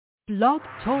Blog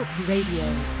Talk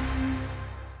Radio.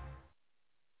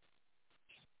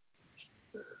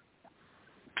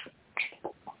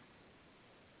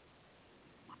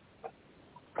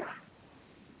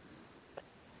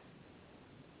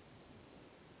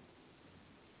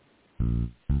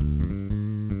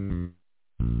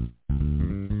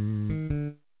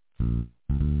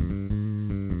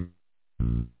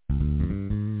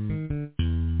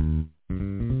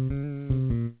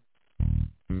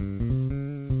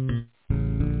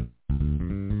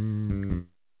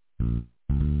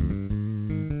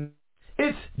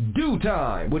 It's Dew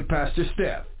Time with Pastor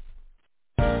Steph.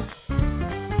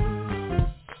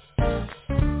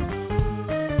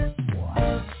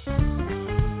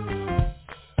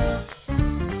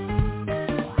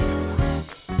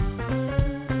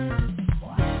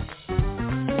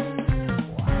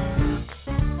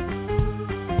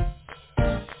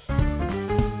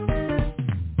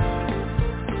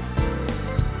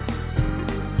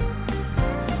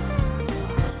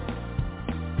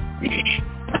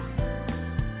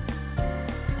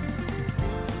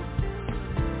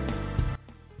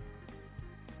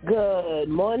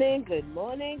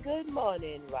 Good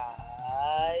morning.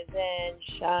 Rise and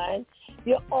shine.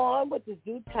 You're on with the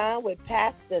Dew Time with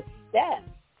Pastor Steph.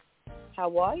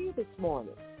 How are you this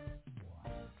morning?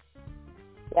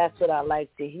 That's what I like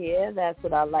to hear.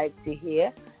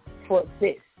 For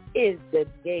this is the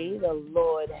day the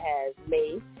Lord has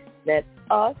made. Let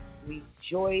us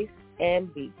rejoice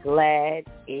and be glad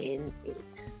in it.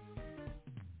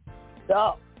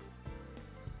 So,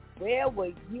 where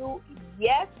were you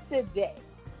yesterday?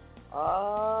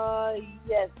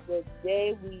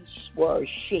 Yesterday we were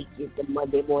shaking the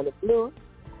Monday morning blues.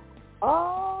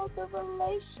 The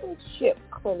relationship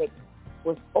clinic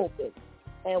was open,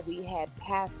 and we had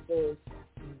pastors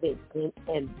Vincent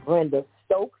and Brenda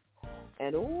Stokes,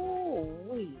 and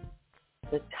the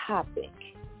topic.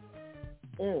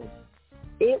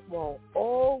 It won't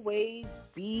always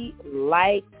be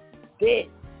like this.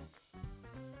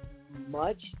 A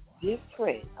much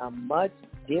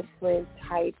different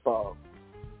type of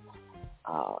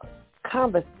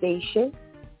conversation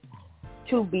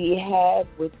to be had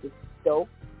with the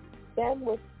Stokes than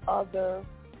with other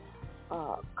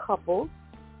couples.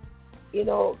 You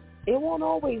know, it won't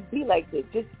always be like this.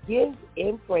 Just give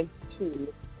inference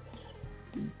to,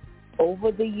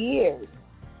 over the years,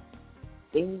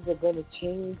 things are going to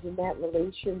change in that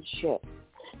relationship.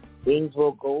 Things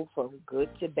will go from good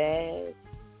to bad.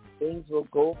 Things will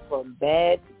go from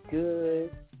bad to good.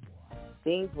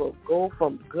 Things will go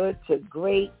from good to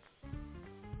great.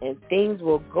 And things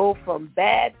will go from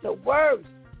bad to worse.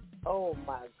 Oh,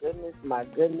 my goodness.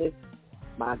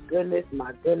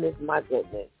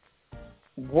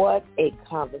 What a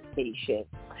conversation.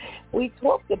 We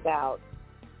talked about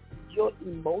your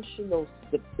emotional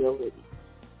stability,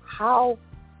 how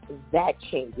that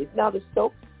changes. Now, the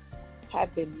Stokes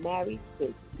have been married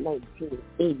since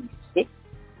 1986.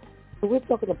 So we're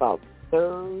talking about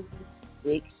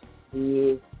 36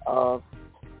 years of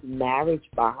marriage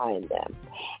behind them.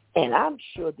 And I'm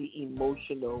sure the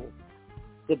emotional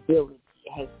stability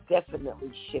has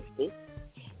definitely shifted.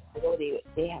 You know,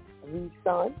 they have 3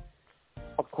 sons.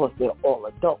 Of course, they're all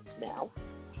adults now.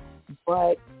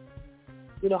 But,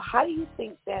 you know, how do you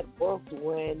think that worked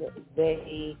when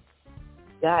they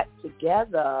got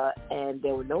together and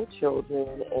there were no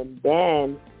children, and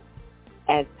then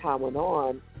as time went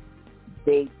on,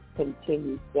 they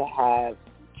continued to have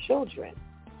children?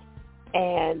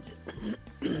 And,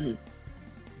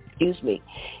 excuse me,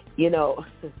 you know,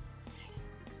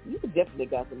 you definitely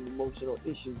got some emotional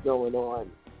issues going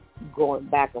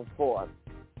back and forth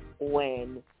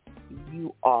when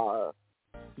you are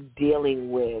dealing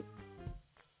with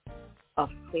a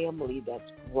family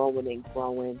that's growing and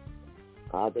growing.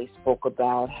 They spoke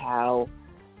about how,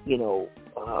 you know,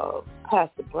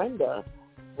 Pastor Brenda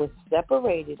was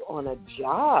separated on a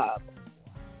job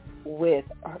with,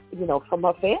 you know, from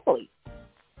her family.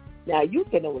 Now, you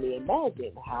can only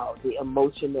imagine how the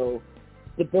emotional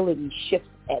stability shifts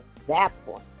at that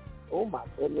point. Oh, my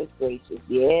goodness gracious.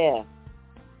 Yeah,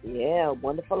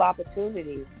 wonderful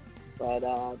opportunity. But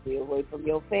be away from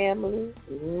your family.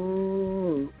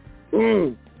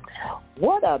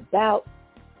 What about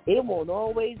it won't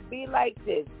always be like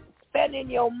this? Spending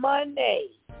your money.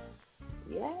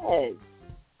 Yes.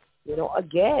 You know,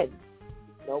 again,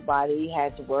 nobody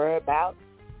had to worry about,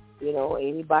 you know,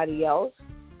 anybody else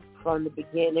from the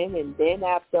beginning. And then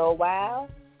after a while,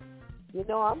 you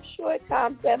know, I'm sure at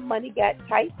times that money got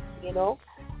tight, you know.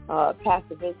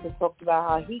 Pastor Vincent talked about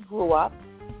how he grew up.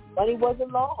 Money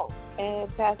wasn't long.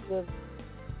 And Pastor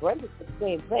Brenda said the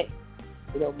same thing.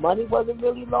 You know, money wasn't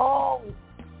really long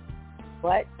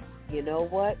But you know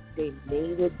what? They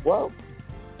made it work.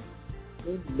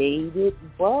 They made it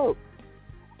work.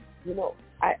 You know,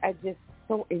 I just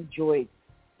so enjoyed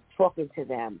talking to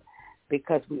them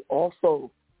because we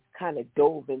also kind of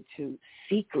dove into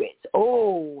secrets.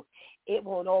 Oh, it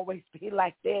won't always be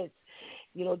like this.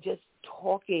 You know, just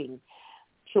talking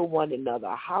to one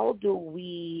another. How do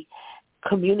we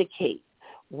communicate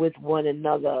with one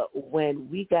another when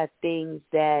we got things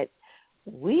that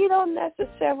we don't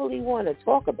necessarily want to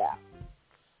talk about?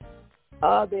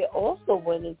 They also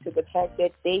went into the fact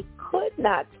that they could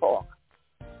not talk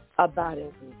about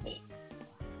everything.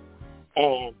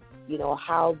 And, you know,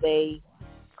 how they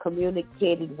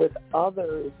communicated with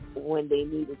others when they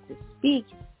needed to speak.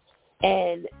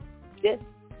 And just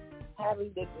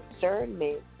having the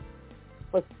discernment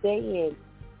for saying,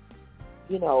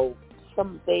 you know,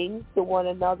 some things to one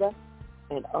another,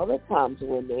 and other times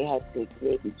when they had to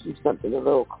maybe keep something a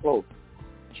little close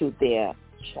to their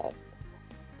chest.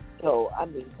 So, I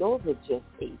mean, those are just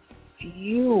a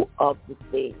few of the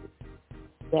things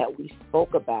that we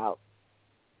spoke about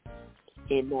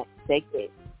in that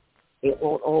segment. It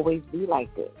won't always be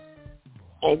like this.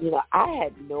 And, you know, I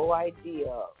had no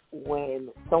idea when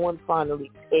someone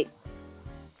finally picked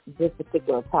this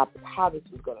particular topic how this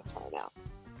was going to turn out.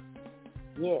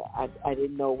 Yeah, I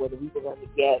didn't know whether we were going to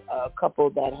get a couple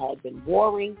that had been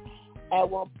warring at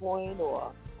one point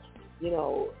or, you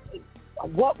know,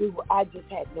 what we were. I just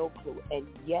had no clue. And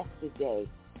yesterday,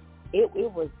 it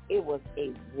was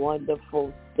a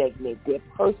wonderful segment. Their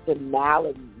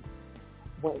personalities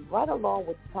went right along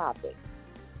with the topic.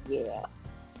 Yeah,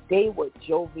 they were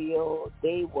jovial.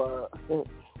 They were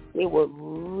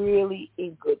really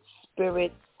in good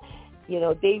spirits. You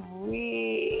know, they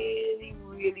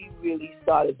really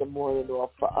started the morning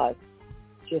off for us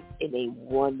just in a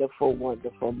wonderful,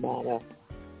 wonderful manner.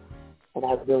 And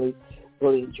I really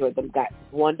enjoyed them. Got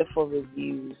wonderful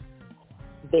reviews.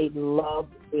 They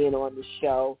loved being on the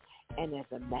show. And as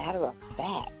a matter of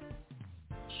fact,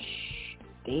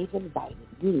 they've invited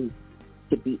me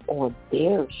to be on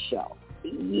their show.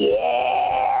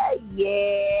 Yeah.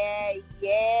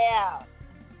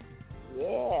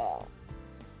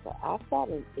 So I got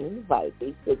an invite.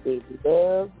 They said they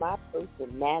love my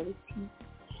personality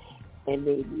and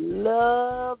they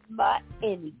love my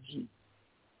energy.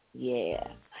 Yeah.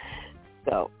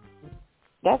 So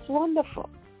that's wonderful.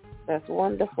 That's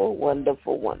wonderful,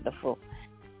 wonderful, wonderful.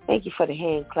 Thank you for the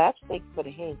hand claps.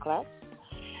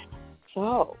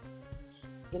 So,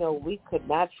 you know, we could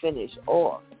not finish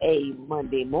off a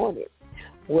Monday morning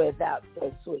without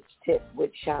the switch tip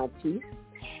with Shantice.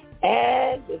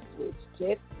 And the switch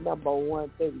tip number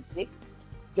 136,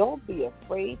 don't be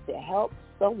afraid to help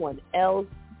someone else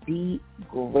be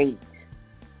great.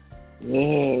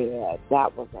 Yeah,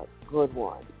 that was a good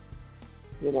one.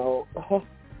 You know,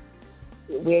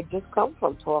 we had just come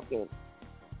from talking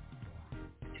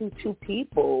to two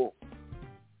people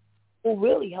who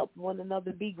really helped one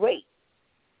another be great.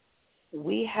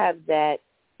 We have that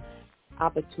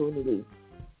opportunity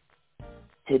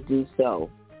to do so.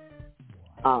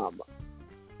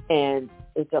 And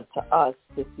it's up to us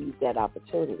to seize that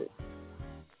opportunity.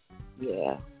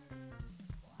 Yeah.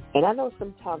 And I know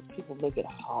sometimes people make it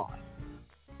hard.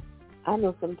 I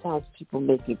know sometimes people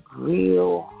make it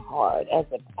real hard. As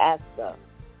a pastor,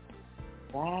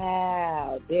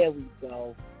 wow, there we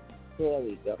go.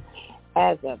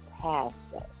 As a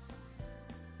pastor,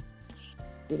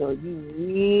 you know, you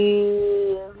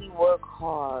really work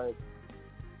hard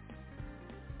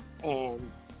and,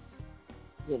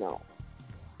 you know,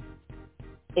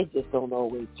 it just don't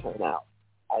always turn out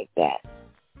like that,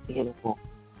 you know.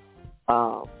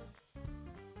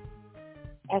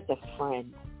 As a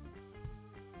friend,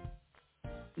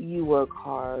 you work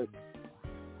hard,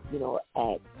 you know,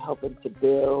 at helping to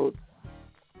build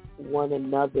one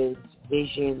another's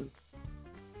vision,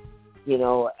 you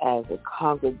know, as a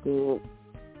congregant,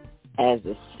 as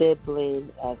a sibling,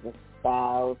 as a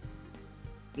spouse.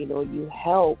 You know, you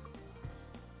help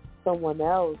someone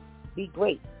else be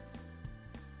great.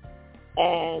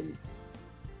 And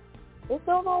it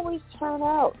don't always turn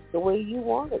out the way you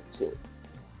want it to.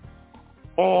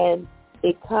 And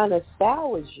it kind of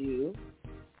sours you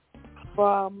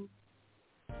from,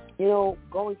 you know,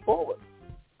 going forward,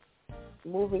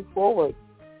 moving forward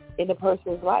in a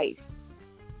person's life.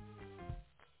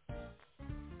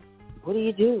 What do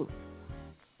you do?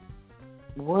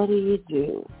 What do you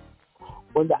do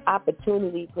when the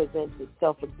opportunity presents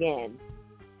itself again?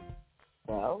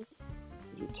 Well,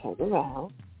 you turn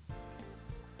around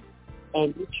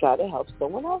and you try to help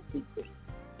someone else be free.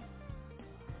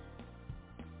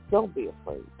 Don't be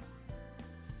afraid.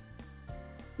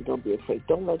 Don't be afraid.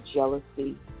 Don't let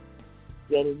jealousy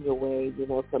get in your way.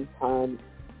 Sometimes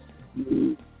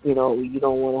you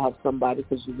don't want to have somebody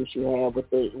because you wish you had what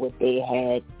they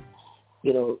had.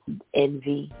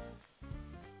 Envy,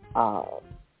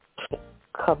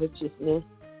 covetousness.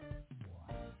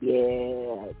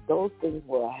 Yeah, those things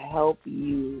will help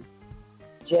you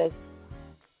just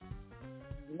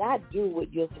not do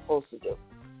what you're supposed to do.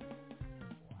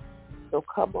 So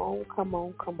come on.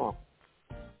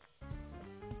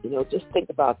 Just think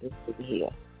about this thing here.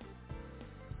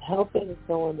 Helping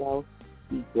someone else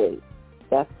be great.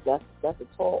 That's a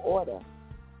tall order.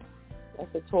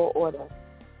 That's a tall order.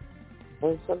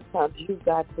 And sometimes you've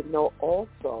got to know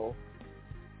also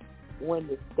when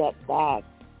to step back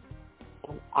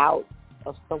and out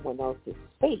of someone else's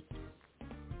space.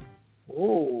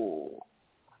 Ooh,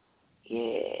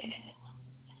 yeah.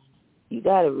 You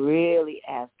got to really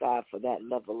ask God for that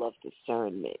level of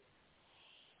discernment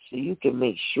so you can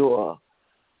make sure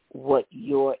what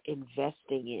you're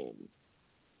investing in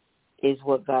is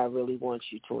what God really wants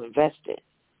you to invest in.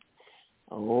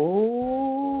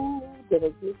 Oh, did I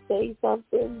just say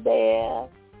something there?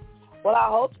 Well, I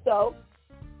hope so.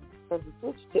 Because the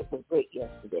switch tip was great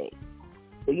yesterday.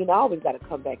 So, I always got to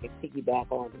come back and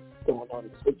piggyback on what's going on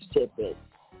the switch tip. And,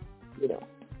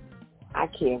 I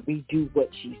can't redo what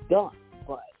she's done.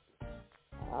 But,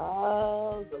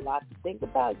 there's a lot to think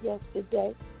about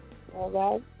yesterday. All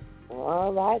right?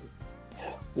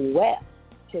 Well,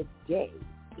 today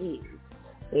is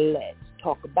Let's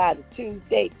Talk About It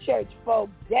Tuesday Church Folk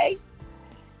Day.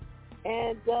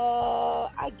 And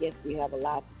I guess we have a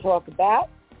lot to talk about.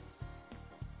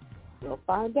 We'll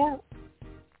find out.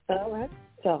 All right.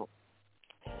 So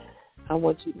I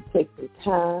want you to take some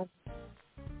time.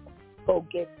 Go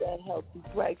get that healthy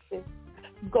breakfast.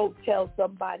 Go tell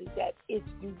somebody that it's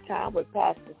due time with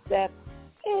Pastor Steph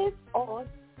is on.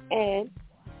 And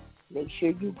make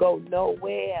sure you go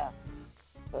nowhere,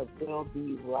 because we'll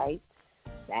be right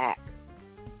back.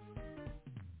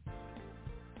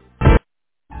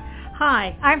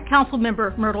 Hi, I'm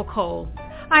Councilmember Myrtle Cole.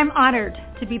 I'm honored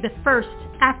to be the first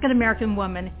African-American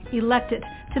woman elected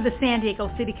to the San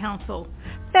Diego City Council.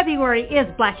 February is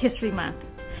Black History Month.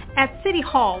 At City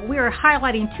Hall, we are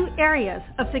highlighting two areas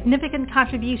of significant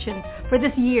contribution for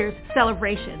this year's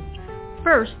celebration.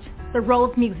 First, the role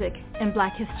of music in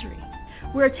Black history.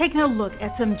 We're taking a look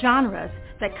at some genres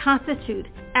that constitute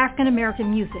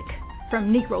African-American music,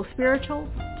 from Negro spirituals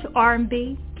to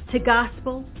R&B to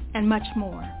gospel and much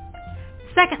more.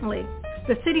 Secondly,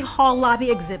 the City Hall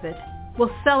lobby exhibit will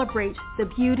celebrate the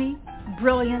beauty,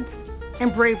 brilliance,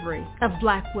 and bravery of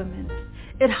Black women.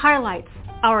 It highlights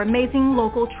our amazing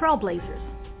local trailblazers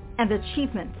and the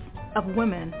achievements of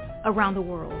women around the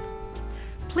world.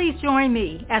 Please join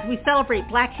me as we celebrate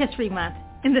Black History Month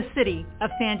in the city of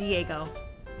San Diego.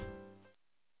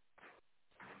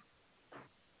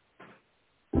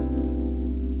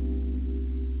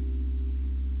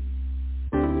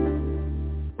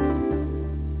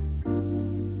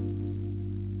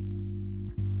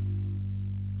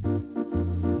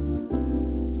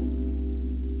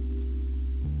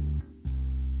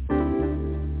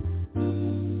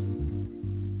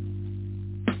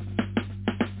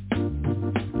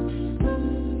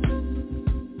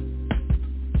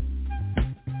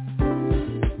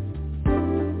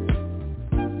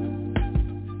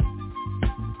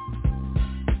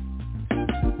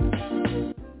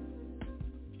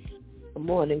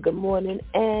 Good morning,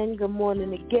 and good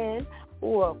morning again.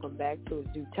 Welcome back to A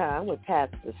Due Time with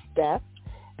Pastor Steph.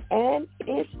 And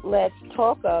it's Let's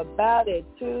Talk About It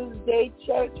Tuesday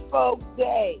Church Folk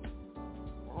Day.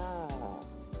 Got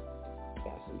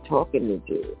some talking to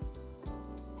do.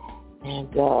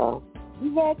 And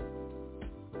you ready?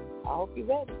 I hope you're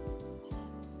ready.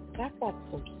 I got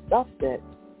some stuff that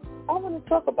I want to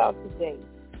talk about today.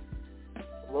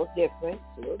 A little different,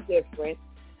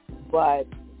 but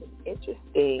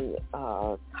interesting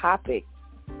topic,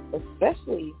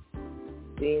 especially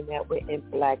being that we're in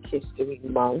Black History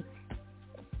Month.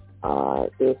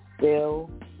 There's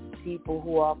still people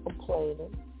who are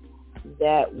complaining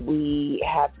that we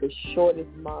have the shortest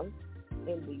month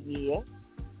in the year,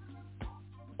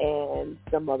 and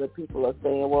some other people are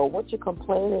saying, well, what you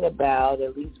complaining about?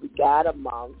 At least we got a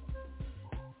month,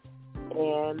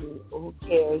 and who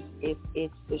cares if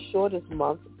it's the shortest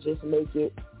month? Just make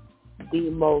it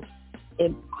the most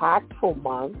impactful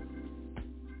month.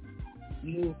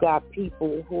 You've got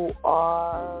people who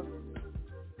are,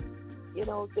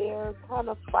 they're kind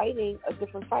of fighting a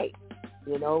different fight.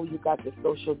 You got the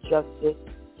social justice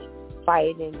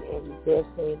fight, and they're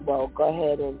saying, well, go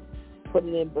ahead and put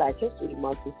it in Black History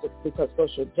Month because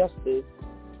social justice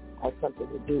has something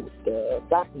to do with the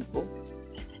black people.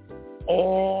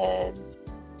 And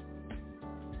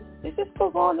it just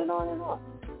goes on and on and on.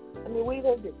 I mean, what are you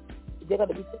going to do? There are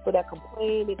going to be people that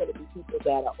complain. There are going to be people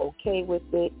that are okay with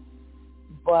it.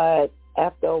 But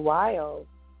after a while,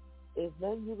 there's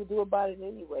nothing you can do about it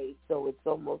anyway. So it's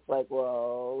almost like,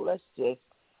 well, let's just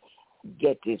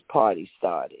get this party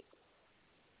started.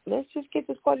 Let's just get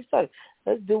this party started.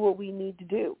 Let's do what we need to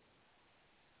do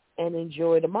and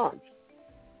enjoy the month.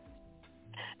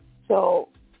 So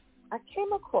I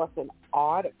came across an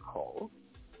article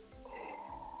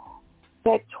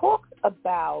that talks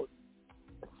about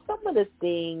some of the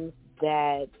things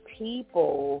that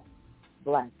people,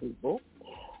 black people,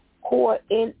 who are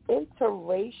in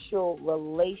interracial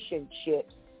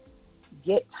relationships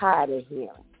get tired of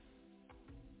hearing.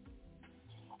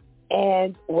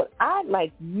 And what I'd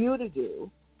like you to do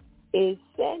is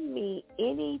send me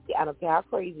anything, I don't care how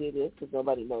crazy it is because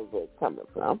nobody knows where it's coming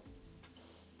from,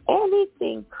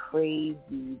 anything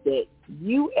crazy that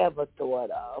you ever thought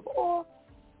of, or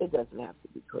it doesn't have to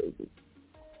be crazy,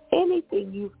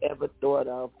 anything you've ever thought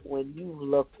of when you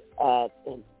looked at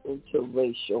an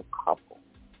interracial couple.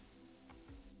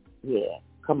 Yeah,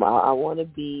 come on, I want to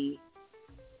be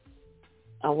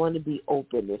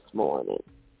open this morning.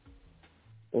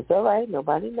 It's all right.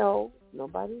 Nobody knows.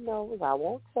 I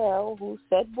won't tell who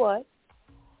said what.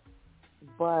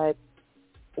 But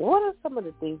what are some of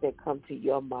the things that come to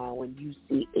your mind when you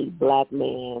see a black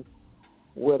man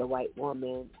with a white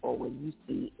woman, or when you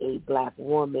see a black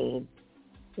woman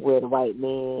with a white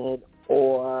man,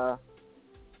 or,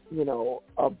 you know,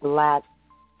 a black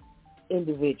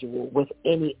individual with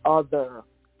any other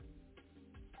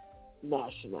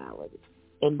nationality,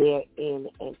 and they're in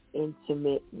an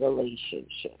intimate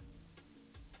relationship?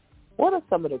 What are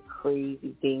some of the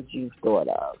crazy things you've thought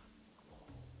of?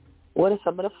 What are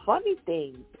some of the funny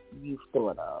things you've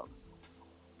thought of?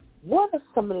 What are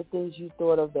some of the things you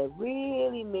thought of that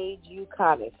really made you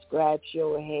kind of scratch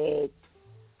your head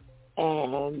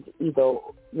and either,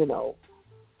 you know,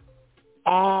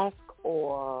 ask,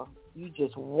 or you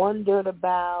just wondered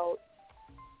about,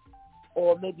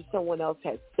 or maybe someone else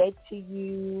had said to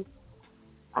you?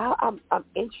 I'm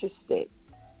interested.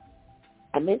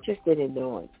 I'm interested in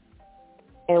knowing.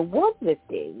 And one of the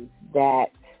things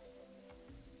that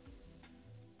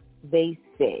they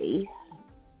say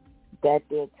that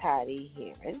they're tired of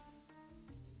hearing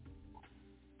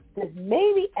is,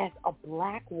 maybe as a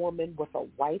black woman with a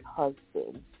white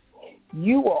husband,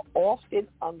 you are often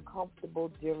uncomfortable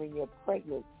during your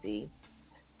pregnancy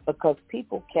because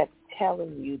people kept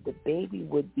telling you the baby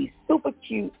would be super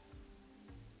cute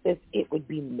if it would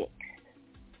be mixed.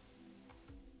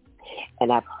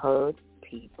 And I've heard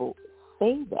people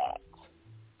say that.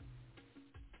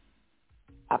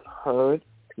 I've heard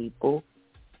people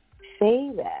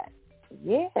say that.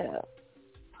 Yeah.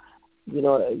 You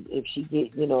know, if she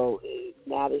get, you know,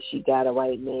 now that she got a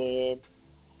white man,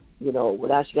 you know,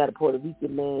 without she got a Puerto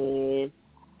Rican man,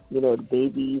 you know, the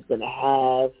baby's going to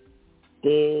have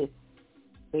this,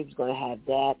 the baby's going to have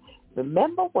that.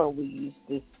 Remember when we used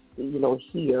to, you know,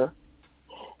 hear,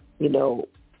 you know,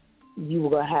 you were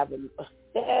going to have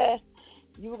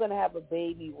a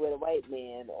baby with a white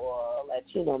man or a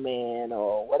Latino man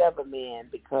or whatever man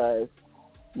because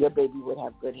your baby would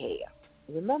have good hair.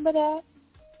 Remember that?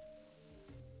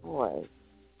 Boy,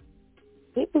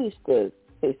 people used to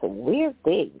say some weird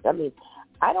things. I mean,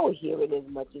 I don't hear it as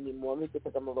much anymore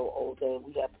because I'm a little older and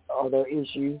we have other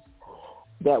issues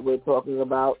that we're talking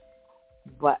about.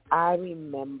 But I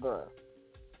remember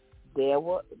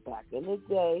back in the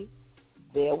day,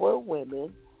 there were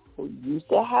women who used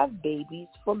to have babies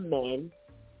for men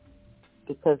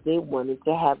because they wanted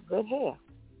to have good hair.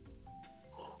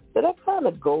 So that kind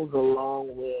of goes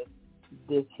along with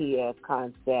this here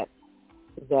concept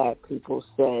that people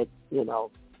said, you know,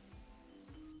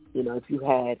 if you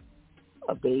had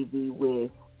a baby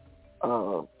with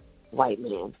a white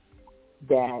man,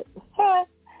 that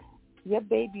your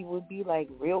baby would be like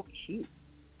real cute.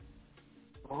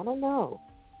 I don't know.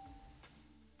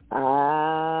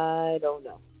 I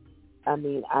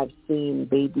mean, I've seen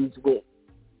babies with,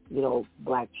 you know,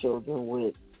 black children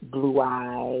with blue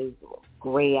eyes or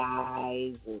gray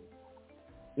eyes. And,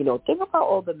 you know, think about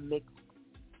all the mixed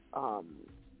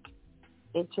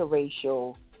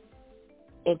interracial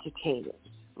entertainers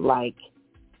like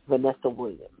Vanessa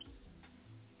Williams,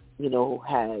 you know,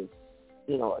 who has,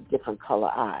 you know, a different color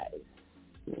eyes,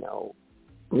 you know,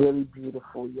 really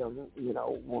beautiful young, you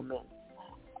know, woman.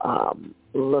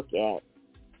 Look at,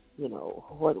 you know,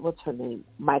 what's her name?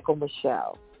 Michael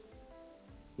Michelle,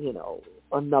 you know,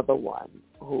 another one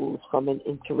who's from an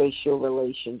interracial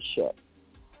relationship.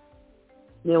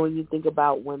 You know, when you think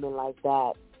about women like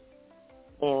that,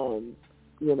 and,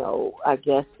 you know, I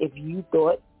guess if you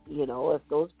thought, you know, if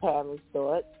those parents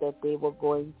thought that they were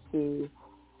going to,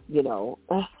 you know,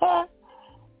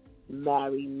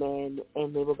 marry men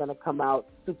and they were going to come out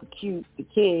super cute, the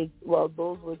kids, well,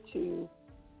 those were two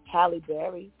Halle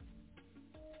Berry,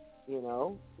 you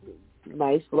know,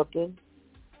 nice looking.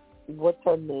 What's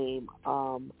her name?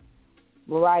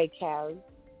 Mariah Carey.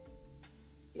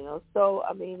 You know, so,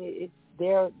 I mean,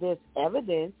 there's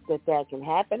evidence that can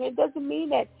happen. It doesn't mean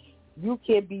that you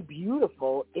can be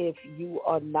beautiful if you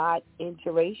are not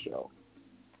interracial.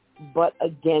 But,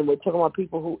 again, we're talking about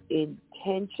people who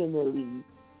intentionally,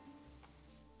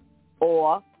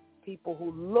 or people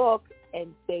who look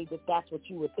and say that that's what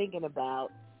you were thinking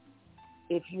about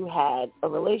if you had a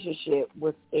relationship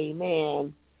with a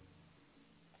man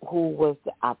who was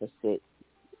the opposite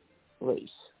race.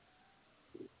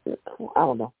 I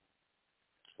don't know.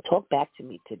 Talk back to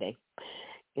me today.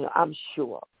 You know, I'm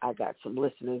sure I got some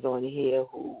listeners on here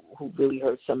who really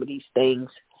heard some of these things.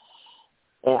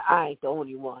 And I ain't the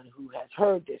only one who has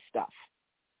heard this stuff.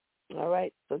 All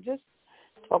right? So just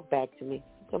talk back to me.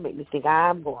 Don't make me think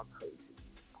I'm going crazy.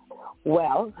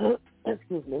 Well,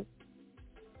 excuse me,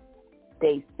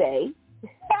 they say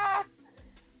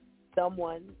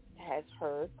someone has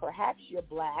heard, perhaps you're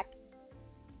black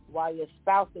while your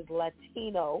spouse is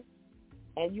Latino,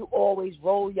 and you always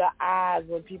roll your eyes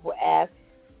when people ask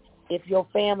if your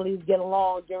families get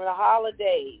along during the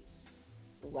holidays.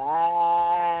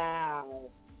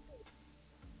 Wow.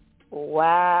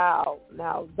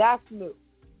 Now, that's new.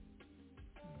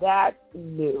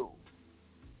 Wow.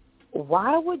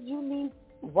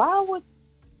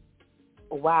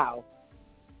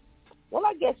 Well,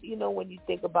 I guess, you know, when you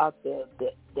think about the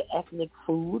ethnic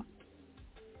food,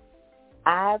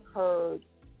 I've heard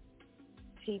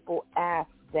people ask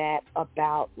that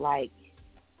about, like,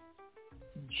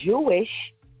 Jewish,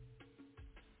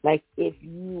 like if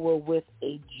you were with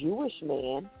a Jewish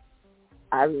man.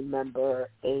 I remember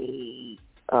a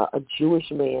Jewish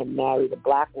man married a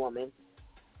black woman,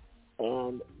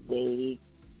 and they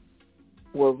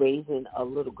were raising a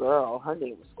little girl. Her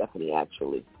name was Stephanie,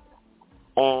 actually.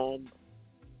 And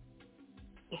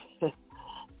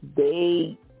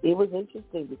it was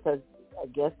interesting because I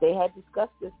guess they had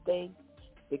discussed this thing,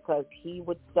 because he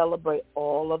would celebrate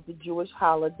all of the Jewish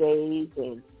holidays,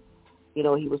 and, you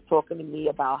know, he was talking to me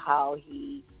about how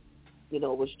he, you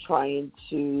know, was trying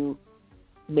to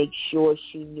make sure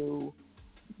she knew,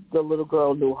 the little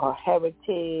girl knew her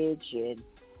heritage, and,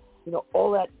 you know,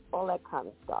 all that kind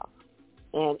of stuff.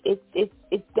 And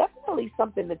it's definitely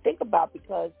something to think about,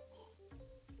 because,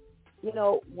 you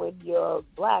know, when you're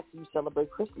black, you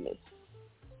celebrate Christmas,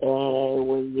 and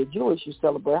when you're Jewish, you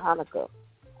celebrate Hanukkah.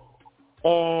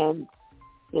 And,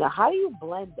 you know, how do you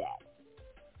blend that?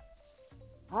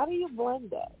 I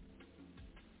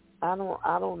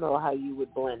don't know how you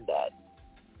would blend that.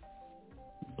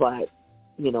 But,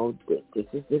 you know, this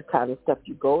is the kind of stuff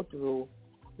you go through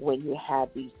when you have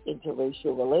these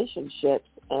interracial relationships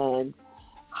and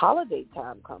holiday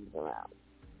time comes around.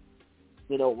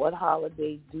 You know, what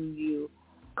holiday do you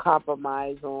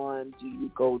compromise on? Do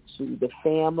you go to the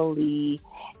family?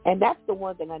 And that's the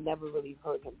one thing I never really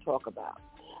heard him talk about.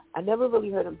 I never really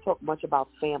heard him talk much about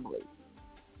family,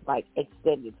 like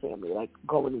extended family, like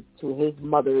going to his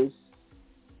mother's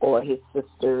or his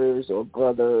sisters or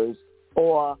brothers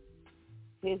or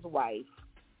his wife.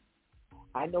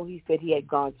 I know he said he had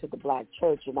gone to the black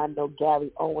church, and I know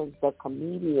Gary Owens, the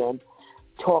comedian,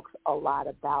 talks a lot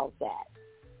about that.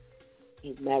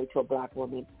 He's married to a black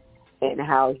woman, and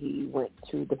how he went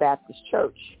to the Baptist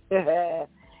church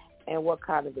and what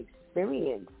kind of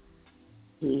experience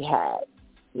he had,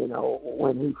 you know,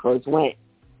 when he first went,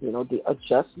 you know, the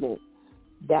adjustment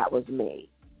that was made.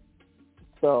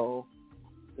 So,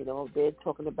 you know, they're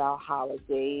talking about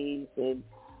holidays, and,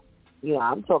 you know,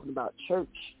 I'm talking about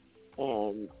church,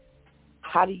 and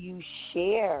how do you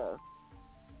share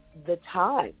the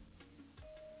time?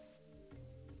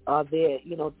 Are there,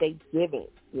 you know, Thanksgiving,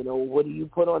 you know, what do you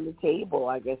put on the table,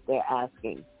 I guess they're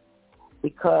asking.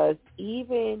 Because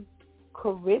even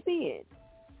Caribbean,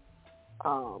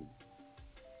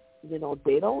 you know,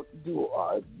 they don't do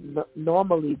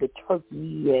normally the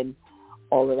turkey and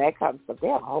all of that kind of stuff. They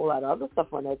have a whole lot of other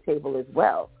stuff on that table as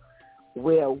well,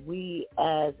 where we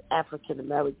as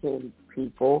African-American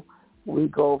people, we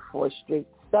go for straight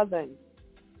Southern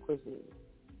cuisine.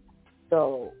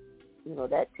 So, you know,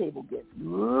 that table gets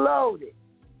loaded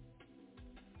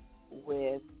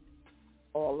with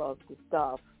all of the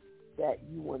stuff that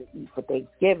you want to eat for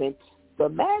Thanksgiving. So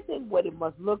imagine what it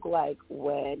must look like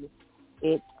when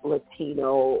it's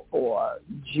Latino or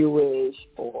Jewish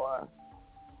or,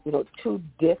 two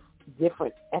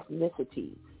different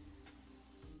ethnicities.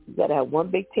 You got to have one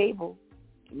big table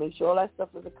to make sure all that stuff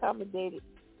is accommodated.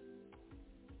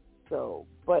 So,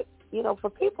 but, for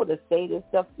people to say this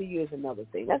stuff to you is another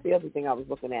thing. That's the other thing I was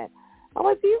looking at. I'm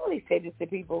like, do you really say this to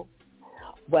people?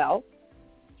 Well,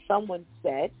 someone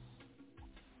said,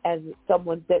 as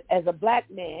a black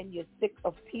man, you're sick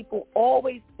of people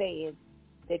always saying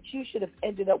that you should have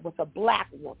ended up with a black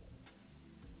woman.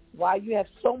 While you have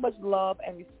so much love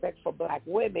and respect for black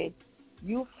women,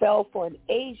 you fell for an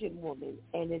Asian woman,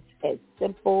 and it's as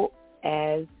simple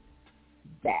as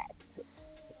that.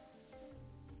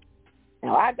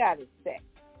 Now, I got to say,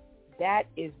 that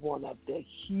is one of the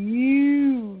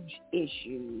huge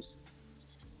issues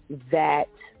that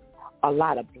a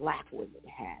lot of black women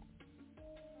have.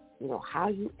 How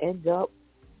you end up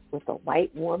with a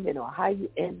white woman, or how you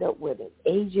end up with an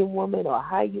Asian woman, or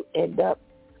how you end up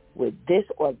with this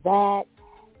or that.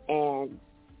 And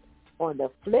on the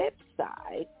flip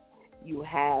side, you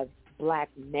have black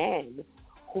men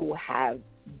who have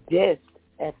if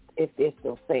they're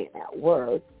still saying that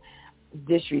word,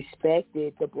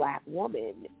 disrespected the black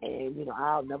woman. And,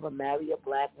 I'll never marry a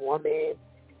black woman.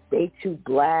 They too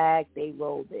black. They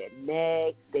roll their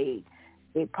necks. They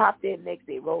pop their necks.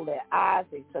 They roll their eyes.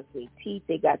 They suck their teeth.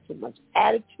 They got too much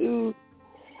attitude.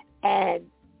 And,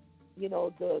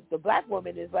 the black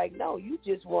woman is like, no, you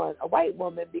just want a white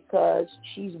woman because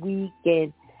she's weak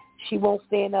and she won't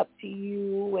stand up to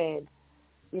you, and,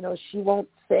 she won't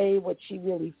say what she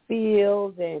really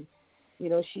feels, and,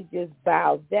 she just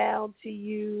bows down to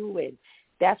you, and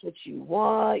that's what you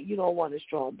want. You don't want a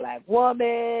strong black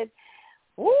woman.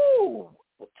 Woo!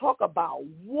 Talk about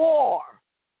war.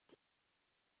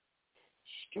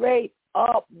 Straight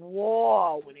up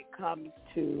war when it comes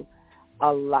to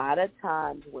a lot of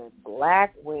times when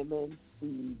black women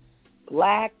see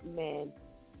black men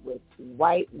with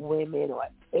white women or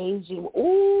Asian,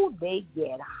 they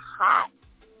get hot.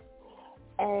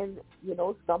 And,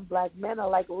 some black men are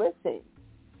like, listen,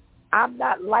 I'm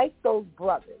not like those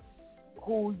brothers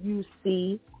who you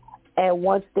see, and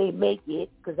once they make it,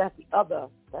 because that's the other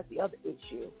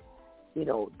issue,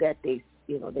 that they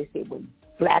say when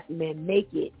black men make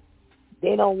it,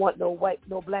 they don't want no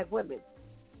black women.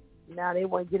 Now they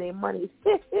want to get their money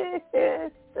to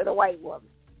the white woman.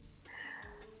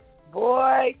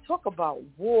 Boy, talk about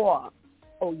war.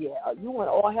 Oh, yeah. You want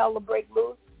all hell to break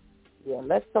loose? Yeah,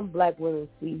 let some black women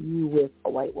see you with a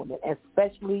white woman,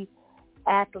 especially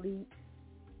athletes,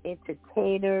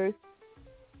 entertainers,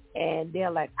 and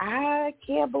they're like, I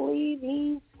can't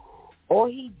believe all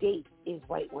he dates is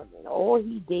white women. All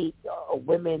he dates are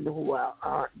women who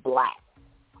aren't black.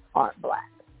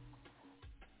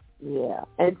 Yeah,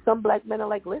 and some black men are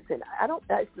like, listen,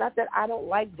 it's not that I don't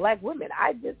like black women.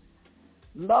 I just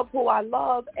love who I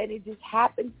love, and it just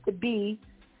happens to be,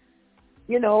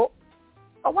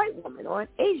 a white woman or an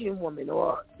Asian woman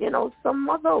or, some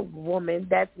other woman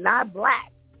that's not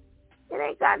black. It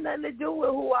ain't got nothing to do with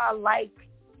who I like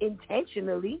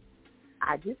intentionally.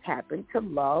 I just happen to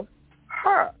love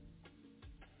her.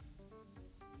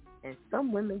 And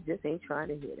some women just ain't trying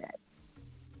to hear that.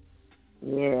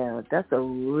 Yeah, that's a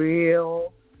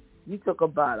real, you talk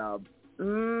about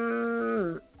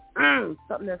something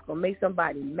that's going to make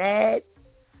somebody mad.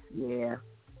 Yeah.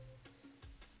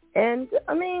 And,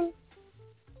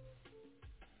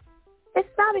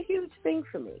 it's not a huge thing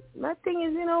for me. My thing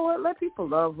is, let people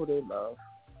love who they love.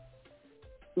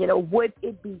 Would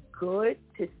it be good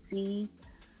to see,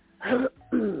 a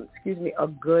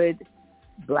good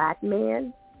black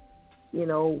man,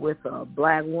 with a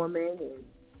black woman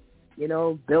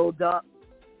and, build up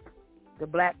the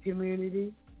black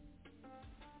community?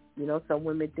 Some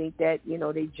women think that,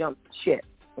 they jumped ship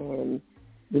and,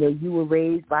 you were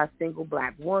raised by a single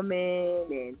black woman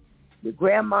and your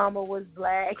grandmama was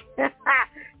black.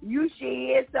 You should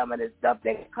hear some of the stuff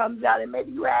that comes out, and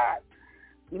maybe you have.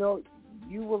 You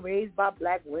were raised by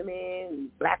black women,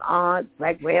 black aunts,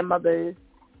 black grandmothers,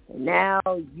 and now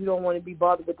you don't want to be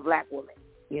bothered with the black woman.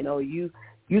 You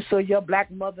saw your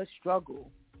black mother struggle.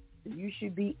 You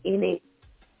should be in it,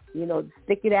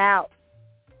 stick it out.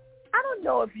 I don't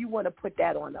know if you want to put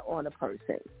that on a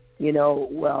person,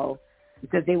 well,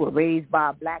 because they were raised by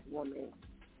a black woman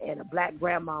and a black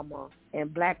grandmama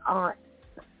and black aunt,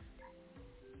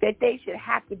 that they should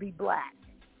have to be black,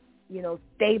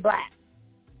 stay black.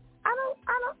 I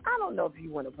don't know if you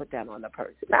want to put that on a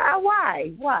person. Now,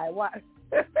 why? Why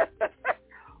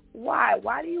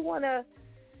do you want to,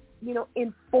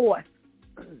 enforce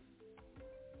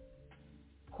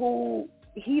who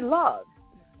he loves,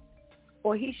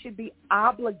 or he should be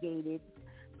obligated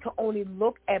to only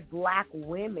look at black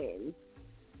women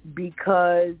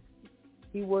because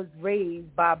he was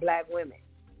raised by black women.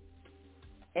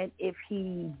 And if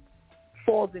he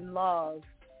falls in love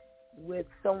with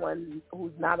someone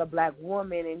who's not a black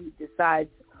woman and he decides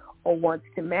or wants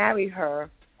to marry her,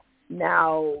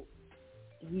 now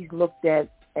he's looked at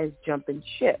as jumping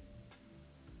ship.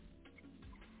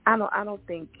 I don't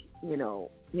think,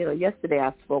 yesterday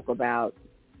I spoke about,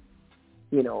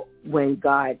 when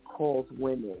God calls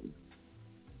women,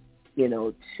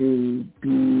 to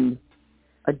be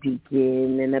a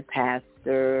deacon and a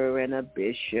pastor and a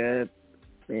bishop,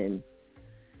 and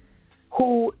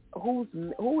who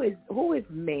is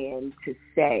man to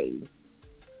say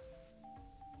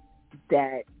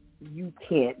that you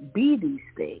can't be these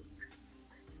things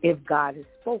if God has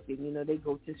spoken? They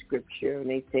go to Scripture and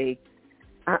they say,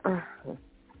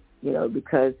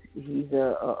 because he's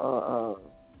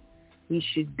he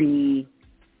should be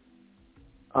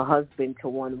a husband to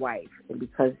one wife, and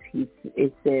because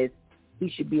it says he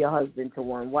should be a husband to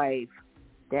one wife,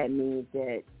 that means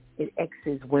that it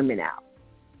X's women out.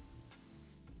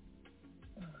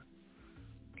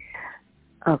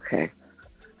 Okay.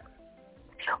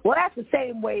 Well, that's the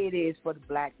same way it is for the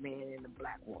black man and the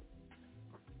black woman.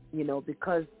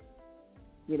 Because,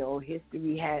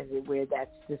 history has it where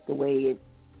that's just the way it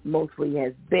mostly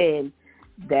has been,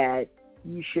 that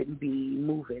you shouldn't be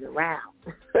moving around.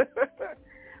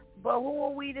 But who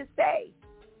are we to say?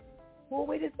 Who are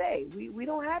we to say? We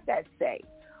don't have that say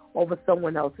over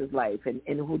someone else's life and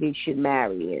who they should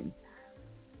marry. And,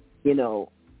 you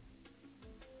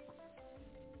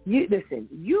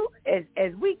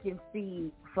as we can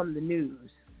see from the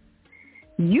news,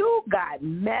 you got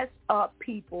messed up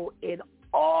people in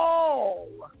all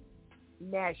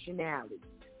nationalities.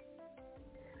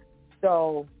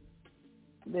 So,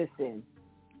 listen,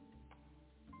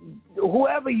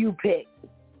 whoever you pick,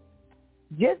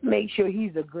 just make sure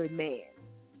he's a good man.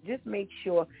 Just make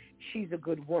sure she's a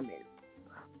good woman.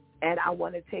 And I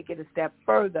want to take it a step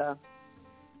further.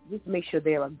 Just make sure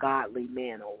they're a godly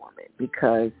man or woman,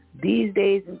 because these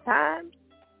days and times,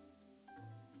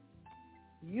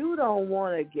 you don't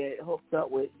want to get hooked up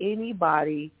with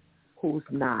anybody who's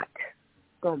not.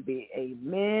 It's going to be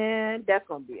that's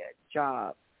going to be a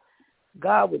job.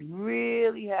 God would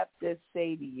really have to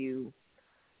say to you,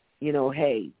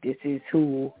 hey, this is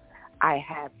who I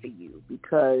have for you,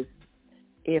 because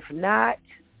if not,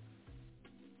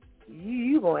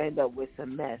 you're going to end up with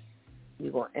some mess.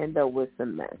 You're going to end up with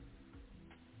some mess.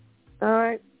 All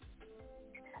right?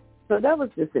 So that was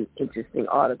just an interesting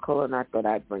article, and I thought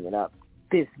I'd bring it up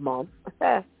this month.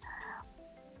 And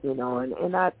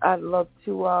I'd love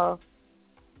to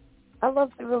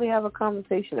really have a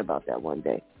conversation about that one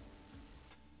day,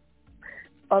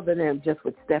 other than just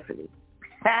with Stephanie.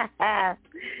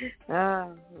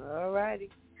 All righty.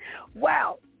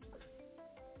 Well,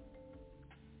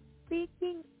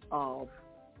 speaking of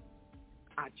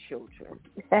our children,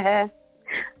 nice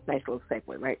little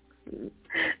segue, right?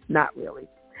 Not really.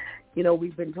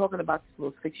 We've been talking about this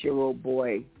little 6-year-old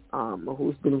boy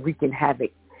who's been wreaking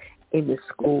havoc in the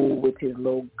school with his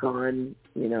little gun,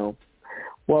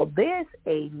 Well, there's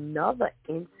another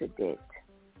incident.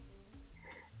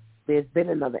 There's been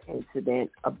another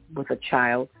incident with a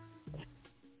child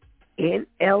in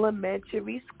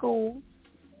elementary school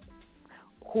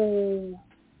who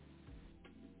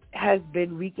has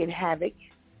been wreaking havoc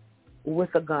with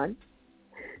a gun.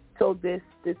 So this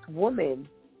woman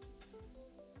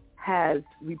has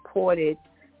reported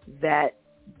that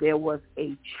there was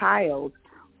a child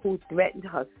who threatened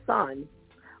her son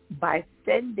by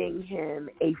sending him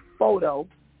a photo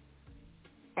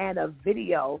and a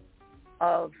video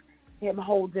of him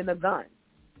holding a gun.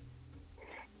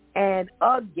 And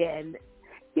again,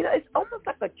 it's almost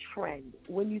like a trend.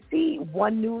 When you see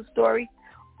one news story,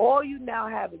 all you now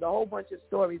have is a whole bunch of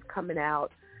stories coming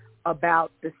out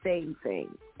about the same thing.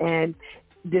 And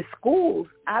the schools,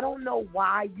 I don't know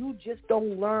why you just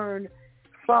don't learn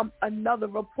from another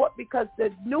report, because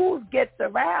the news gets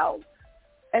around,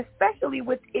 especially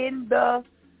within the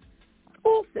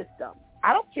school system.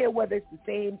 I don't care whether it's the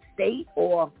same state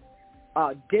or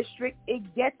district, it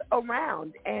gets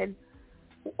around. And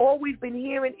all we've been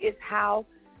hearing is how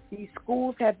these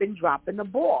schools have been dropping the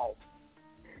ball.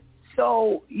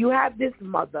 So you have this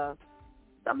mother,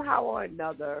 somehow or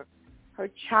another, her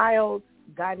child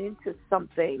got into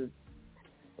something.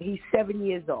 He's 7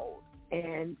 years old.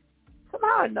 And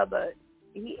somehow or another,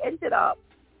 he ended up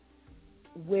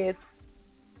with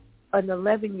an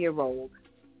 11-year-old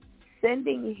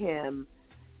sending him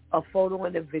a photo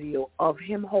and a video of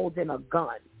him holding a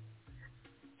gun.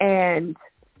 And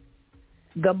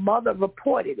the mother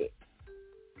reported it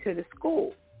to the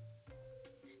school.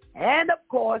 And, of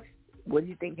course, what do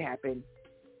you think happened?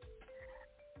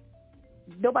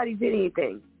 Nobody did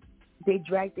anything. They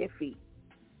dragged their feet.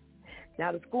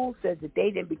 Now, the school says that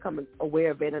they didn't become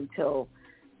aware of it until,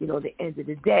 the end of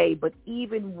the day. But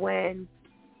even when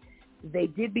they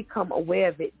did become aware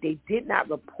of it, they did not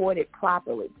report it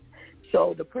properly.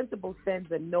 So the principal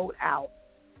sends a note out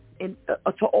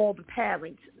to all the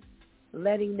parents,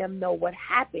 letting them know what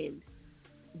happened,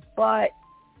 but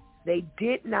they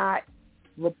did not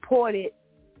report it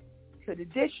to the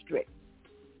district.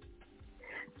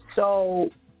 So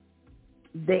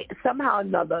they somehow or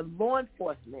another, law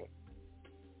enforcement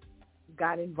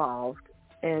got involved,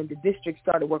 and the district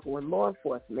started working with law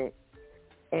enforcement.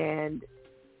 And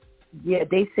yeah,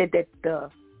 they said that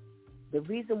the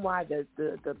reason why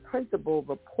the principal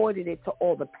reported it to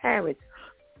all the parents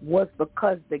was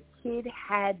because the kid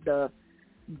had the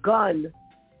gun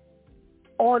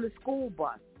on the school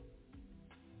bus.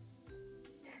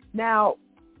 Now,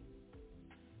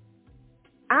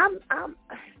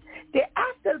 they're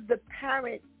after the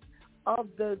parent of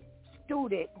the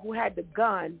student who had the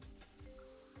gun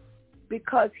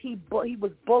because he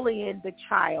was bullying the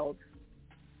child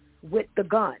with the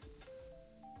gun.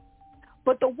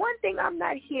 But the one thing I'm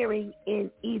not hearing in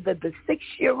either the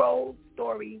 6-year-old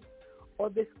story or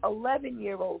this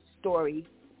 11-year-old story,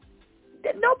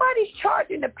 that nobody's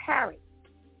charging the parents.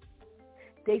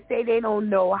 They say they don't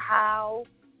know how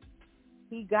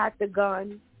he got the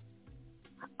gun,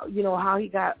 how he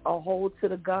got a hold to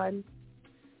the gun.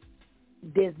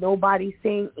 There's nobody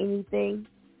saying anything.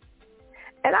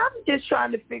 And I'm just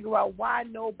trying to figure out why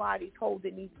nobody's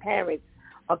holding these parents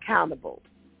accountable.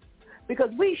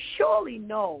 Because we surely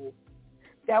know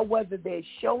that whether they're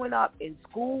showing up in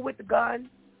school with the gun,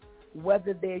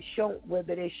 whether they're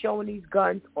showing these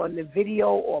guns on the video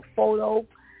or photo,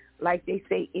 like they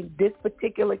say in this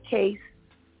particular case,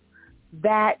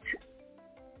 that,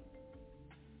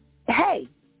 hey,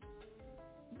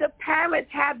 the parents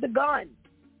have the gun.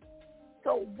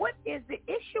 So what is the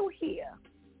issue here?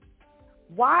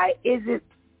 Why isn't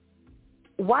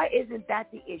that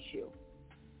the issue?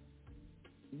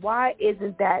 Why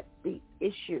isn't that the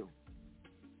issue?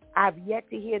 I've yet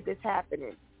to hear this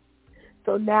happening.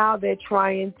 So now they're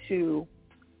trying to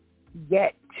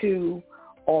get to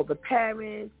all the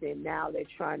parents, and now they're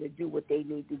trying to do what they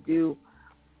need to do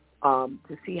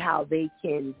to see how they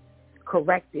can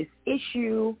correct this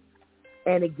issue.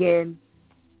 And again,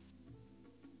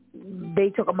 they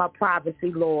took about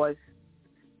privacy laws,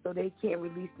 so they can't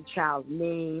release the child's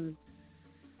name.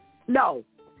 No,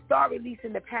 start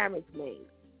releasing the parents' name.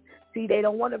 See, they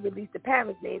don't want to release the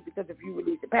parents' name because if you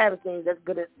release the parents' name, that's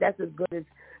as good as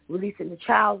releasing the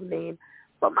child's name.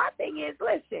 But my thing is,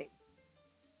 listen,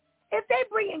 if they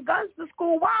bringing guns to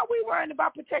school, why are we worrying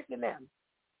about protecting them?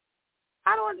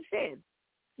 I don't understand.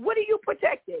 What are you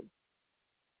protecting?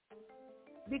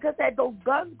 Because had those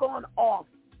guns gone off,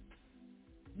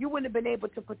 you wouldn't have been able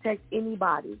to protect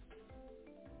anybody,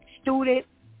 student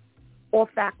or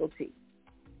faculty.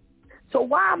 So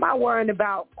why am I worrying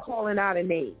about calling out a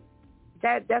name?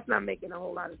 That's not making a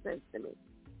whole lot of sense to me.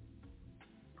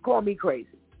 Call me crazy.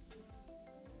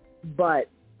 But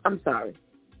I'm sorry.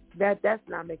 That's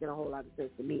not making a whole lot of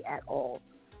sense to me at all.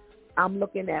 I'm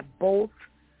looking at both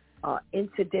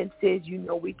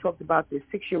incidences. We talked about this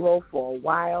 6-year-old for a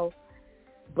while,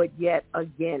 but yet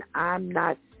again, I'm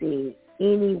not seeing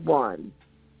anyone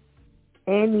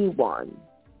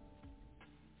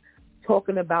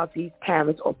talking about these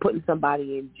parents or putting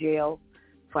somebody in jail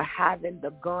for having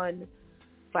the gun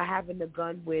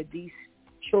where these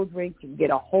children can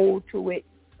get a hold to it,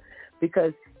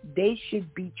 because they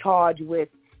should be charged with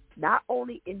not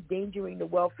only endangering the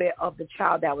welfare of the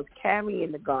child that was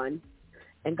carrying the gun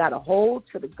and got a hold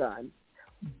to the gun,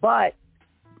 but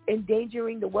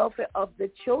endangering the welfare of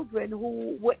the children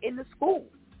who were in the school.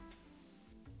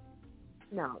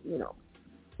 Now,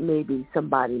 maybe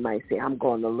somebody might say I'm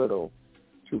going a little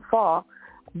too far,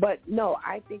 but no,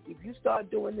 I think if you start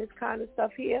doing this kind of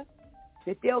stuff here,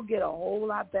 that they'll get a whole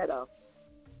lot better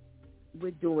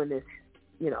with doing this,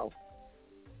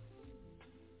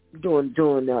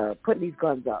 putting these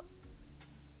guns up.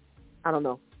 I don't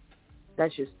know.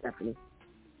 That's just Stephanie.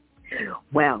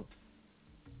 Well,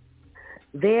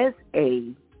 there's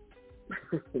a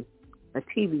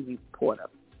TV reporter,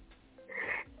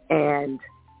 and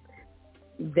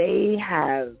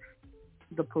the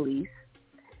police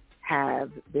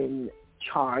have been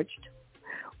charged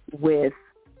with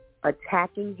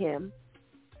attacking him,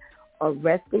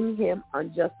 arresting him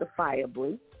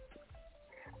unjustifiably,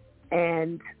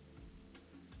 and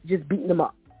just beating him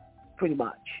up, pretty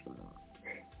much.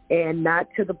 And not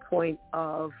to the point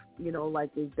of, like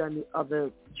they've done the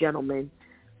other gentlemen,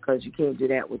 because you can't do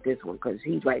that with this one because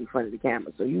he's right in front of the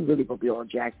camera. So you really going to be all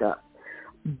jacked up.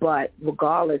 But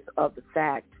regardless of the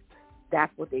fact,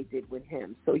 that's what they did with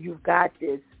him. So you've got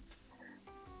this,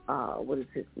 what is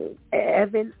his name?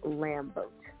 Evan Lambert.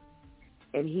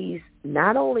 And he's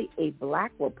not only a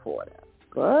black reporter,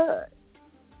 but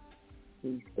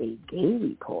he's a gay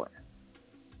reporter.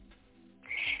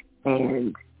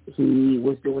 And he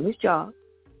was doing his job.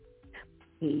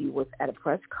 He was at a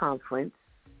press conference.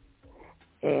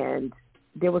 And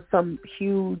there was some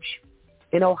huge,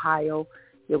 in Ohio,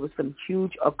 there was some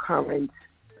huge occurrence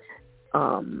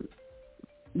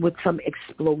with some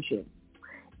explosion.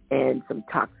 And some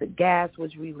toxic gas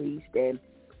was released. And,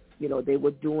 they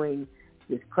were doing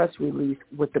this press release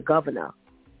with the governor.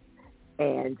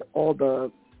 And all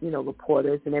the,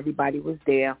 reporters and everybody was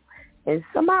there. And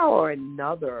somehow or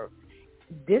another,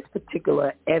 this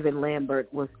particular Evan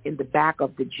Lambert was in the back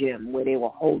of the gym where they were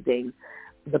holding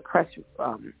the press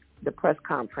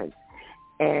conference.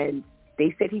 And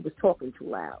they said he was talking too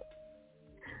loud.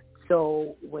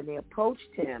 So when they approached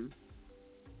him,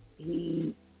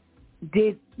 he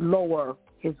did lower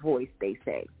his voice, they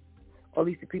say, or at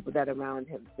least the people that around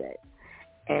him said.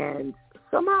 And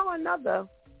somehow or another,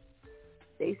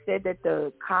 they said that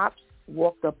the cops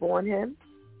walked up on him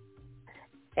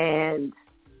and,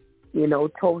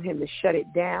 told him to shut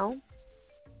it down.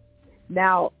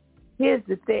 Now, here's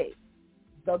the thing.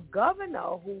 The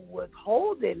governor who was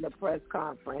holding the press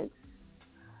conference,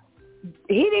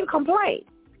 he didn't complain.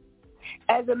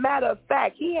 As a matter of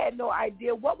fact, he had no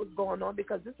idea what was going on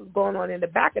because this was going on in the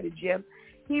back of the gym.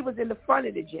 He was in the front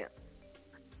of the gym.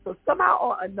 So somehow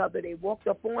or another, they walked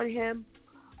up on him.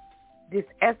 This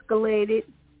escalated.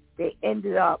 They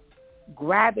ended up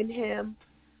grabbing him,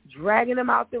 dragging him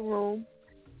out the room,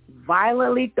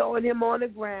 violently throwing him on the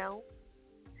ground.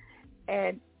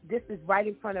 And this is right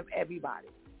in front of everybody.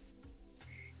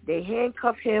 They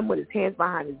handcuff him with his hands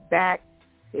behind his back.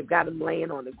 They've got him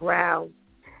laying on the ground.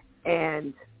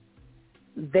 And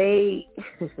they,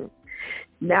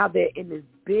 now they're in this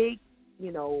big,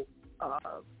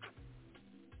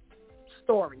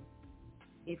 story,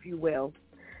 if you will,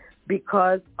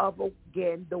 because of,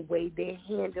 again, the way they're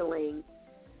handling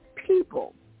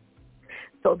people.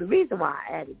 So the reason why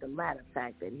I added the latter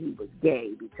fact that he was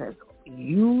gay, because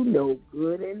you know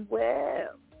good and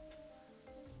well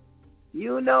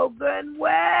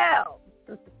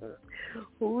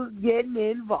who's getting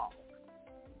involved.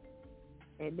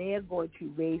 And they're going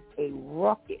to raise a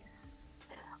ruckus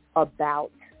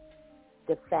about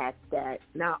the fact that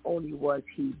not only was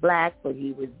he black, but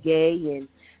he was gay, and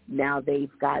now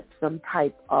they've got some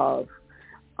type of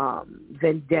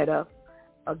vendetta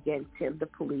against him, the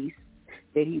police,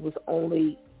 that he was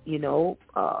only,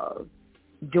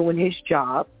 doing his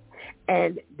job.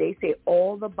 And they say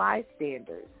all the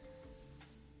bystanders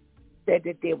said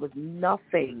that there was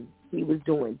nothing he was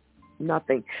doing,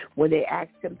 nothing. When they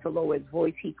asked him to lower his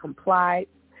voice, he complied.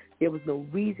 There was no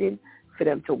reason for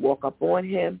them to walk up on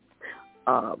him.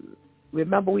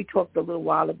 Remember we talked a little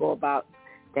while ago about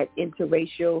that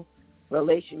interracial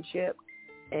relationship,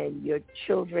 and your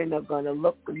children are going to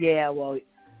look,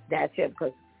 that's him,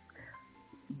 because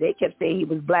they kept saying he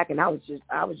was black, and I was just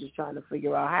trying to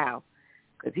figure out how,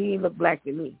 because he didn't look black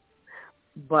to me.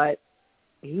 But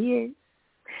he is.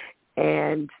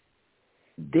 And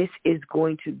this is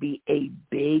going to be a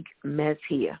big mess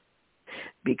here,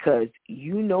 because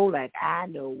like I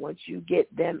know, once you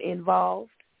get them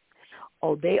involved,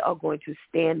 they are going to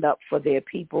stand up for their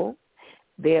people.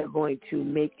 They're going to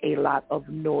make a lot of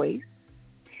noise.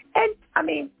 And, I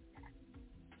mean,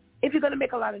 if you're going to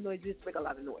make a lot of noise, just make a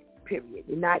lot of noise, period.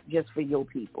 And not just for your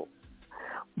people.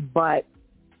 But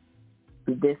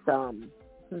this,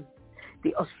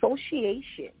 the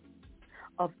Association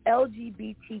of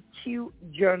LGBTQ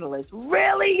Journalists,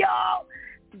 really, y'all?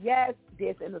 Yes,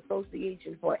 there's an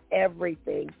association for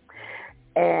everything.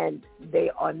 And they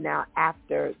are now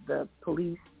after the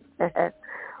police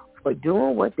for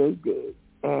doing what they did.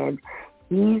 And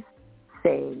he's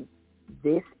saying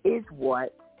this is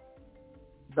what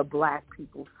the black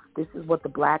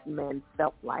men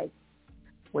felt like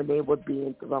when they were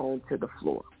being thrown to the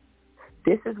floor.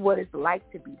 This is what it's like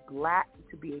to be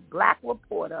a black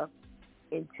reporter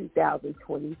in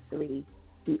 2023,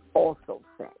 he also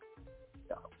said.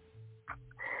 So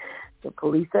the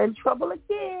police are in trouble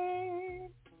again.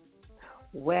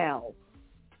 Well,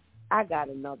 I got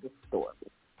another story,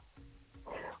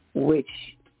 which,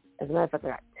 as a matter of fact, I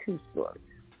got two stories.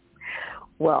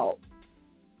 Well,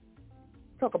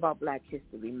 talk about Black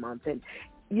History Month, and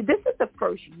this is the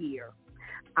first year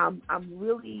I'm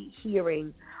really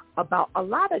hearing about a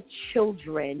lot of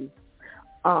children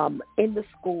in the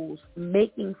schools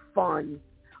making fun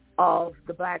of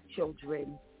the black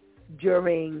children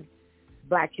during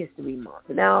Black History Month.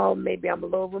 Now, maybe I'm a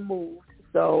little removed,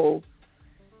 so,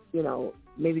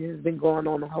 maybe this has been going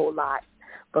on a whole lot.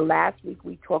 But last week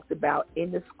we talked about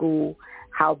in the school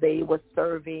how they were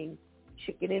serving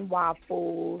chicken and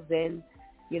waffles and,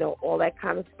 all that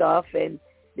kind of stuff. And,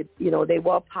 they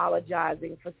were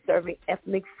apologizing for serving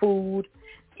ethnic food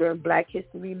during Black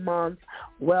History Month.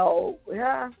 Well,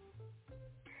 yeah,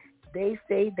 they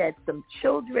say that some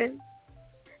children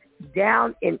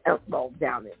out in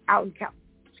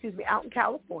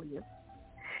California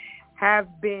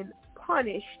have been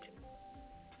punished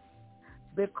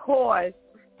because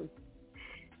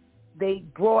they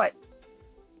brought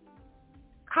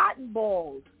cotton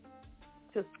balls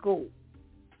to school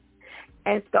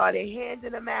and started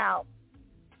handing them out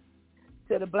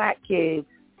to the black kids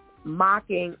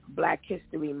mocking Black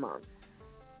History Month.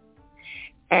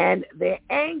 And they're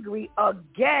angry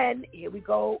again. Here we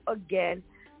go again.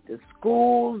 The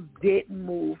schools didn't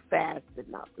move fast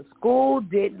enough. The school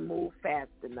didn't move fast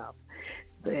enough.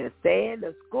 They're saying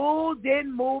the school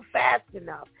didn't move fast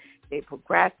enough. They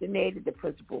procrastinated. The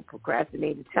principal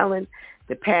procrastinated telling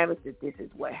the parents that this is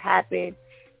what happened.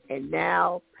 And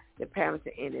now the parents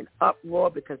are in an uproar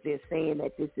because they're saying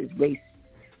that this is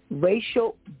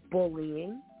racial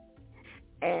bullying.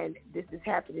 And this is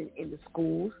happening in the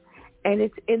schools. And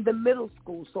it's in the middle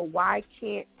school. So why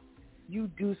can't you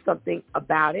do something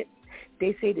about it?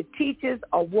 They say the teachers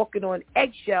are walking on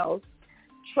eggshells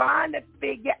trying to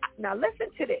figure out. Now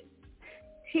listen to this.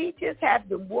 Teachers have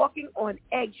been walking on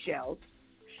eggshells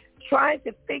trying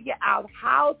to figure out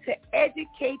how to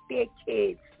educate their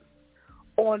kids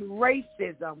on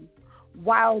racism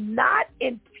while not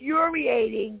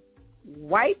infuriating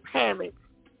white parents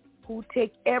who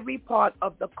take every part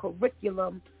of the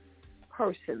curriculum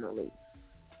personally.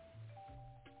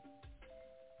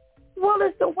 Well,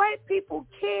 it's the white people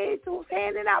kids who's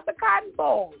handing out the cotton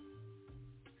balls.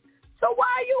 So why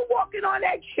are you walking on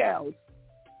eggshells?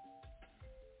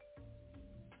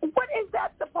 What is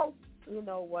that supposed to? You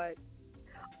know what?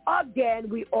 Again,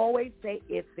 we always say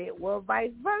if it were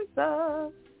vice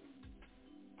versa.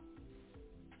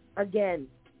 Again,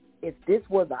 if this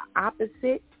was the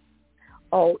opposite,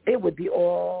 it would be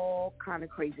all kind of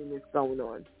craziness going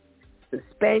on.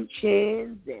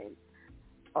 Suspensions and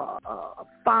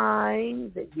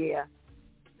fines and yeah.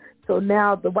 So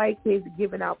now the white kids are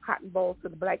giving out cotton balls to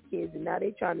the black kids, and now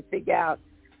they're trying to figure out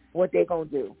what they're going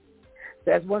to do.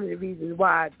 So that's one of the reasons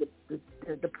why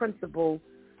the principal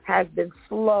has been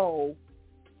slow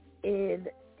in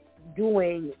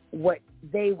doing what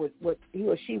he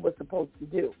or she was supposed to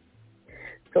do.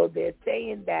 So they're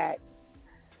saying that,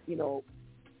 the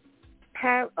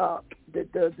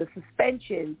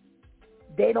suspensions,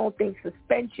 they don't think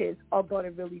suspensions are going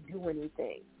to really do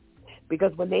anything.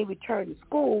 Because when they return to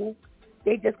school,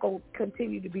 they just going to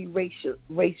continue to be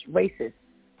racist.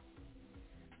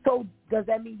 So does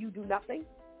that mean you do nothing?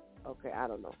 Okay, I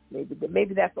don't know.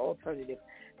 Maybe that's the alternative.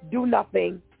 Do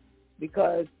nothing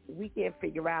because we can't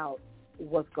figure out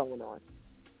what's going on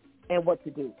and what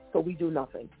to do. So we do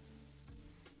nothing.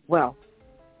 Well,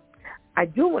 I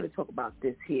do want to talk about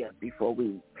this here before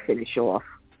we finish off.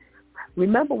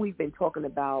 Remember, we've been talking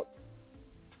about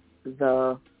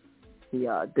the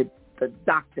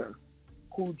doctor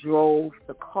who drove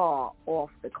the car off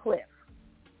the cliff.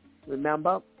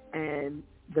 Remember? And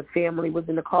the family was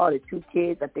in the car, the two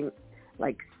kids, I think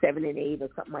like 7 and 8 or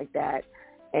something like that,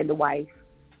 and the wife.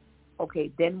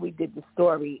 Okay, then we did the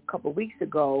story a couple of weeks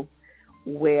ago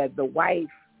where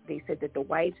they said that the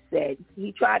wife said,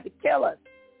 he tried to kill us.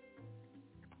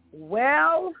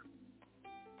 Well,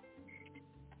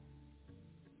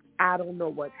 I don't know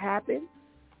what's happened,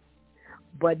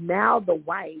 but now the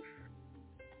wife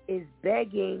is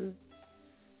begging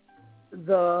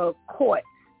the court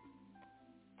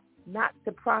not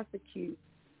to prosecute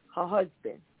her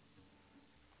husband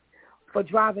for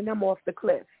driving them off the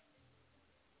cliff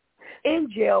in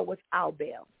jail without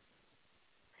bail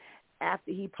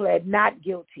after he pled not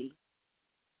guilty.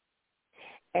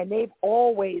 And they've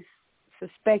always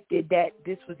suspected that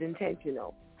this was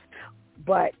intentional.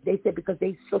 But they said because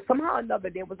somehow or another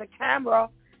there was a camera.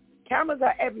 Cameras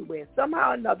are everywhere.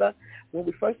 Somehow or another, when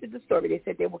we first did the story, they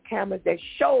said there were cameras that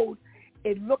showed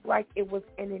it looked like it was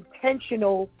an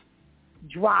intentional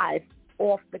drive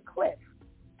off the cliff.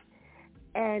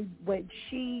 And when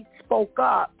she spoke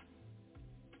up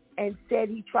and said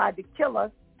he tried to kill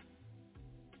us,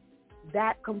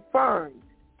 that confirmed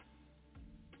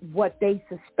what they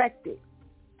suspected.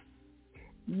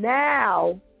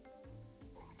 Now,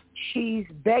 She's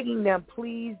begging them,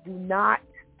 please do not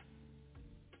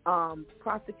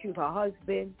prosecute her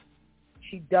husband.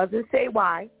 She doesn't say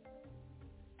why.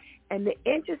 And the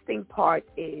interesting part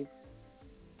is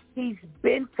he's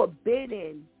been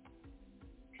forbidden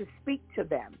to speak to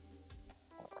them.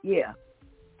 Yeah.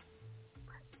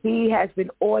 He has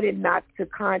been ordered not to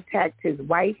contact his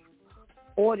wife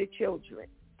or the children.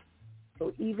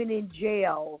 So even in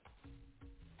jail,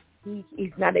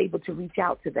 he's not able to reach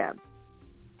out to them.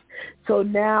 So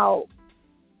now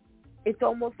it's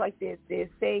almost like they're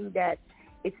saying that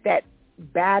it's that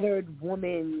battered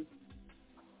woman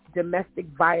domestic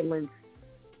violence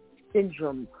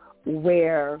syndrome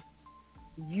where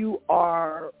you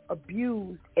are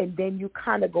abused and then you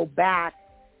kind of go back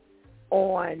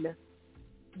on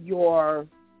your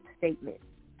statement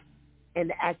and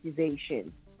the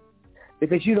accusation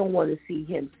because you don't want to see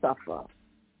him suffer.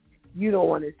 You don't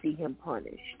want to see him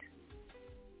punished.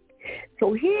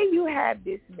 So here you have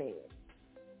this man.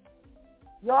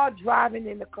 Y'all driving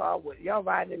in the car with him. Y'all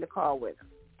riding in the car with him.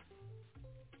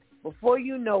 Before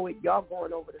you know it, y'all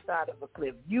going over the side of a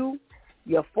cliff. You,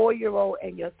 your 4-year-old,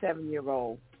 and your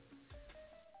 7-year-old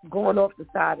going off the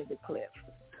side of the cliff.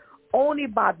 Only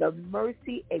by the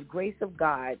mercy and grace of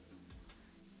God,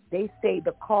 they say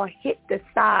the car hit the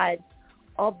side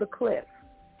of the cliff.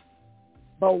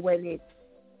 But when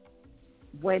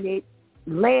it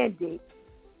landed,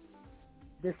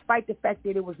 despite the fact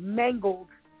that it was mangled,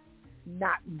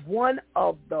 not one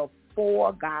of the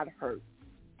 4 got hurt.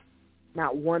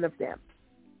 Not one of them.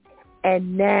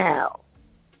 And now,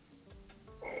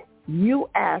 you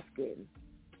asking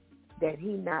that he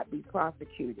not be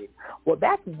prosecuted. Well,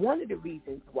 that's one of the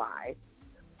reasons why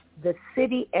the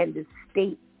city and the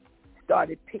state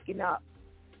started picking up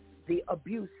the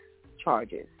abuse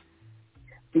charges,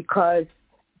 because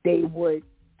they would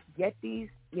get these,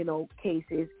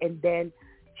 cases, and then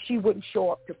she wouldn't show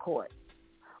up to court,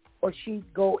 or she'd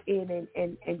go in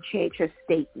and change her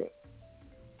statement.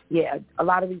 Yeah, a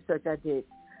lot of research I did.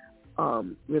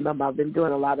 Remember, I've been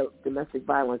doing a lot of domestic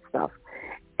violence stuff.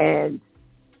 And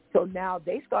so now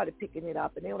they started picking it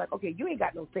up, and they were like, okay, you ain't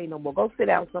got no say no more. Go sit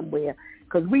down somewhere,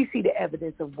 because we see the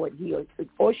evidence of what he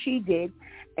or she did,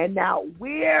 and now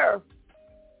we're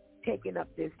taking up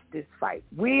this fight.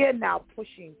 We're now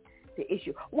pushing the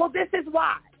issue. Well, this is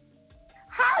why.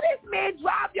 How this man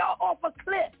drive y'all off a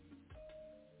cliff?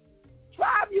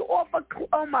 Drive you off a cliff.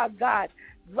 Oh, my God.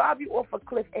 Drive you off a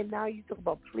cliff, and now you talk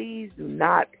about please do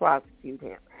not prosecute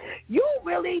him. You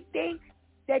really think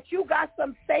that you got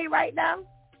some say right now?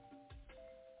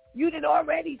 You did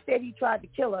already said he tried to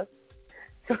kill us.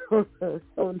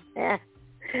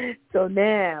 So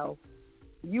now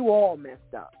you all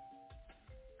messed up,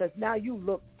 because now you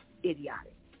look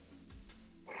idiotic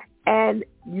and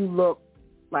you look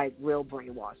like real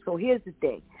brainwashed. So here's the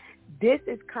thing. This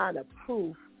is kind of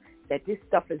proof that this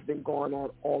stuff has been going on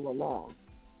all along,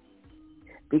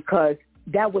 because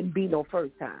that wouldn't be no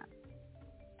first time.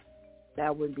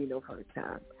 That wouldn't be no first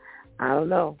time. I don't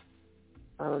know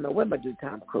where my due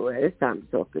time crew at. It's time to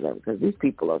talk to them, because these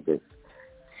people are just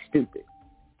stupid.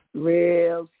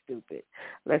 Real stupid.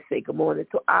 Let's say good morning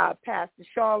to our Pastor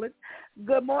Charlotte.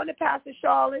 Good morning, Pastor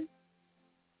Charlotte.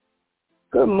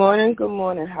 Good morning. Good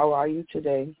morning. How are you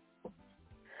today?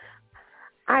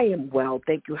 I am well,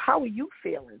 thank you. How are you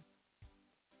feeling?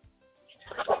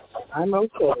 I'm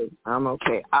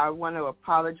okay. I want to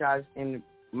apologize. And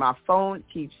my phone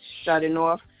keeps shutting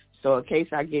off. So in case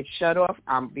I get shut off,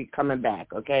 I'll be coming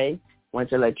back, okay? Want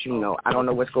to let you know. I don't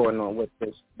know what's going on with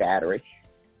this battery.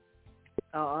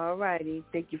 All righty.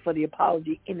 Thank you for the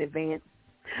apology in advance.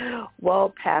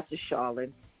 Well, Pastor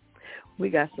Charlotte, we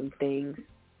got some things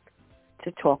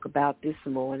to talk about this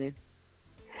morning.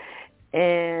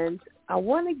 And I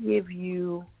want to give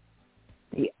you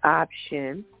the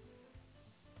option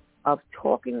of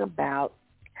talking about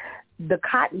the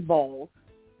cotton balls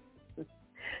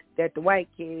that the white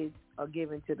kids are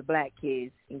giving to the black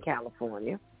kids in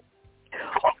California,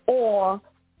 or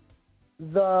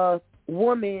the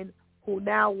woman who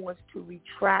now wants to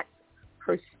retract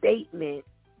her statement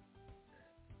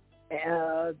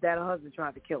that her husband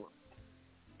tried to kill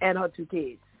her, and her 2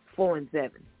 kids, 4 and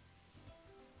 7.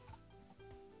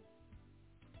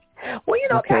 Well,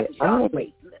 okay. Pastor Shaw,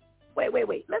 wait.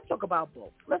 Let's talk about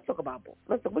both.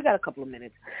 We got a couple of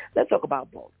minutes. Let's talk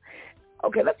about both.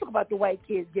 Okay, let's talk about the white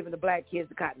kids giving the black kids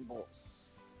the cotton balls.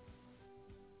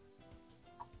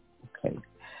 Okay.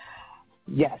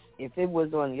 Yes, if it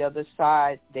was on the other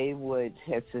side, they would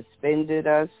have suspended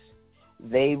us.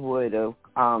 They would have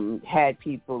had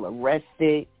people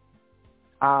arrested.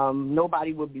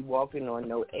 Nobody would be walking on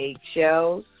no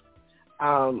eggshells.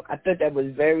 I thought that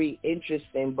was very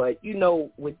interesting. But,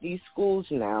 with these schools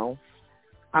now,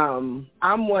 I'm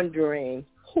wondering,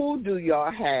 who do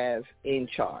y'all have in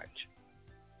charge?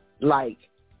 Like,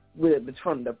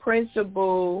 from the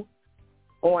principal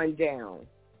on down.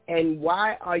 And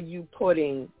why are you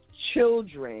putting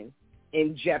children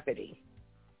in jeopardy?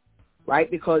 Right?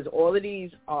 Because all of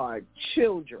these are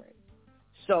children.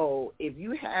 So if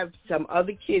you have some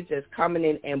other kids that's coming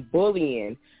in and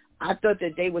bullying, I thought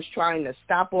that they was trying to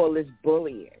stop all this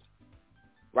bullying.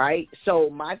 Right? So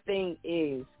my thing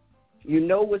is,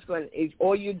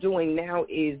 all you're doing now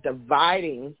is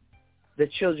dividing the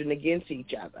children against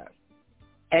each other.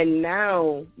 And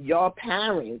now your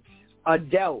parents,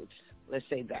 adults, let's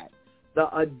say that,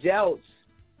 the adults,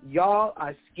 y'all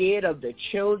are scared of the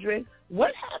children.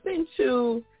 What happened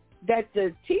to that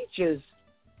the teachers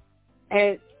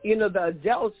and, the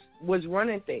adults was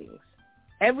running things?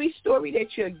 Every story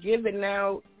that you're giving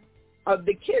now,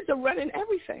 the kids are running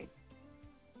everything.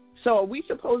 So are we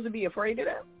supposed to be afraid of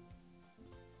them?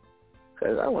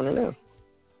 Because I want to know.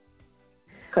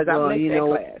 Because I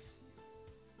missed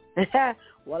that class.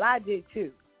 Well, I did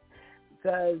too.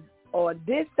 Because on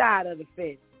this side of the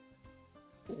fence,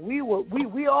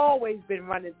 we always been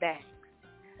running back.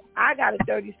 I got a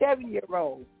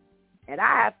 37-year-old, and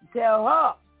I have to tell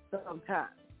her sometimes,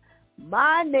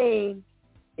 my name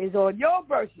is on your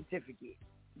birth certificate.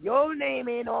 Your name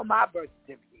ain't on my birth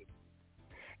certificate.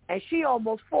 And she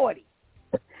almost 40.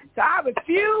 So I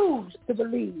refuse to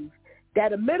believe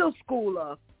that a middle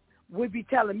schooler would be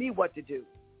telling me what to do.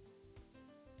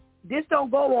 This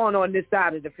don't go on this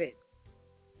side of the fence.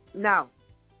 No.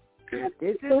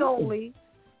 This is only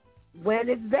when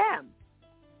it's them.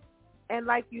 And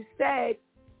like you said,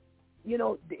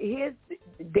 it's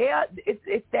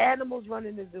the animals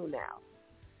running the zoo now.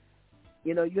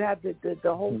 You have the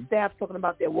whole staff talking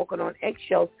about they're walking on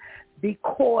eggshells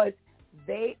because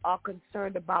they are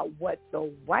concerned about what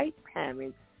the white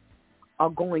parents are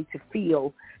going to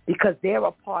feel because they're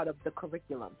a part of the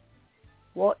curriculum.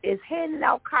 Well, is handing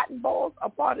out cotton balls a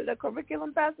part of the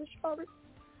curriculum, Pastor Charlotte?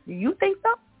 Do you think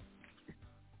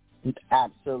so?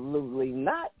 Absolutely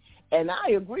not. And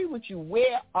I agree with you.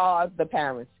 Where are the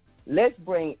parents? Let's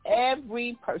bring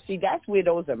every person. See, that's where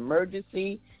those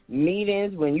emergency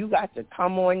meetings, when you got to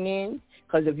come on in,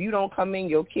 because if you don't come in,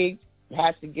 your kid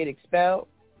has to get expelled.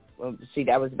 Well, see,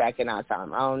 that was back in our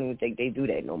time. I don't even think they do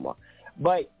that no more.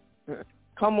 But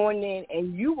come on in,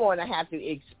 and you're going to have to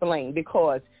explain,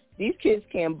 because these kids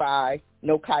can't buy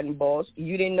no cotton balls.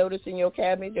 You didn't notice in your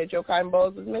cabinet that your cotton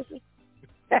balls was missing?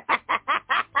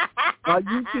 Are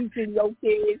you teaching your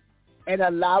kids and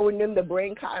allowing them to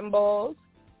bring cotton balls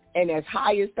and as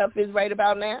high as stuff is right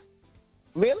about now?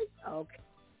 Really? Okay.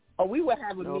 Oh, we would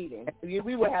have a meeting.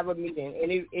 We would have a meeting,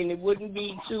 and it wouldn't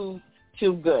be too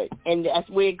good. And that's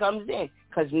where it comes in,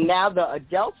 because now the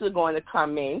adults are going to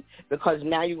come in, because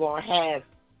now you're going to have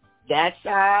that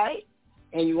side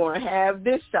and you're going to have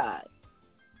this side.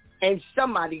 And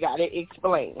somebody got to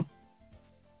explain.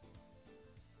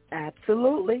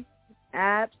 Absolutely.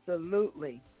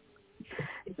 Absolutely.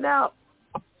 Now,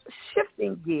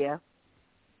 shifting gear,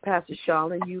 Pastor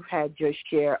Charlene, you've had your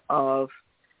share of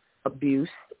abuse.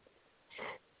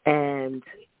 And,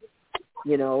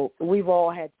 we've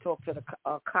all had to talk to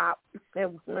a cop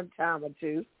at one time or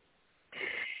two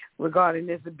regarding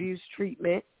this abusive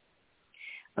treatment.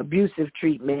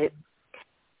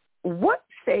 What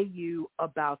say you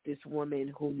about this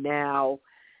woman who now,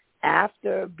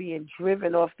 after being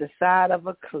driven off the side of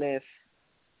a cliff,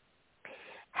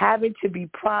 having to be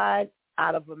pried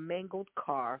out of a mangled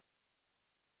car,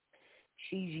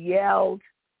 she's yelled,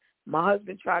 "My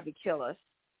husband tried to kill us,"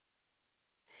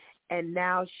 and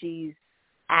now she's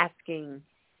asking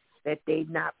that they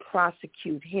not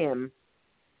prosecute him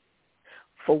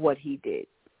for what he did?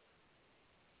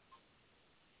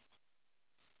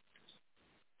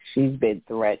 She's been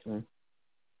threatened.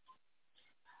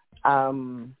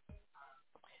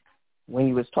 When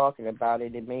you was talking about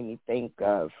it, it made me think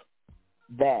of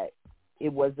that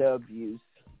it was the abuse,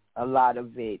 a lot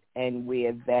of it, and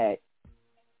where that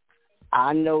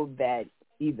I know that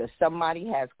either somebody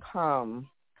has come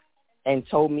and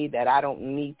told me that I don't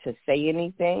need to say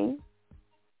anything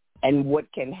and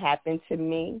what can happen to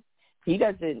me. He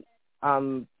doesn't,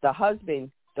 the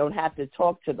husband don't have to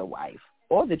talk to the wife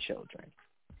or the children.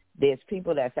 There's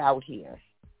people that's out here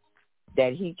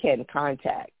that he can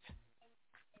contact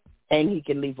and he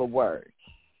can leave a word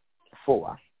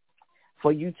for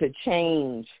you to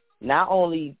change. Not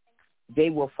only they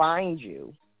will find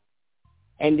you,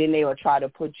 and then they will try to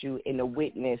put you in a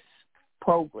witness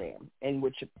program, in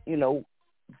which,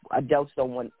 adults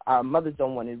don't want, mothers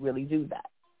don't want to really do that.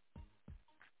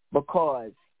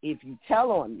 Because if you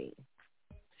tell on me,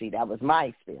 see, that was my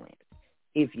experience.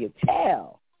 If you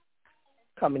tell,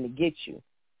 coming to get you.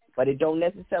 But it don't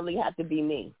necessarily have to be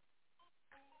me.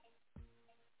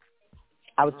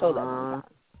 I was told that one time.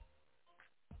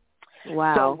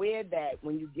 Wow. So where that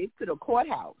when you get to the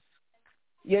courthouse,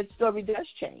 your story does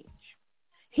change.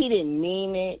 He didn't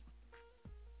mean it.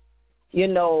 You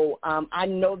know, I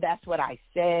know that's what I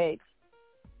said.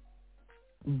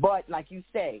 But like you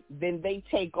say, then they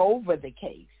take over the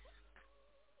case.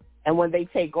 And when they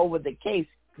take over the case,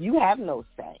 you have no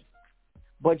say.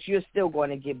 But you're still going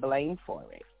to get blamed for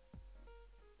it.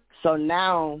 So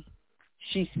now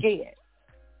she's scared.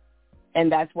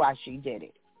 And that's why she did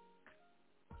it.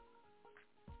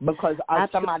 Because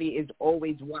somebody is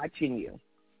always watching you.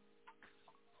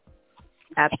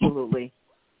 Absolutely.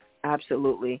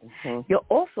 Absolutely. Mm-hmm. You're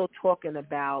also talking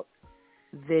about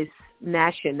this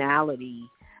nationality.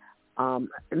 Let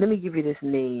me give you this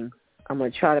name. I'm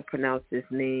going to try to pronounce this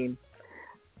name.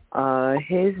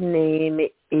 His name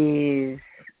is,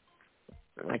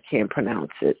 I can't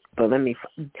pronounce it, but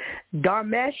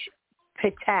Dharmesh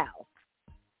Patel.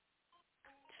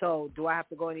 So do I have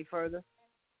to go any further?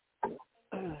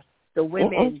 The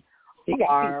women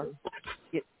are,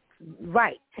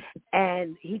 right,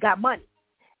 and he got money.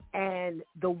 And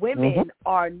the women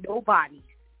are nobodies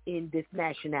in this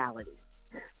nationality.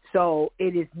 So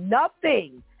it is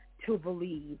nothing to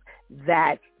believe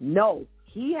that, no,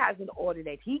 he has an order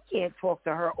that he can't talk to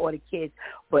her or the kids.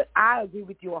 But I agree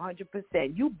with you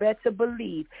 100%. You better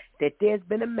believe that there's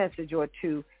been a message or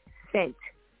two sent.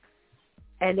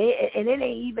 And it ain't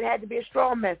even had to be a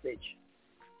strong message.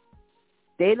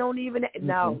 They don't even,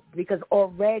 no, because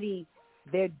already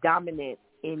they're dominant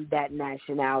in that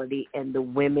nationality, and the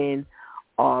women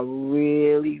are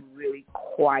really, really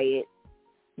quiet,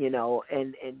 you know,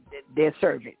 and they're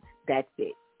servants. That's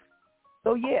it.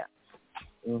 So, yeah.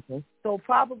 So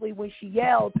probably when she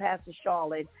yelled, Pastor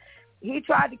Charlotte, he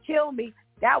tried to kill me,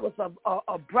 that was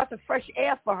a breath of fresh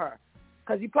air for her,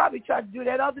 because he probably tried to do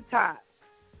that other time.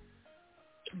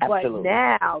 Absolutely. But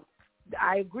now,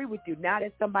 I agree with you. Now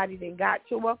that somebody then got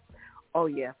to her, oh,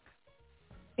 yeah,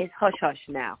 it's hush-hush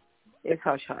now. It's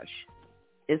hush-hush.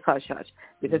 It's hush-hush.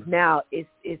 Because now it's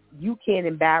you can't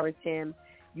embarrass him.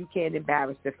 You can't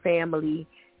embarrass the family.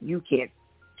 You can't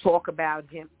talk about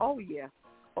him. Oh, yeah.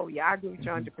 Oh, yeah, I agree with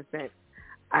you 100%.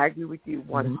 I agree with you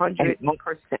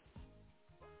 100%.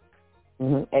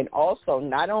 And also,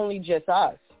 not only just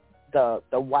us, the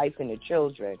wife and the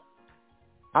children,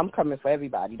 I'm coming for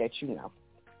everybody that you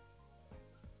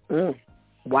know.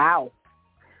 Wow.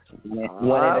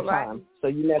 One at a time. So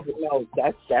you never know.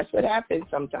 That's what happens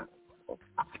sometimes.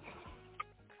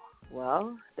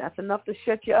 Well, that's enough to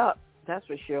shut you up. That's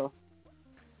for sure.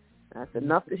 That's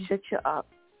enough to shut you up.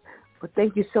 But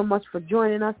thank you so much for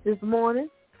joining us this morning.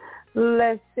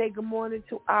 Let's say good morning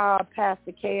to our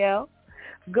Pastor KL.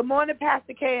 Good morning,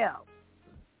 Pastor KL.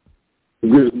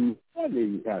 Good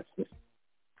morning, Pastor.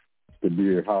 To be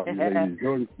here. How are you ladies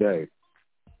doing today?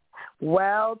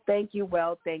 Well, thank you.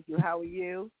 How are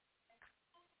you?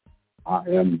 I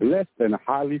am blessed and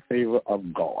highly favored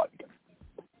of God.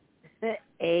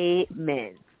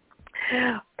 Amen.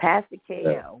 Pastor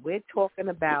KL, we're talking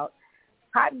about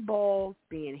cotton balls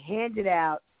being handed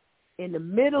out in the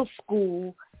middle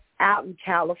school out in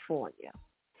California.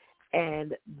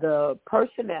 And the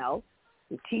personnel,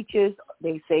 the teachers,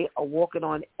 they say, are walking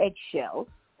on eggshells.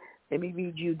 Let me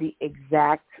read you the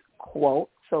exact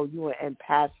quote so you and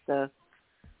Pastor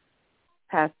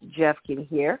Jeff can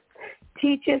hear.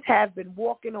 Teachers have been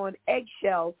walking on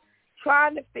eggshells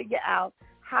trying to figure out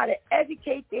how to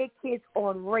educate their kids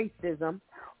on racism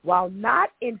while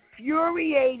not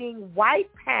infuriating white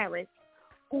parents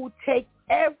who take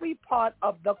every part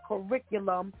of the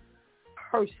curriculum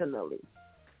personally.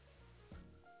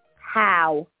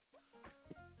 How?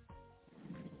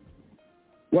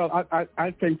 Well,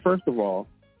 I think, first of all,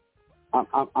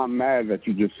 I'm mad that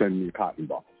you just sent me cotton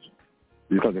balls.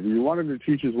 Because if you wanted the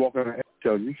teachers walking on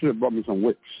eggshells, you should have brought me some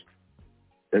whips.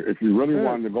 If you really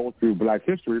wanted to go through Black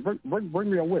history,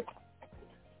 bring me a whip.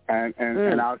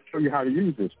 And I'll show you how to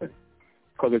use this thing.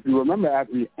 Because if you remember, at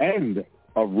the end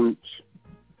of Roots,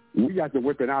 we got the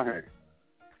whip in our hand.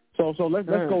 So let's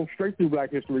go straight through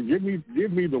Black history. Give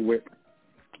me the whip,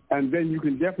 and then you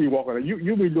can definitely walk on it.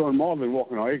 You'll be doing more than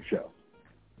walking on eggshells.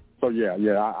 So yeah,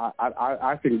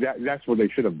 I think that's what they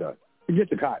should have done. Forget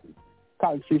the cotton.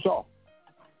 Cotton's too soft.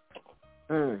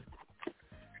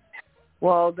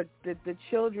 Well, the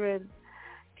children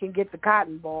can get the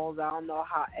cotton balls. I don't know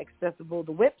how accessible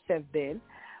the whips have been,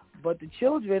 but the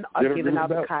children are giving out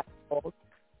the cotton balls.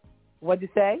 What'd you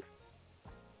say?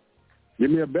 Give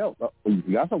me a belt.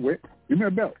 That's a whip. Give me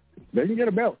a belt. They can get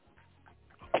a belt.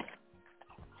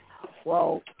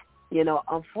 Well,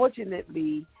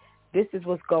 unfortunately, this is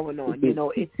what's going on.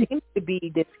 It seems to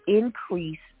be this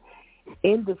increase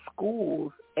in the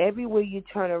schools. Everywhere you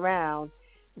turn around,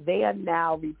 they are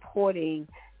now reporting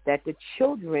that the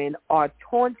children are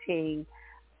taunting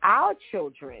our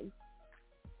children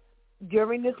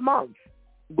during this month.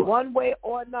 One way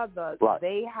or another,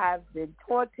 they have been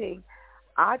taunting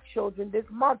our children this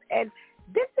month. And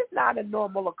this is not a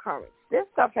normal occurrence. This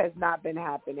stuff has not been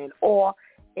happening, or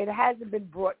it hasn't been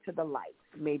brought to the light.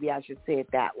 Maybe I should say it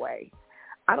that way.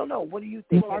 I don't know. What do you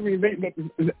think? Well, I mean,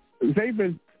 they've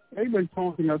been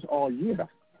taunting us all year.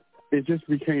 It just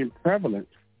became prevalent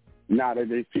now that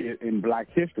they see it in Black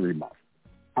History Month.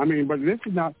 I mean, but this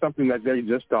is not something that they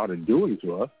just started doing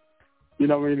to us.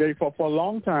 They for a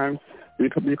long time,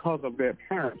 because of their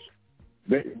parents,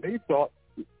 they thought,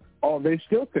 they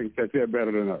still think that they're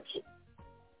better than us.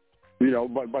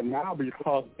 But now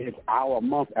because it's our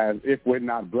month, as if we're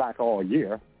not black all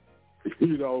year,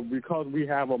 because we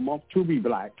have a month to be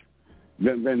black,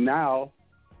 then now,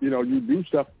 you do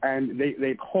stuff and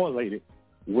they correlate it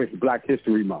with Black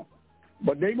History Month.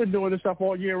 But they've been doing this stuff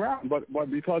all year round. But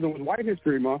because it was White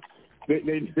History Month, they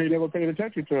never paid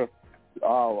attention to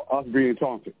us being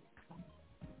taunted.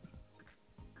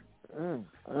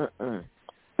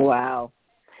 Wow.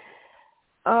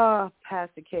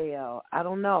 Pastor KL, I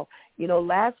don't know.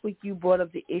 Last week you brought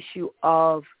up the issue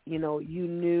of, you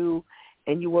knew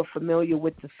and you were familiar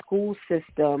with the school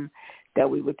system that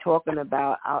we were talking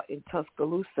about out in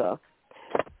Tuscaloosa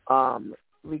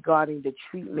regarding the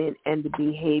treatment and the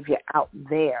behavior out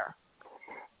there.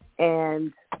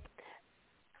 And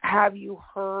have you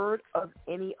heard of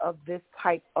any of this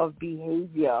type of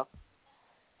behavior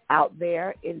out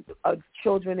there in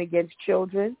children against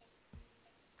children?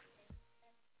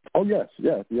 Oh, yes.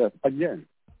 Again,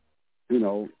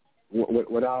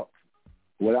 without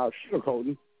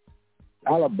sugarcoating,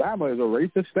 Alabama is a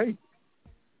racist state.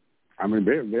 I mean,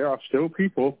 there are still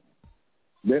people,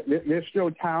 there's still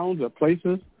towns or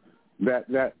places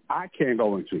that I can't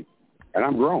go into, and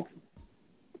I'm grown.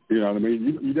 You know what I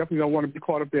mean? You definitely don't want to be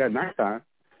caught up there at nighttime.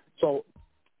 So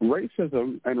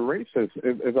racism and racist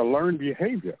is a learned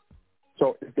behavior.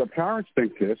 So if the parents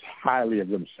think this highly of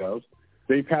themselves,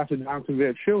 they pass it down to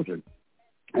their children.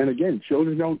 And again,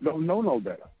 children don't know no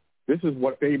better. This is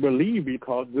what they believe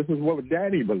because this is what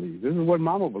daddy believes. This is what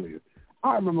mama believes.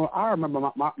 I remember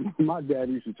my dad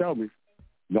used to tell me,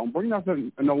 don't bring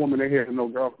nothing, no woman in here, no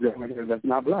girl in here that's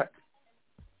not black.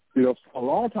 For a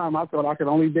long time I thought I could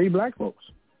only date black folks.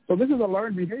 So this is a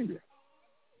learned behavior.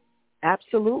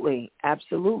 Absolutely,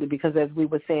 because as we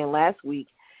were saying last week,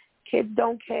 kids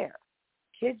don't care.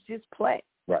 Kids just play.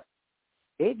 Right.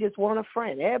 They just want a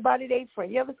friend. Everybody they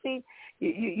friend. You ever seen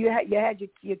you had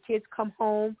your kids come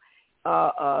home,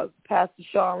 Pastor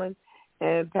Charlene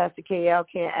and Pastor KL,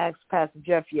 can't ask Pastor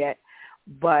Jeff yet,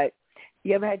 but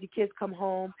you ever had your kids come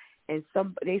home and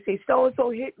they say so and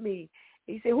so hit me?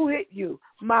 He said, who hit you?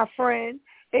 My friend.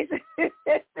 Yes.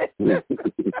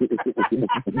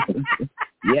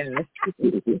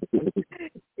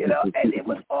 And it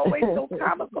was always so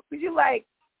comical because you're like,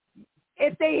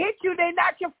 if they hit you, they're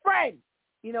not your friend.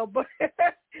 But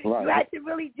right. You had to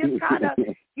really just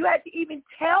you had to even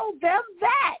tell them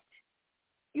that.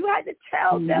 You had to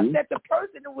tell them that the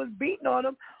person who was beating on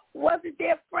them wasn't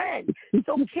their friend.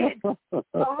 So kids,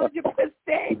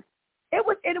 100%. It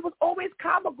was always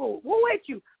comical. Who hit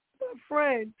you? My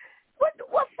friend.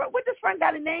 What this friend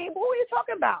got a name? Who are you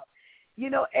talking about?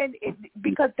 And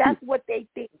because that's what they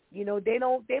think. They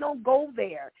don't go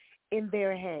there in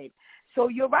their head. So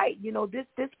you're right.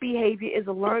 This behavior is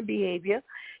a learned behavior.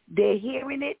 They're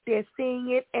hearing it, they're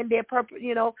seeing it, and they're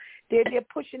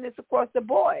pushing this across the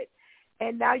board.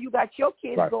 And now you got your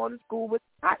kids right. going to school with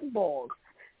cotton balls.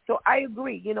 So I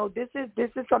agree. This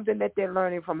is something that they're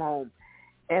learning from home,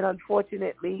 and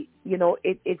unfortunately,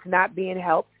 it's not being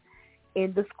helped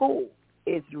in the school.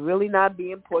 It's really not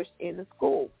being pushed in the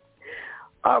school.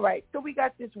 All right, so we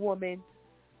got this woman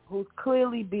who's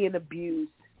clearly being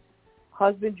abused.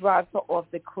 Husband drives her off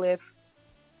the cliff.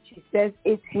 She says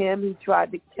it's him. He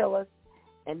tried to kill us,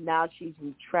 and now she's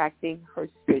retracting her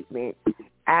statement,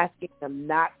 asking them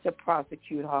not to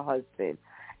prosecute her husband.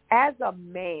 As a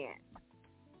man,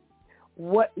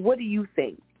 what do you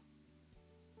think?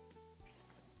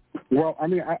 Well, I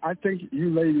mean, I think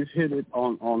you ladies hit it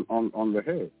on the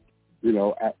head.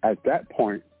 At that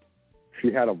point,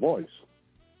 she had a voice.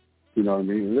 You know what I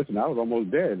mean? Listen, I was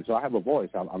almost dead, so I have a voice.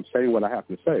 I'm saying what I have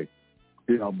to say.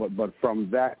 But from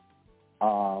that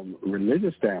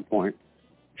religious standpoint,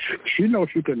 she knows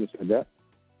she couldn't have said that.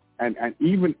 And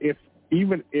even if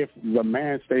the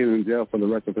man stays in jail for the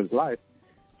rest of his life,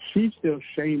 she's still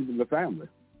shamed the family.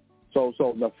 So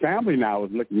the family now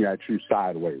is looking at you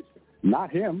sideways,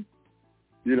 not him.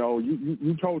 You know,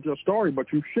 you told your story,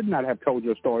 but you should not have told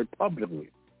your story publicly.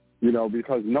 You know,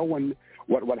 because no one,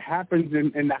 what happens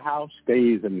in the house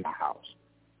stays in the house.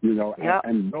 You know, yep.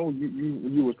 and though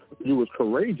you was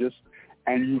courageous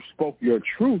and you spoke your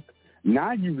truth,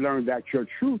 now you've learned that your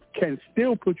truth can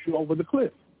still put you over the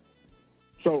cliff.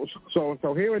 So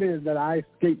here it is that I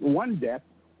escaped one death,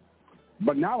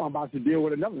 but now I'm about to deal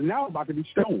with another. Now I'm about to be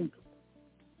stoned.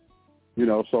 You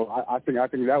know, so I think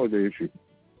that was the issue.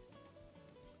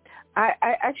 I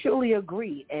actually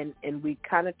agree, and we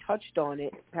kind of touched on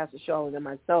it, Pastor Charlotte and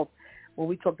myself, when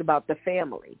we talked about the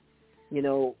family. You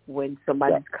know, when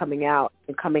somebody's coming out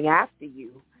and coming after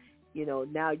you, you know,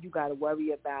 now you got to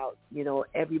worry about, you know,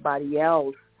 everybody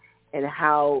else and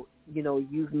how, you know,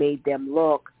 you've made them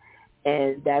look.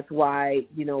 And that's why,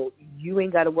 you know, you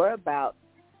ain't got to worry about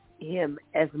him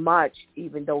as much,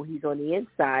 even though he's on the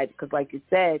inside, because like you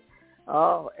said,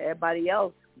 everybody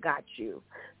else got you.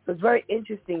 So it's very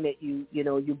interesting that you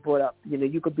brought up, you know,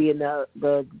 you could be in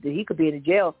he could be in the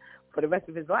jail for the rest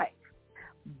of his life.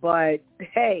 But,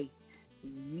 hey,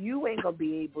 you ain't going to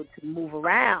be able to move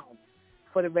around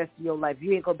for the rest of your life.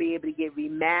 You ain't going to be able to get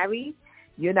remarried.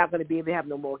 You're not going to be able to have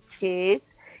no more kids.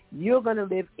 You're going to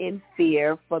live in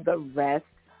fear for the rest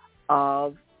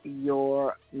of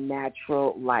your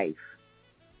natural life.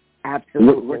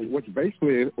 Absolutely. Which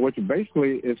basically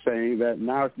is saying that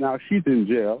now she's in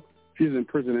jail. She's in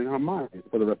prison in her mind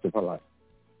for the rest of her life.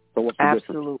 So what's the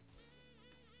difference?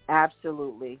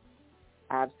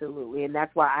 Absolutely, and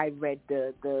that's why I read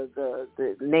the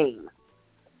name,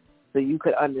 so you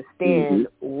could understand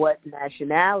what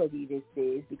nationality this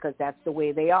is, because that's the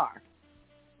way they are.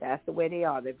 That's the way they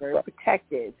are. They're very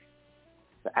protective.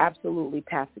 So absolutely,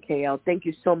 Pastor KL, thank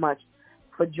you so much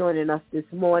for joining us this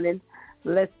morning.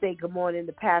 Let's say good morning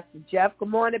to Pastor Jeff. Good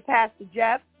morning, Pastor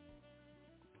Jeff.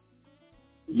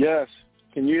 Yes.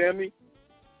 Can you hear me?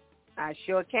 I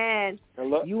sure can.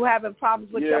 Hello? You having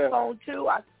problems with your phone, too?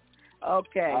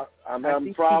 Okay. I'm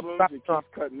having problems. It keeps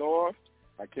cutting off.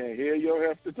 I can't hear you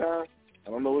half the time. I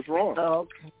don't know what's wrong.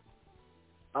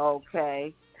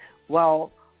 Okay.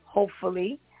 Well,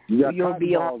 hopefully you'll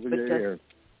be on with your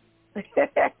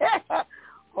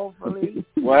hopefully.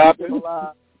 What happened?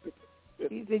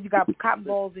 He said you got cotton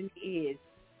balls in your ears.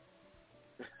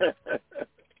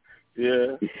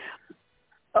 Yeah.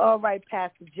 All right,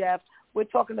 Pastor Jeff. We're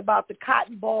talking about the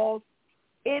cotton balls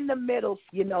in the middle.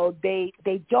 You know, they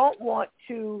don't want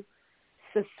to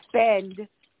suspend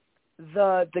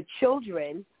the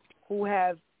children who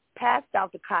have passed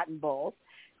out the cotton balls,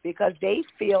 because they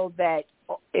feel that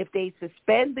if they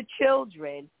suspend the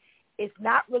children, it's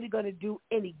not really going to do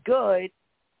any good.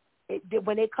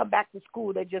 When they come back to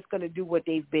school, they're just going to do what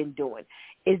they've been doing.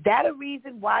 Is that a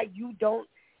reason why you don't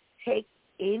take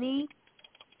any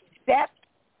steps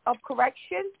of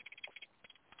correction?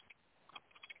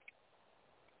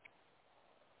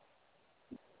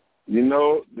 You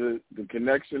know, the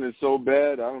connection is so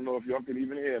bad, I don't know if y'all can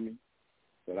even hear me,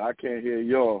 but I can't hear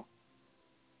y'all.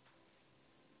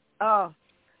 Oh,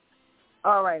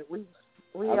 all right. We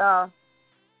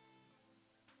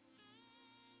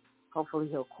hopefully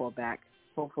he'll call back.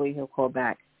 We'll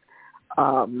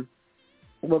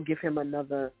give him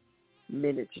another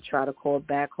minute to try to call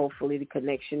back. Hopefully the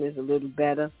connection is a little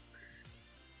better,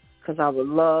 because I would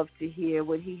love to hear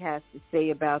what he has to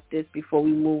say about this before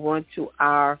we move on to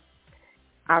our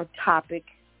topic.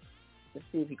 Let's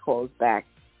see if he calls back.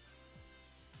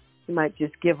 He might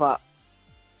just give up.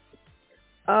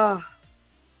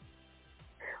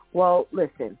 Well,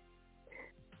 listen,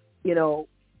 you know,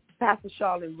 Pastor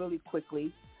Charlotte, really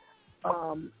quickly,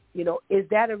 you know, is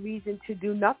that a reason to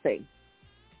do nothing?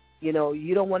 You know,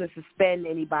 you don't want to suspend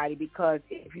anybody, because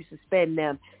if you suspend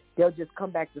them, they'll just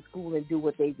come back to school and do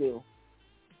what they do.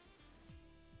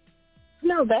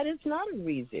 No, that is not a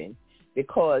reason,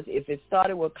 because if it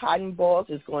started with cotton balls,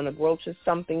 it's going to grow to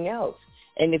something else.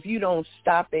 And if you don't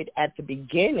stop it at the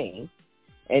beginning,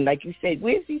 and like you said,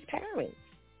 where's these parents?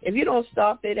 If you don't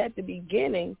stop it at the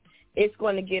beginning, it's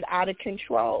going to get out of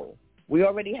control. We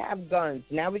already have guns.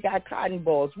 Now we got cotton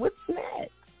balls. What's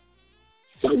next?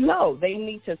 So, no, they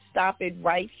need to stop it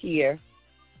right here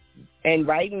and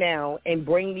right now and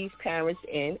bring these parents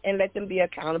in and let them be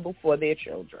accountable for their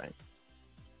children.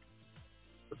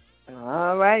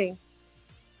 All righty.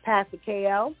 Pastor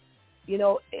KL, you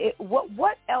know,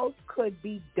 what else could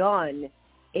be done,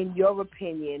 in your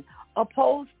opinion,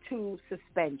 opposed to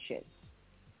suspension?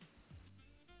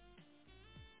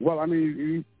 Well, I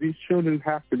mean, these children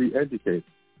have to be educated.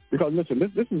 Because listen,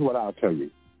 this is what I'll tell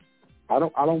you. I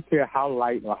don't care how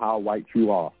light or how white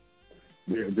you are.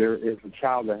 There is a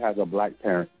child that has a black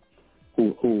parent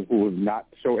who is not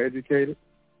so educated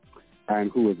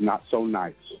and who is not so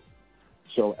nice.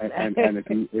 So and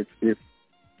if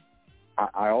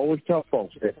I always tell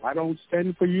folks, if I don't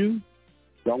send for you,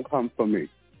 don't come for me.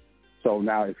 So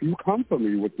now if you come for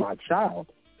me with my child,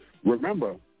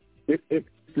 remember, if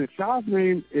the child's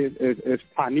name is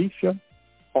Tanisha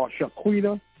or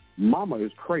Shaquita, mama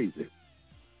is crazy.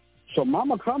 So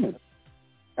mama coming,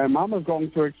 and mama's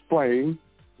going to explain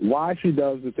why she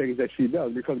does the things that she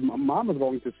does, because mama's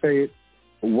going to say it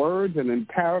words and in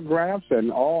paragraphs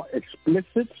and all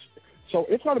explicits. So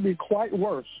it's going to be quite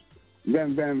worse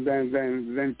than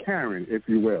Karen, if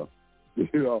you will. You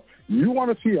know, you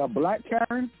want to see a black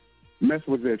Karen, mess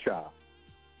with their child.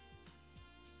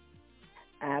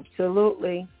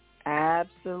 Absolutely.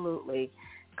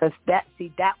 Because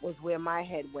that was where my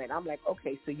head went. I'm like,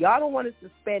 okay, so y'all don't want to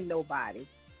suspend nobody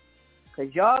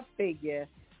because y'all figure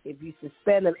if you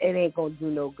suspend them, it ain't going to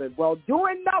do no good. Well,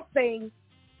 doing nothing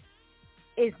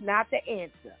is not the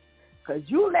answer, because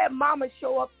you let mama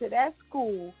show up to that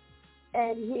school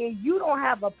and here you don't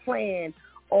have a plan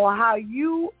or how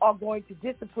you are going to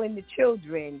discipline the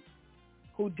children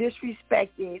who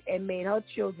disrespected and made her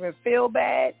children feel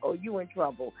bad, or you in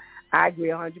trouble. I agree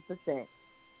 100%.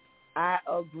 I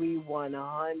agree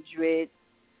 100%.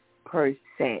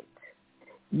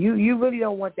 You really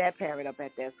don't want that parent up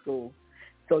at that school.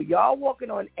 So y'all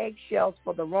walking on eggshells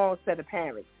for the wrong set of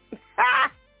parents.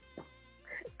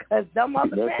 Because them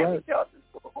other parents show up to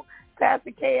school,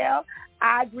 Pastor KL,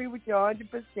 I agree with you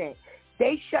 100%.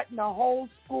 They shutting the whole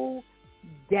school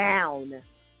down.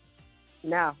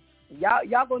 Now,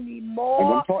 y'all going to need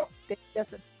more than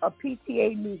just a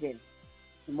PTA meeting.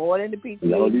 More than the PTA.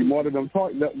 Y'all need more than them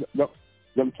toy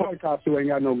cops who ain't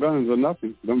got no guns or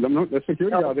nothing. The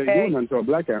security out there doing nothing to a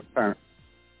black parent.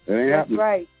 It ain't happening. That's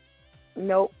right.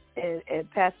 Nope. And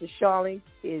Pastor Charlene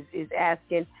is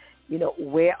asking,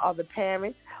 where are the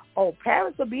parents? Oh,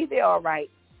 parents will be there all right.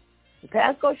 The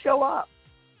parents going to show up.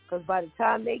 Because by the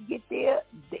time they get there,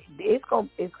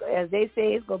 it's as they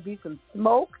say, it's going to be some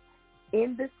smoke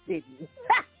in the city.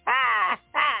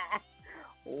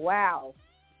 Wow.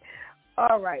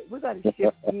 All right, we're going to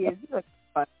shift gears. We're going to talk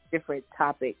about a different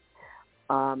topic.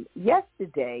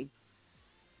 Yesterday,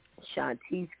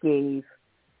 Shantice gave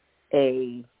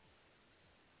a,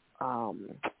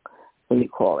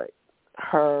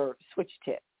 her switch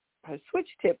tip. Her switch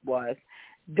tip was,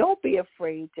 don't be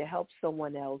afraid to help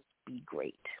someone else be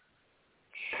great.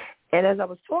 And as I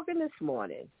was talking this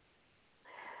morning,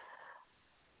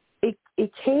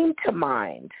 it came to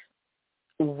mind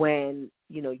when,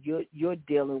 you're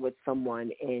dealing with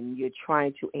someone and you're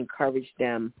trying to encourage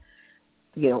them,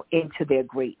 into their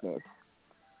greatness.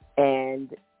 And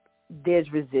there's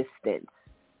resistance.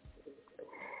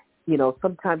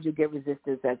 Sometimes you get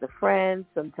resistance as a friend.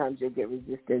 Sometimes you get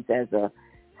resistance as a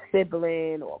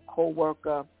sibling or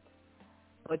coworker.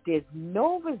 But there's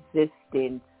no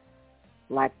resistance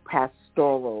like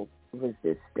pastoral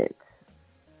resistance.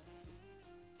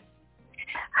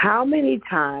 How many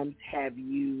times have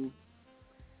you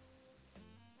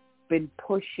been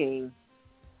pushing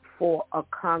for a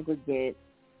congregant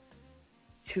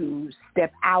to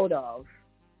step out of?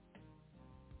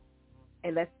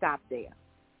 And let's stop there.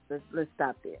 Let's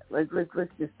stop there. Let's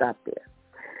just stop there.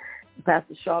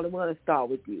 Pastor Charlotte, we're going to start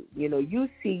with you. You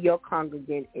see your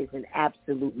congregant is an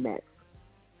absolute mess.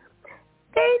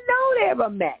 They know they're a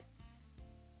mess.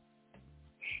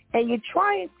 And you're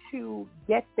trying to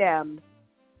get them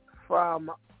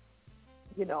from,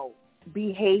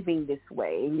 behaving this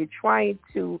way. And you're trying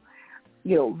to,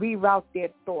 reroute their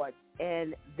thoughts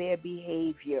and their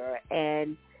behavior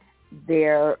and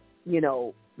their,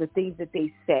 the things that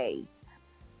they say.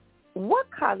 What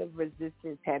kind of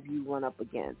resistance have you run up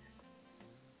against?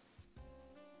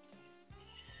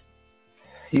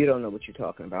 You don't know what you're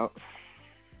talking about.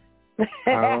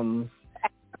 Run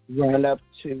up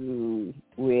to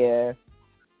where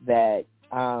that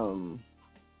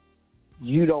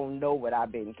you don't know what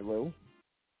I've been through.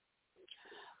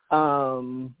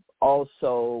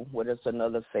 Also, what is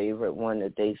another favorite one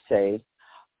that they say?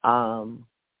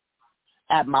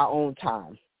 At my own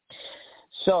time.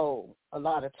 So a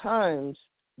lot of times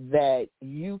that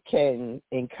you can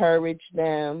encourage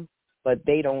them, but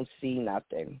they don't see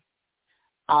nothing.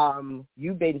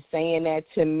 You've been saying that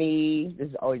to me. This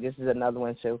is another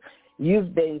one too.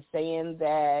 You've been saying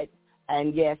that,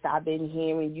 and yes, I've been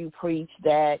hearing you preach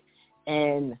that,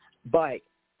 but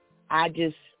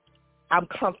I'm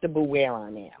comfortable where I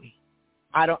am.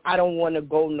 I don't want to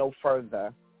go no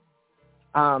further.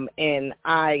 and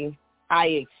I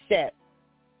accept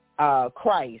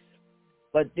Christ,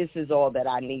 but this is all that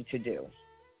I need to do.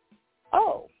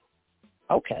 Oh,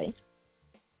 okay.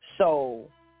 So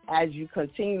as you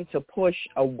continue to push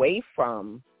away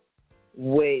from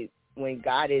when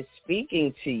God is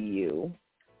speaking to you,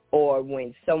 or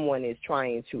when someone is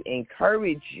trying to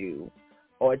encourage you,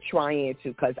 or trying to,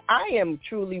 because I am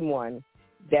truly one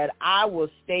that I will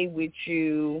stay with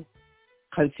you,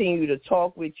 continue to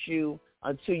talk with you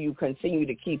until you continue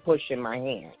to keep pushing my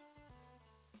hand.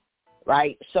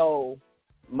 Right? So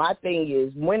my thing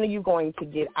is, when are you going to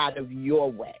get out of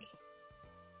your way?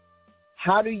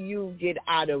 How do you get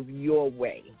out of your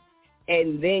way?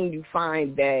 And then you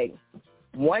find that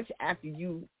once after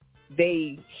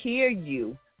they hear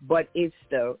you, but it's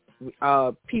the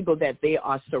people that they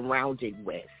are surrounded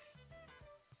with.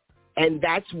 And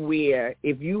that's where,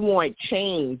 if you want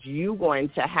change, you're going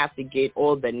to have to get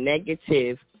all the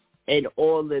negative and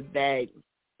all of that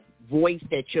voice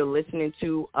that you're listening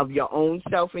to of your own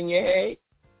self in your head,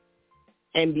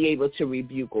 and be able to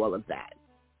rebuke all of that.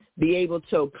 Be able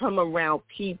to come around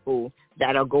people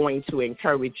that are going to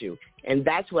encourage you. And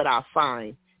that's what I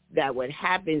find, that what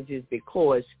happens is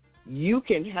because you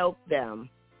can help them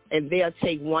and they'll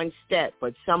take one step,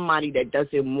 but somebody that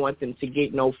doesn't want them to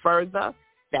get no further,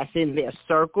 that's in their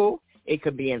circle, it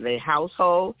could be in their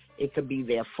household, it could be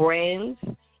their friends,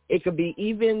 it could be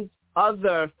even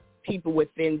other people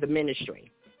within the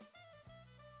ministry.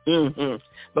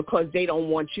 Because they don't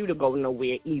want you to go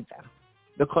nowhere either,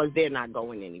 because they're not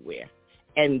going anywhere.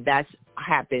 And that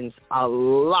happens a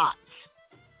lot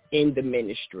in the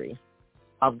ministry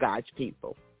of God's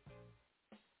people.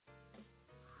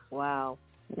 Wow.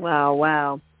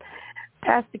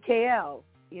 Pastor KL,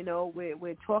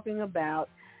 we're talking about,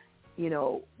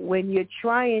 when you're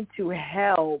trying to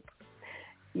help,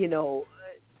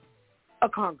 a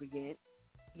congregant,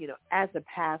 as a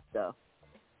pastor,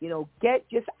 get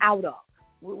just out of.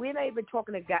 We're not even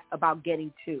talking about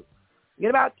getting to. Get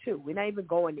about to. We're not even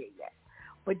going there yet.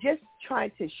 But just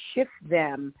trying to shift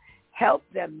them, help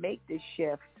them make the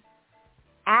shift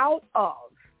out of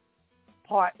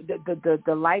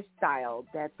the lifestyle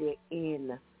that they're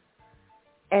in,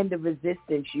 and the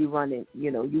resistance you run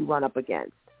up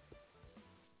against.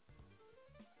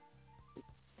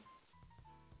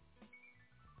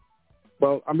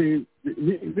 Well, I mean,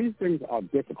 these things are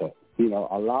difficult.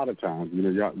 A lot of times,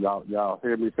 y'all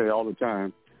hear me say all the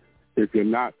time, if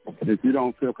you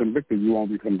don't feel convicted, you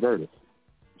won't be converted.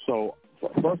 So,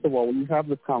 first of all, when you have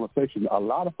this conversation, a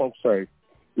lot of folks say,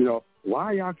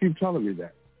 why y'all keep telling me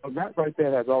that? Well, that right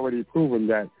there has already proven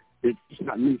that it's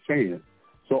not me saying it.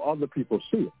 So other people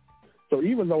see it. So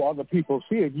even though other people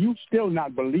see it, you still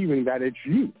not believing that it's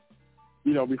you,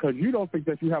 because you don't think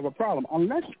that you have a problem.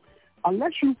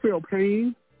 Unless you feel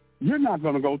pain, you're not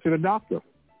going to go to the doctor.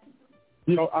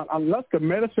 Unless the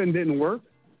medicine didn't work,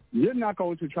 you're not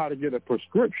going to try to get a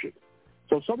prescription.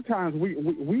 So sometimes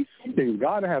we see things.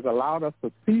 God has allowed us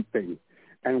to see things,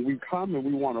 and we come and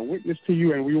we want to witness to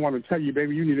you, and we want to tell you,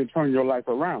 baby, you need to turn your life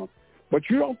around. But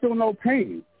you don't feel no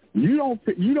pain. You don't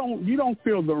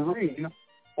feel the rain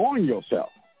on yourself.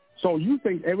 So you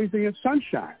think everything is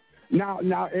sunshine.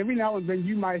 Now every now and then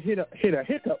you might hit a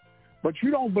hiccup, but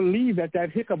you don't believe that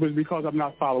hiccup is because I'm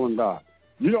not following God.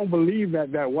 You don't believe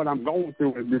that what I'm going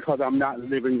through is because I'm not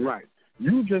living right.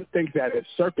 You just think that it's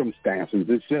circumstances.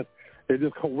 It's just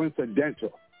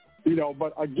coincidental.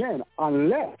 But again,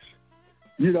 unless,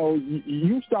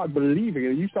 you start believing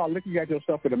and you start looking at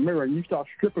yourself in the mirror and you start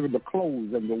stripping the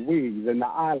clothes and the wigs and the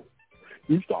eyes,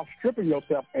 you start stripping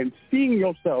yourself and seeing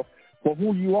yourself for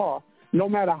who you are. No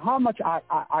matter how much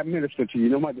I minister to you,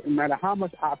 no matter how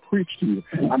much I preach to you,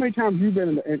 how many times you've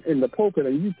been in the pulpit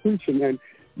and you preaching and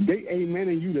they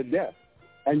amening you to death,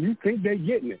 and you think they're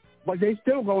getting it, but they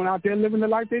still going out there living the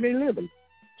life they living.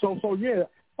 So yeah,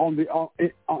 in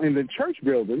the church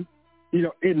building,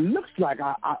 it looks like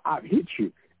I hit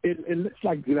you. It looks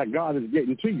like that God is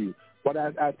getting to you. But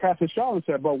as Pastor Charlotte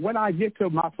said, but when I get to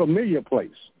my familiar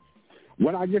place,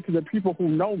 when I get to the people who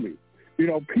know me,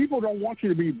 people don't want you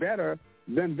to be better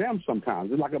than them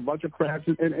sometimes. It's like a bunch of crabs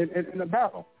in a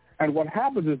barrel. And what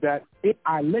happens is that if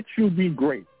I let you be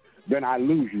great, then I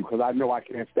lose you because I know I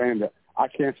can't stand it. I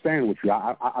can't stand with you.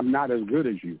 I'm not as good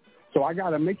as you. So I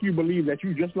got to make you believe that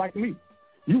you just like me.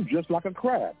 You just like a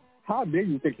crab. How dare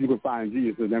you think you can find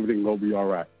Jesus and everything will be all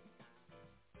right?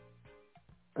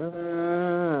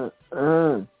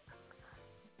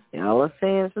 Y'all are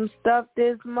saying some stuff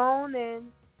this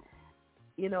morning.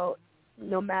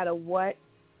 No matter what,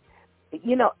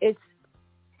 it's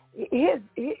here's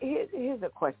a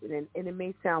question, and it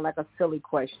may sound like a silly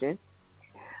question,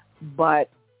 but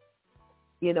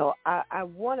You know, I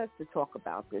want us to talk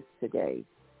about this today.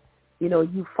 You know,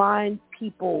 you find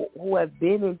people who have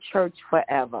been in church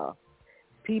forever,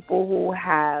 people who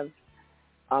have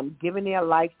given their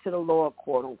life to the Lord,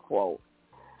 quote unquote,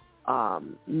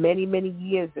 many, many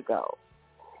years ago.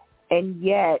 And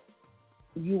yet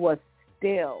you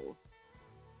still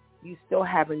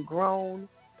haven't grown.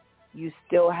 You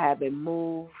still haven't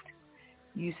moved.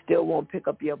 You still won't pick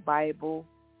up your Bible.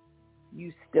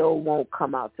 You still won't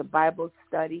come out to Bible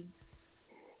study.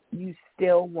 You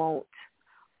still won't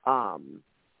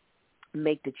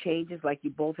make the changes like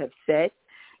you both have said.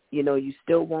 You know, you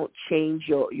still won't change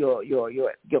your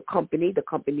company, the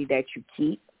company that you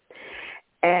keep.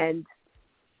 And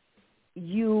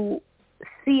you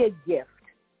see a gift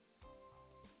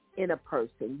in a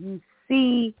person. You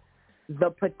see the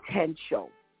potential.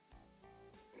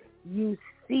 You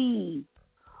see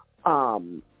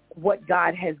what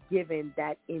God has given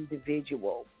that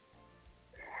individual.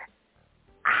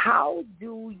 How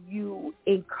do you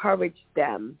encourage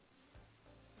them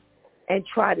and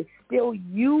try to still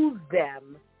use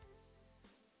them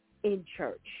in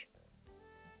church?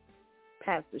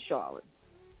 Pastor Charlotte.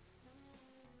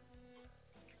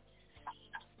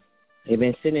 They've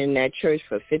been sitting in that church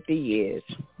for 50 years.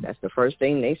 That's the first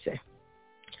thing they say.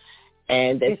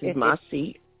 And this is my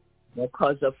seat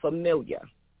because of familiar.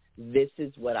 This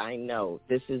is what I know.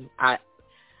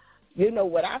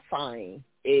 What I find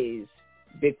is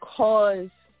because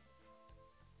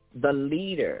the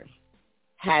leader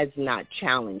has not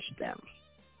challenged them.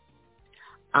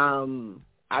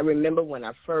 I remember when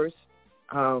I first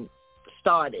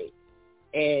started,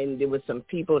 and there were some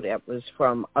people that was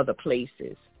from other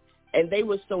places, and they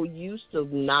were so used to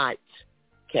not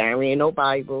carrying no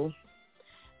Bible.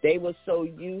 They were so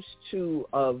used to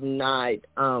of not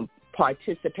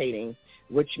participating,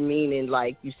 which meaning,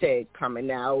 like you said, coming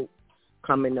to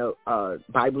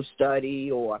Bible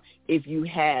study, or if you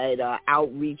had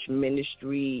outreach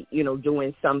ministry,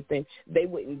 doing something, they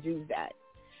wouldn't do that.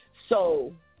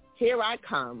 So here I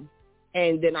come,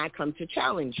 and then I come to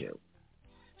challenge you.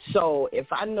 So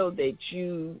if I know that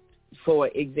you, for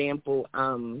example,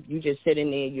 you just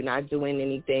sitting there, you're not doing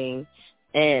anything,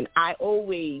 and I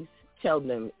always tell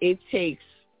them it takes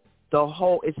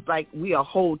it's like we a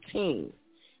whole team.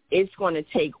 It's going to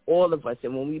take all of us,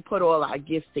 and when we put all our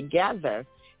gifts together,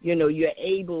 you're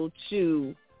able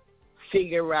to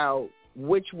figure out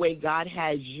which way God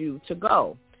has you to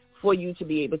go for you to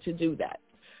be able to do that.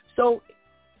 So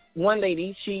one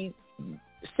lady, she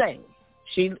sang.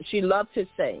 She loved to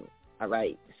sing, all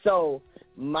right? So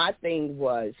my thing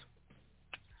was,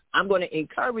 I'm going to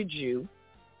encourage you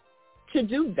to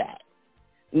do that.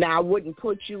 Now, I wouldn't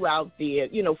put you out there,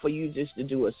 for you just to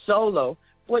do a solo,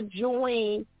 but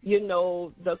join,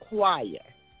 the choir,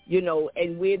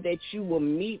 and where that you will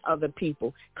meet other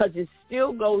people, because it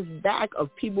still goes back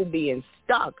of people being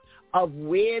stuck of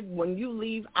where, when you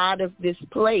leave out of this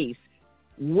place,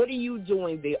 what are you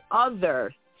doing the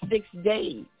other 6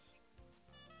 days?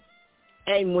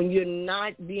 And when you're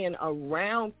not being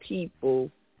around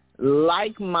people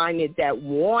like-minded that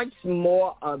wants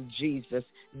more of Jesus,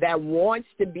 that wants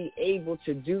to be able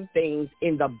to do things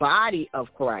in the body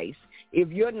of Christ, if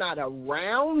you're not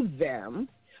around them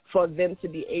for them to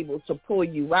be able to pull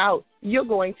you out, you're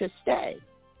going to stay.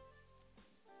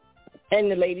 And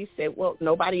the lady said, well,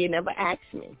 nobody had never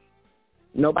asked me.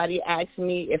 Nobody asked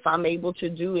me if I'm able to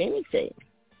do anything.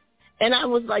 And I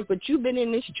was like, but you've been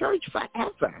in this church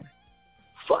forever.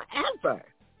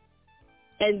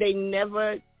 And they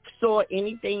never saw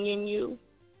anything in you.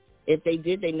 If they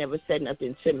did, they never said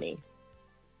nothing to me.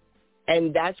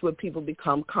 And that's where people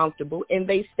become comfortable, and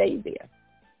they stay there.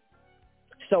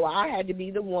 So I had to be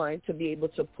the one to be able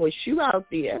to push you out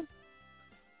there,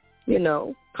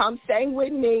 come sing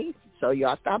with me. So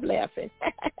y'all stop laughing.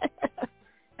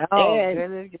 But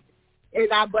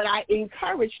I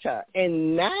encouraged her,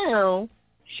 and now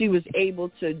she was able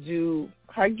to do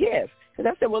her gift. Because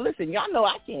I said, well, listen, y'all know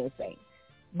I can't sing.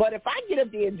 But if I get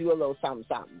up there and do a little something,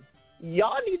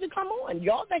 y'all need to come on.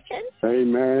 Y'all that can sing.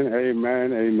 Amen,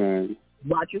 amen, amen.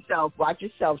 Watch yourself,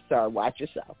 sir. Watch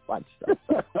yourself.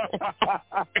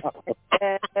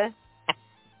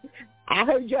 I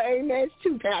heard your amens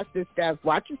too, Pastor Steph.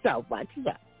 Watch yourself.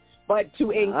 But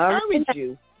to encourage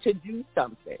you to do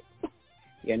something,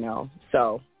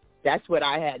 So that's what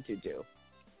I had to do.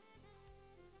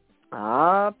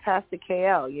 Pastor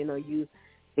KL,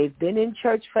 they've been in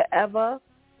church forever.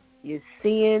 You're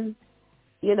seeing,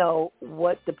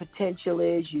 what the potential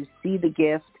is. You see the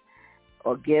gift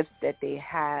or gifts that they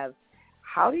have.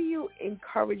 How do you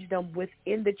encourage them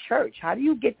within the church? How do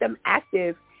you get them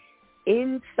active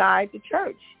inside the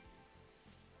church?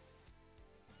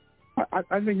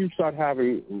 I think you start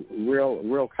having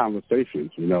real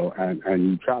conversations, and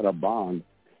you try to bond,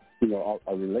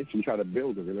 a relation, you try to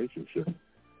build a relationship.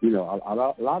 A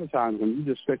lot of times when you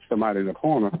just stick somebody in the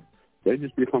corner, they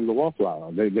just become the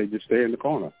wallflower. They just stay in the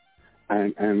corner.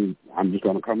 And I'm just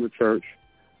going to come to church.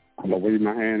 I'm going to wave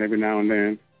my hand every now and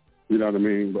then. You know what I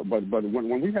mean? But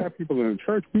when we have people in the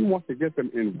church, we want to get them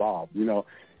involved,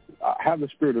 have the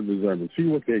spirit of discernment, see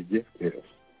what their gift is.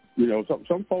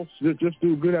 Some folks just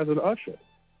do good as an usher,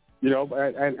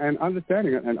 and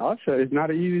understanding an usher is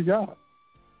not an easy job.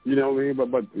 You know what I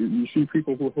mean? But you see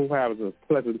people who have a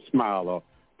pleasant smile or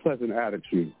pleasant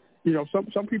attitude.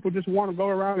 Some people just want to go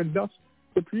around and dust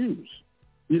the pews.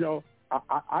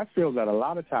 I feel that a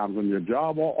lot of times on your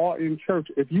job or in church,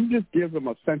 if you just give them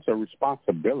a sense of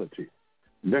responsibility,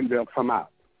 then they'll come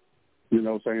out. You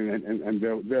know what I'm saying?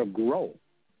 And they'll grow.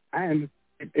 And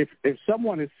if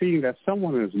someone is seeing that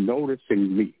someone is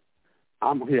noticing me,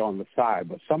 I'm here on the side,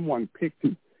 but someone picked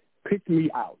me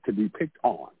out to be picked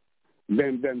on,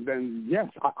 then yes,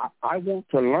 I want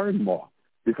to learn more,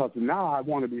 because now I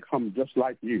want to become just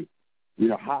like you.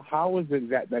 How is it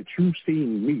that you've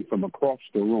seen me from across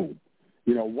the room?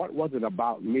 What was it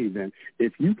about me then?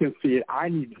 If you can see it, I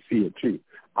need to see it too.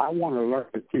 I want to learn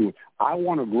it too. I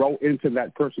want to grow into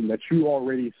that person that you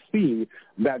already seen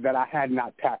that I had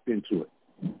not tapped into it.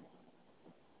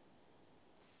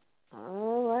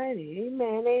 All right.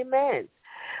 Amen.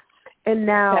 And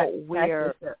now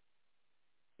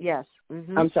yes.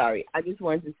 Mm-hmm. I'm sorry. I just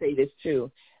wanted to say this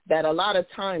too, that a lot of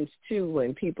times too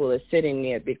when people are sitting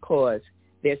there, because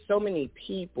there's so many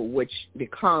people, which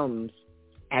becomes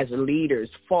as a leader's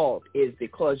fault, is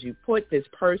because you put this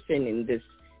person in this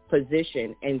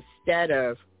position instead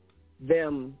of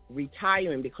them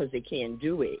retiring because they can't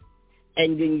do it.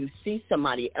 And then you see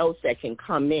somebody else that can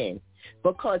come in,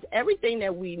 because everything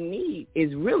that we need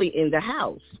is really in the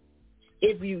house.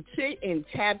 If you sit and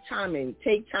have time and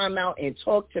take time out and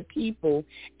talk to people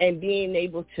and being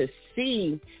able to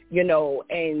see,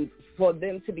 and for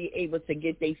them to be able to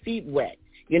get their feet wet,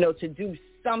 to do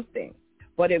something.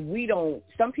 But if we don't,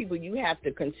 some people you have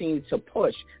to continue to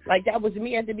push. Like that was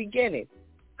me at the beginning.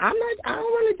 I don't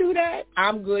want to do that.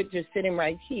 I'm good just sitting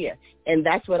right here. And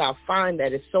that's what I find,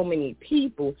 that it's so many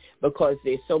people, because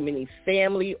there's so many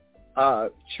family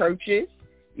churches,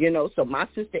 so my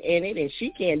sister in it, and she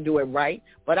can't do it right.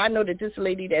 But I know that this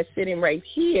lady that's sitting right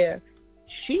here,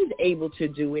 she's able to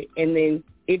do it. And then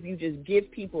if you just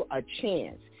give people a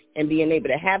chance and being able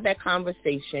to have that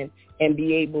conversation and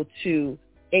be able to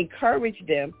encourage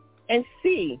them and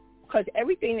see, because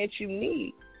everything that you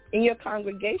need in your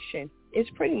congregation is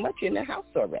pretty much in the house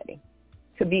already,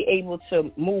 to be able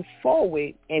to move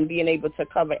forward and being able to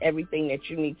cover everything that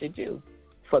you need to do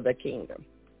for the kingdom.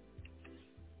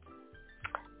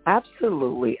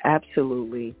 Absolutely. I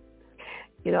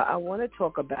want to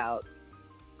talk about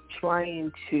trying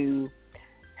to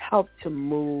help to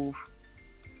move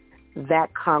that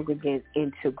congregant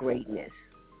into greatness.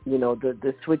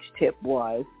 The switch tip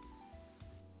was,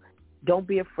 don't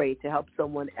be afraid to help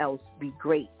someone else be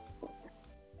great.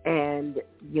 And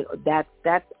that's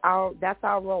our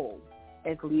role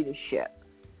as leadership,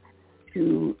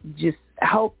 to just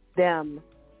help them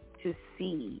to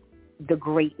see the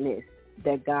greatness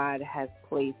that God has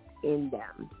placed in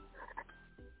them.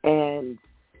 And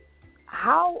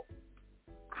how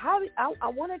I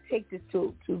want to take this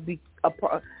to be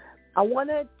I want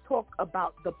to talk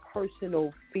about the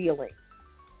personal feeling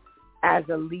as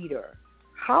a leader.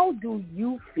 How do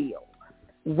you feel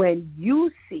when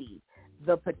you see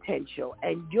the potential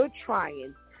and you're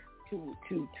trying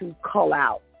to call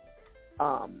out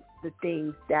the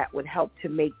things that would help to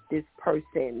make this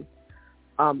person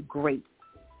great,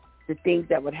 the things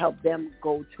that would help them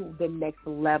go to the next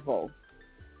level?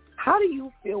 How do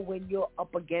you feel when you're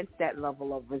up against that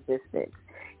level of resistance?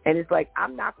 And it's like,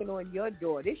 I'm knocking on your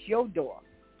door. This your door.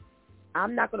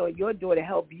 I'm knocking on your door to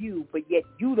help you, but yet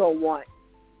you don't want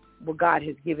what God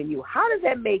has given you. How does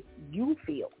that make you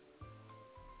feel?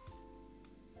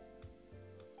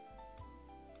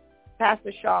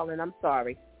 Pastor Charlene, I'm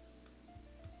sorry.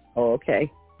 Oh,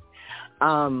 okay.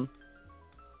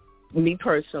 Me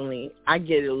personally, I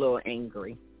get a little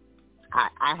angry.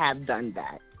 I have done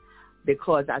that,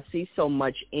 because I see so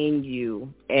much in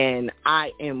you, and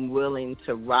I am willing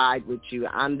to ride with you.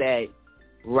 I'm that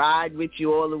ride with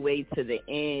you all the way to the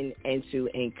end, and to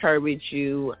encourage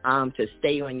you to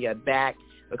stay on your back,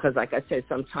 because like I said,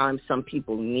 sometimes some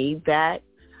people need that.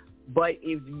 But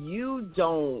if you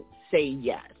don't say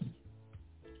yes,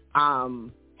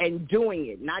 and doing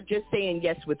it, not just saying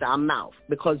yes with our mouth,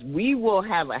 because we will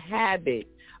have a habit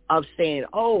of saying,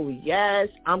 oh, yes,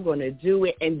 I'm going to do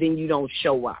it, and then you don't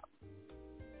show up.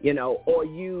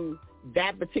 or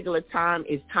that particular time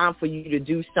is time for you to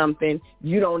do something,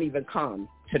 you don't even come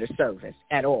to the service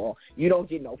at all. You don't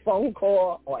get no phone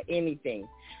call or anything.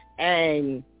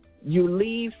 And you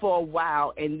leave for a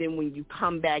while, and then when you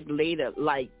come back later,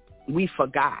 like, we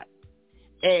forgot.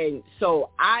 And so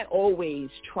I always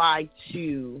try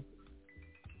to,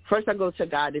 first I go to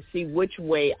God to see which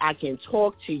way I can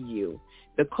talk to you,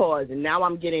 because now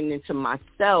I'm getting into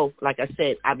myself. Like I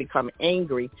said, I become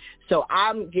angry. So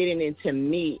I'm getting into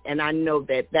me, and I know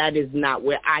that is not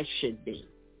where I should be,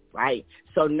 right?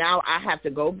 So now I have to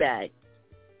go back,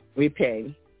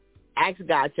 repent, ask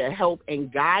God to help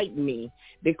and guide me,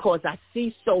 because I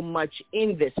see so much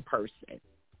in this person.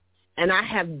 And I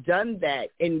have done that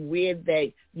in where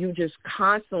that you just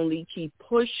constantly keep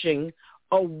pushing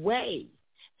away.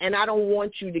 And I don't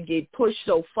want you to get pushed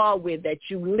so far where that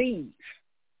you leave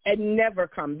and never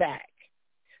come back.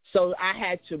 So I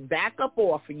had to back up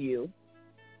off of you,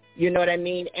 you know what I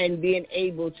mean, and being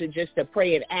able to just to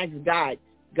pray and ask God,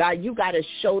 you got to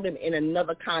show them in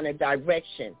another kind of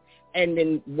direction. And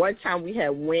then one time we had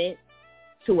went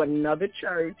to another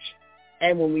church,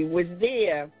 and when we was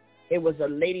there, it was a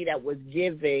lady that was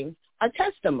giving a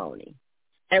testimony.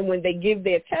 And when they give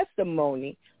their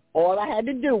testimony, all I had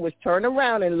to do was turn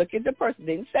around and look at the person.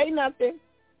 Didn't say nothing.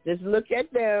 Just look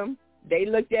at them. They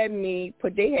looked at me,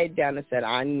 put their head down, and said,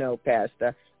 I know,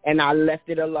 Pastor. And I left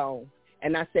it alone.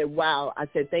 And I said, wow. I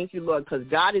said, thank you, Lord, because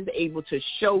God is able to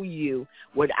show you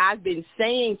what I've been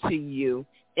saying to you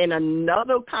in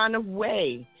another kind of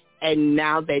way, and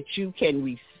now that you can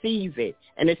receive it.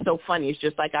 And it's so funny. It's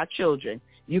just like our children.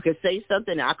 You can say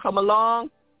something, and I'll come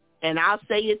along, and I'll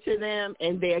say it to them,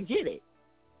 and they'll get it.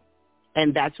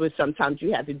 And that's what sometimes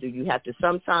you have to do.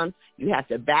 Sometimes you have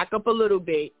to back up a little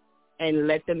bit and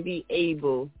let them be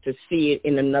able to see it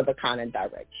in another kind of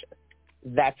direction.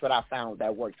 That's what I found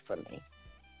that worked for me.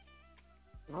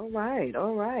 All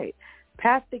right.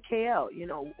 Pastor KL,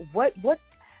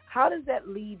 how does that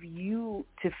leave you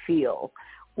to feel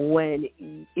when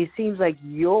it seems like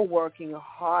you're working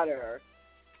harder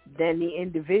than the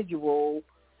individual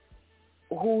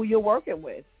who you're working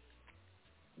with?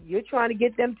 You're trying to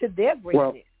get them to their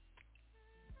greatness.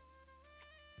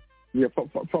 Yeah,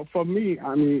 for me,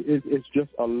 I mean, it's just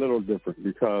a little different,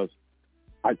 because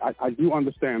I do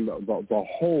understand the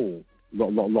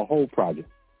whole project,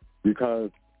 because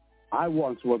I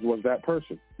once was that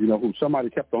person, who somebody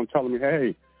kept on telling me,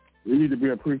 hey, you need to be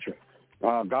a preacher.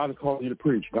 God has called you to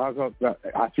preach.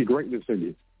 I see greatness in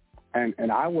you.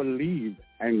 And I would leave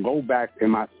and go back in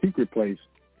my secret place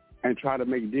and try to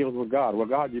make deals with God. Well,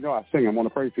 God, I sing. I want to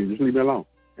pray to you. Just leave me alone.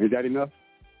 Ain't that enough?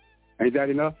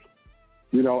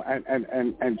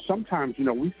 And sometimes,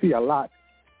 we see a lot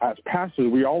as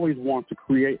pastors. We always want to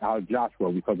create our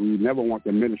Joshua, because we never want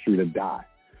the ministry to die.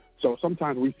 So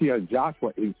sometimes we see a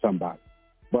Joshua in somebody.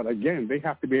 But again, they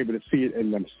have to be able to see it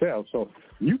in themselves. So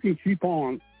you can keep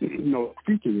on,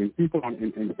 speaking and keep on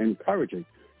encouraging.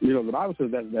 The Bible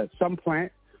says that some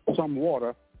plant, some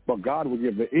water, but God will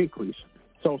give the increase.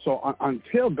 So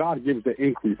until God gives the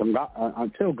increase,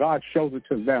 until God shows it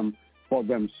to them for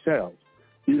themselves,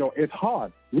 it's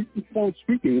hard. We can keep on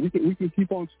speaking. We can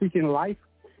keep on speaking life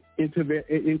into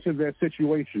their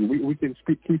situation. We can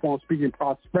keep on speaking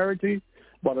prosperity,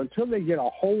 but until they get a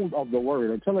hold of the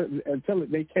word, until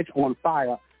they catch on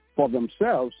fire for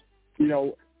themselves,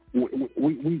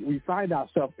 we find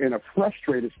ourselves in a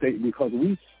frustrated state, because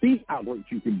we see how great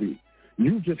you can be.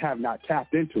 You just have not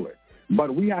tapped into it.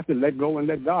 But we have to let go and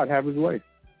let God have his way.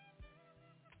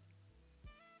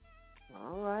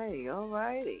 All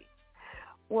righty.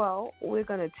 Well, we're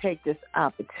going to take this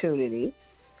opportunity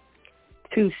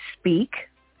to speak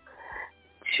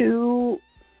to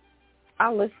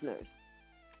our listeners.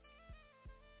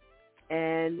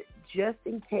 And just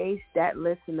in case that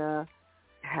listener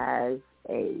has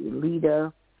a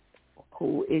leader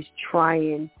who is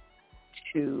trying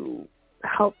to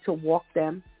help to walk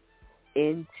them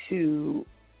into,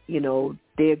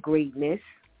 their greatness,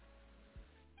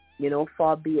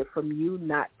 far be it from you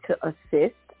not to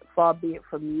assist, far be it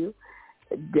from you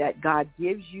that God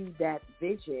gives you that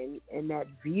vision and that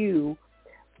view,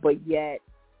 but yet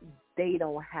they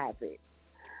don't have it.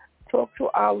 Talk to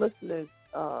our listeners,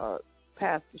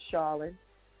 Pastor Charlene.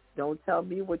 Don't tell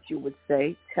me what you would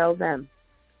say. Tell them.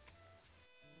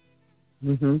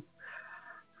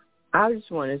 I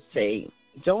just want to say,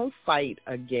 don't fight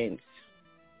against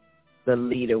the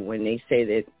leader when they say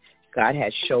that God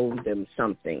has shown them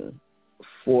something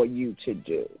for you to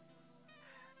do.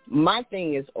 My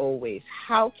thing is always,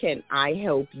 how can I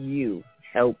help you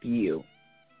help you?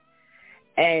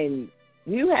 And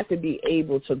you have to be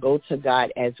able to go to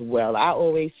God as well. I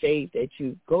always say that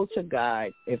you go to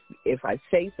God. If I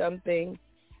say something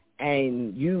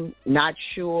and you not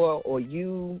sure or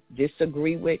you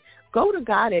disagree with, go to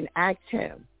God and ask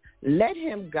him. Let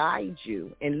him guide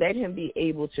you and let him be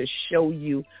able to show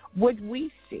you what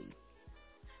we see.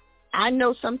 I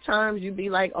know sometimes you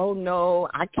be like, oh, no,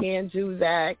 I can't do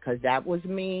that because that was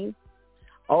me.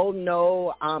 Oh,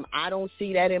 no, I don't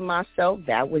see that in myself.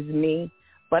 That was me.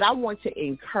 But I want to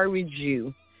encourage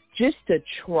you just to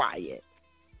try it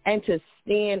and to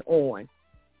stand on.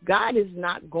 God is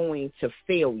not going to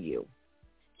fail you.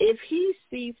 If he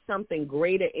sees something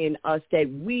greater in us that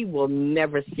we will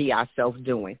never see ourselves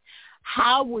doing,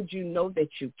 how would you know that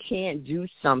you can't do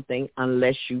something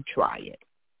unless you try it?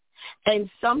 And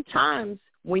sometimes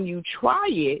when you try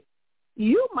it,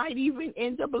 you might even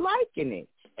end up liking it.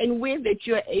 And where that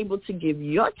you're able to give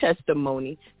your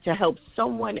testimony to help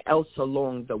someone else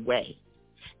along the way.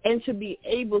 And to be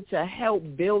able to help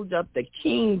build up the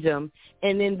kingdom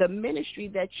and in the ministry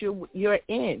that you're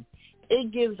in.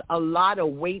 It gives a lot of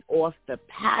weight off the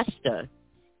pastor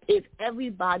if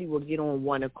everybody will get on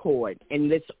one accord and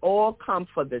let's all come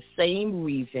for the same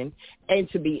reason and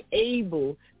to be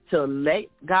able to let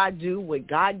God do what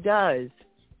God does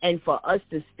and for us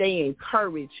to stay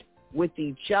encouraged with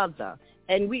each other.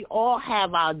 And we all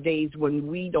have our days when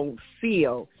we don't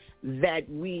feel that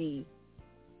we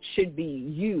should be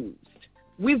used.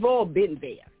 We've all been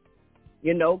there,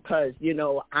 because,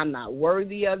 I'm not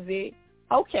worthy of it.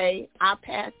 Okay, our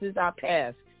past is our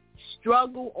past.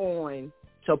 Struggle on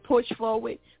to push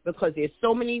forward because there's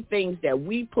so many things that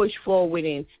we push forward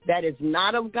in that is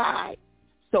not of God.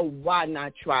 So why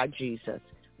not try Jesus?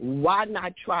 Why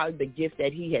not try the gift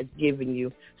that he has given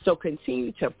you? So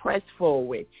continue to press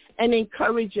forward and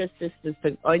encourage your sisters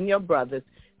and your brothers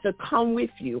to come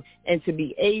with you and to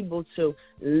be able to,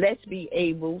 let's be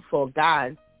able for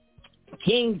God's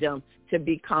kingdom to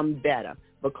become better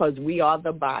because we are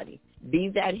the body. Be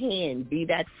that hand, be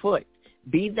that foot,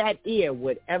 be that ear,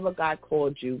 whatever God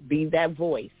called you, be that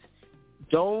voice.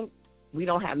 We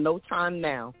don't have no time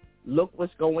now. Look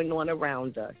what's going on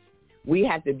around us. We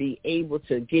have to be able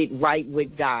to get right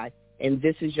with God, and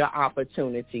this is your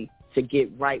opportunity to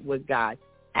get right with God.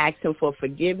 Ask him for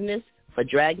forgiveness for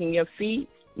dragging your feet,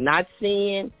 not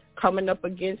seeing, coming up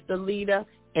against the leader,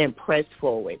 and press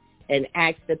forward. And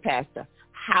ask the pastor,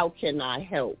 how can I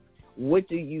help? What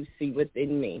do you see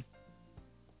within me?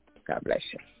 God bless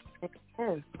you.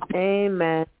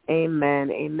 Amen.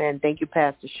 Amen. Amen. Thank you,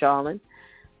 Pastor Charlene.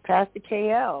 Pastor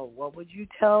KL, what would you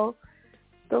tell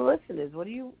the listeners? What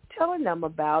are you telling them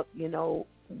about,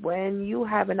 when you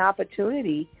have an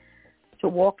opportunity to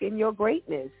walk in your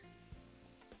greatness?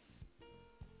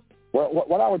 Well,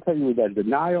 what I would tell you is that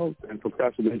denial and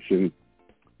procrastination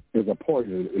is a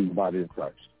poison in the body of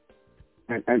Christ.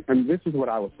 And this is what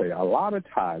I would say. A lot of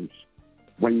times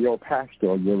when your pastor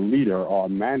or your leader or a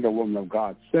man or woman of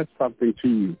God says something to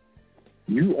you,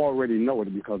 you already know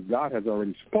it because God has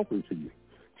already spoken to you.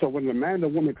 So when the man or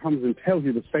woman comes and tells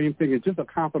you the same thing, it's just a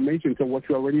confirmation to what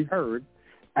you already heard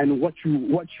and what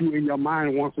you in your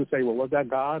mind wants to say, well, was that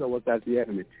God or was that the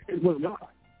enemy? It was God.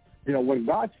 When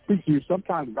God speaks to you,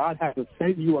 sometimes God has to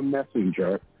send you a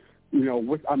messenger,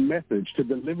 with a message to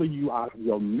deliver you out of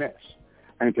your mess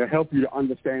and to help you to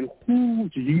understand who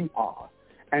you are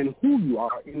and who you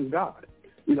are in God.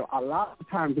 A lot of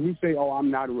times we say, oh,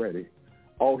 I'm not ready.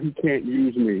 Oh, he can't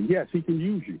use me. Yes, he can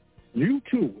use you. You,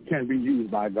 too, can be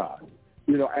used by God.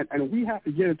 And we have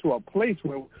to get into a place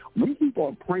where we keep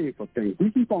on praying for things.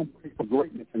 We keep on praying for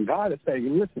greatness. And God is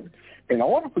saying, listen, in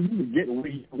order for you to get where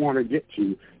you want to get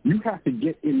to, you have to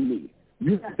get in me.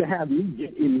 You have to have me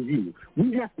get in you.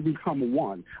 We have to become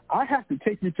one. I have to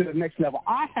take you to the next level.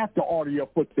 I have to order your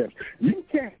footsteps. You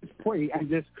can't just pray and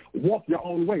just walk your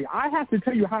own way. I have to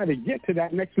tell you how to get to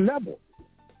that next level.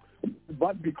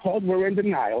 But because we're in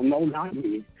denial, no, not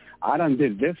me. I done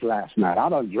did this last night. I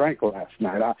done drank last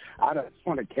night. I done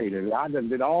fornicated. I done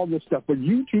did all this stuff. But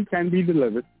you too can be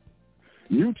delivered.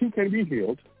 You too can be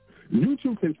healed. You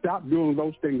too can stop doing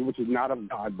those things which is not of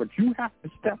God. But you have to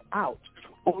step out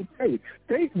on faith.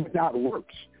 Faith without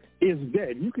works is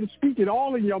dead. You can speak it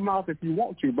all in your mouth if you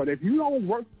want to, but if you don't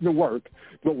work the work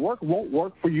won't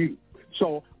work for you.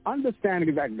 So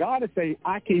understanding that God is saying,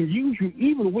 I can use you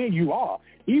even where you are.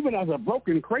 Even as a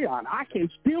broken crayon, I can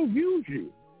still use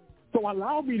you. So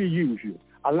allow me to use you.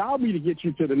 Allow me to get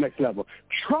you to the next level.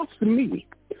 Trust me.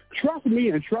 Trust me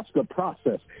and trust the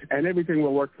process, and everything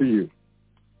will work for you.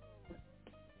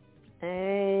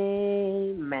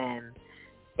 Amen.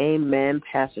 Amen,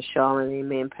 Pastor Charlene.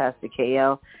 Amen, Pastor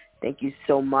KL. Thank you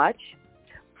so much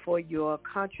for your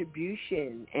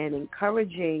contribution and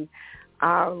encouraging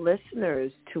our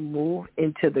listeners to move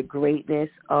into the greatness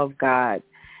of God.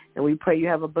 And we pray you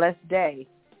have a blessed day.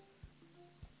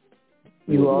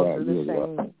 You all do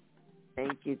the same.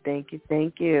 Thank you, thank you,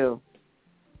 thank you.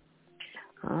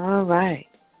 All right.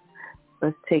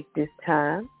 Let's take this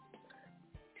time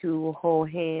to hold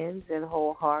hands and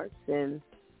hold hearts and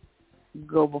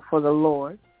go before the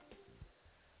Lord.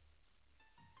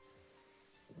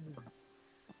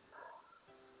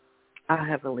 Our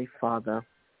Heavenly Father,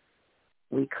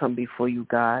 we come before you,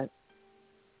 God,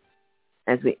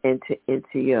 as we enter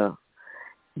into your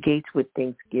gates with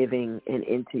thanksgiving and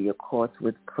into your courts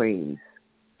with praise.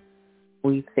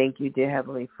 We thank you, dear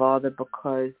Heavenly Father,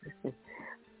 because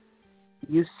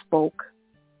you spoke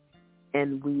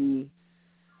and we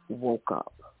woke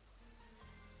up.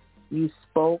 You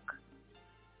spoke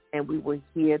and we were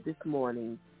here this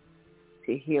morning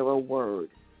to hear a word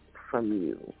from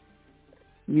you.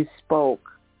 You spoke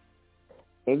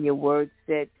and your word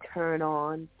said, turn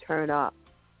on, turn up.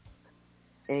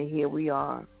 And here we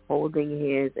are, holding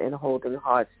hands and holding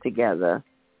hearts together.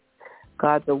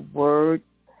 God, the word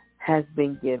has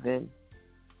been given,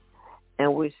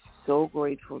 and we're so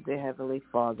grateful, dear Heavenly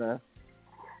Father,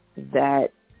 that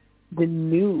the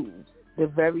news, the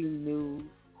very news,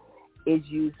 is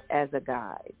used as a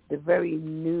guide. The very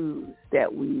news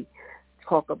that we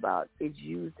talk about is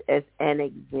used as an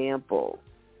example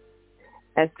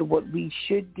as to what we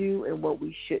should do and what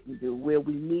we shouldn't do, where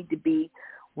we need to be,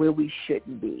 where we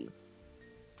shouldn't be,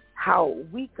 how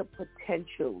we could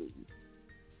potentially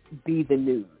be the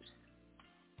news.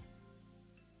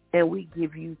 And we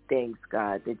give you thanks,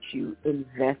 God, that you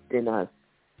invest in us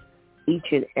each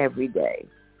and every day,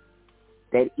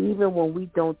 that even when we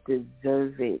don't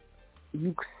deserve it,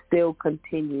 you still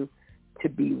continue to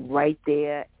be right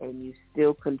there, and you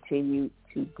still continue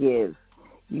to give.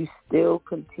 You still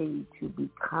continue to be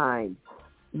kind.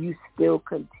 You still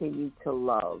continue to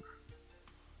love.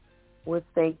 We're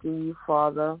thanking you,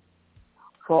 Father,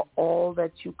 for all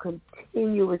that you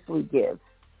continuously give.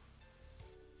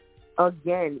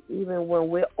 Again, even when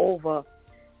we're over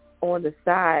on the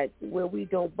side where we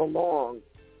don't belong,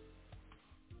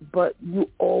 but you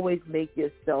always make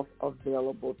yourself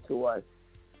available to us.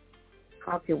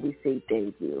 How can we say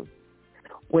thank you?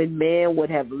 When man would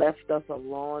have left us a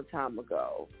long time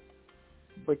ago,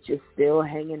 but you're still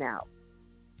hanging out.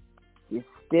 You're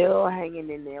still hanging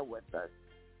in there with us.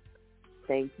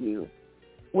 Thank you.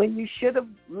 When you should have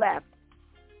left,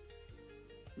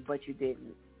 but you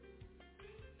didn't.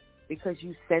 Because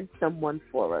you sent someone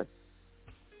for us.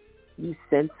 You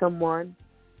sent someone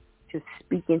to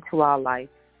speak into our life.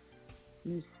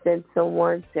 You sent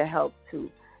someone to help to,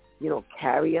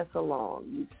 carry us along.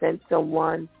 You sent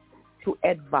someone to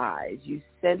advise. You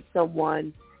sent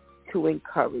someone to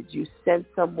encourage. You sent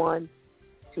someone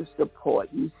to support.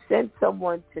 You sent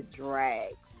someone to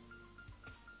drag.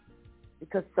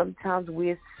 Because sometimes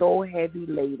we're so heavy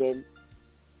laden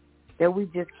that we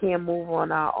just can't move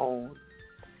on our own.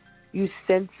 You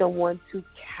sent someone to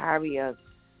carry us.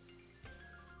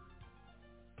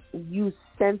 You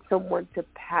sent someone to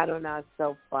pat on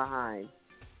ourselves behind.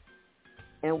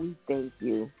 And we thank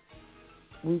you.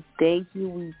 We thank you,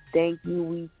 we thank you,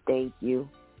 we thank you.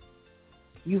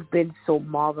 You've been so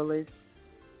marvelous.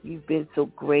 You've been so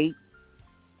great.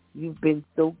 You've been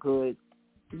so good.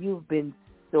 You've been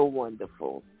so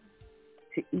wonderful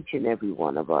to each and every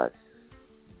one of us.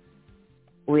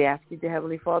 We ask you, dear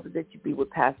Heavenly Father, that you be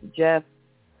with Pastor Jeff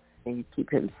and you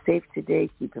keep him safe today,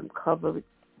 keep him covered,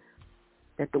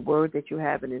 that the word that you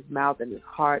have in his mouth and his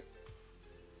heart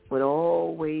would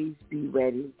always be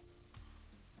ready.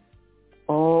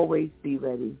 Always be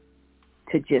ready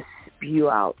to just spew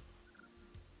out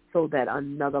so that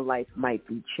another life might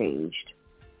be changed.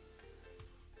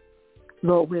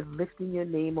 Lord, we're lifting your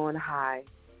name on high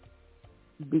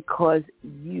because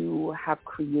you have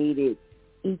created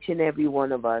each and every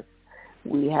one of us.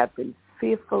 We have been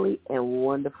fearfully and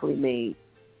wonderfully made.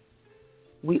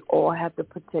 We all have the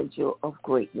potential of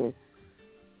greatness.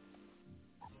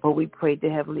 But we pray to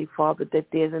Heavenly Father that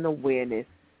there's an awareness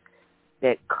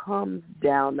that comes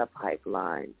down the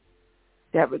pipeline,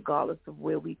 that regardless of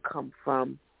where we come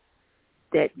from,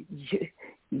 that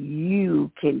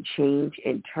you can change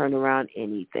and turn around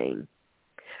anything.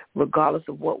 Regardless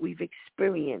of what we've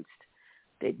experienced,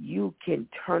 that you can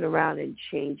turn around and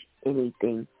change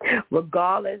anything.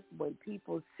 Regardless when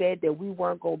people said that we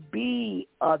weren't going to be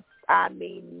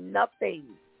nothing.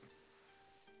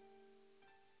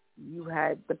 You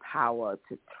had the power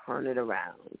to turn it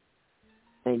around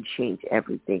and change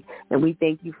everything. And we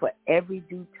thank you for every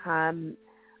due time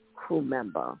crew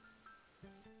member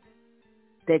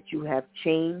that you have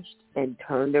changed and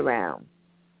turned around.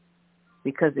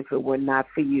 Because if it were not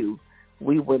for you,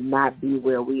 we would not be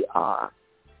where we are.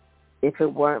 If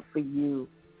it weren't for you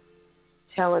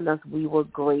telling us we were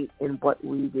great in what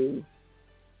we do,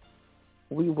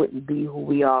 we wouldn't be who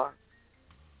we are.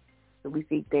 So we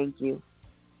say thank you.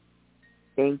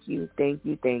 Thank you, thank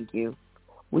you, thank you.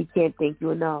 We can't thank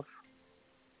you enough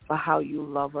for how you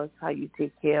love us, how you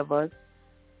take care of us.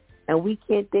 And we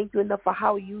can't thank you enough for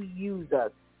how you use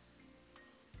us.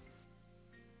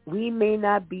 We may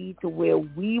not be to where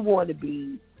we want to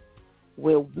be,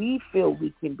 where we feel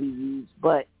we can be used,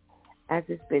 but as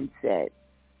it's been said,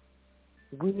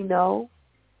 we know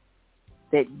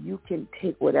that you can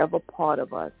take whatever part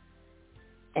of us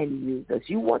and use us.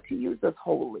 You want to use us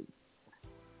wholly,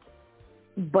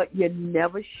 but you're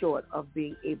never short of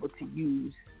being able to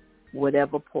use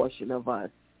whatever portion of us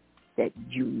that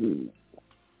you need.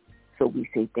 So we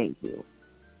say thank you.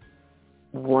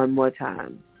 One more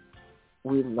time,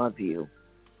 we love you,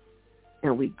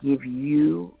 and we give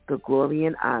you the glory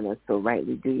and honor, so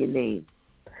rightly do your name.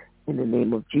 In the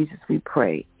name of Jesus we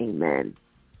pray, amen.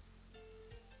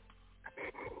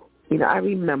 You know, I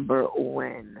remember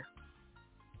when,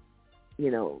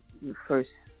 you first,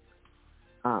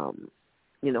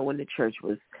 when the church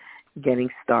was getting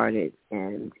started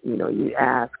and, you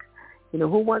ask, who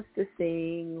wants to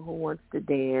sing, who wants to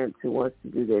dance, who wants to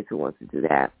do this, who wants to do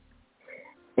that.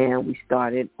 And we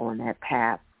started on that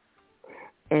path.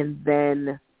 And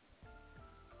then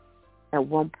at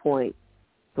one point,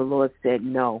 the Lord said,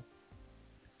 no.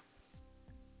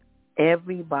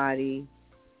 Everybody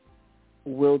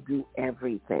will do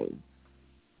everything.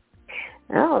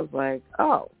 And I was like,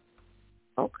 oh,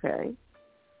 okay.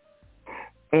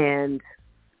 And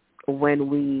when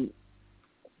we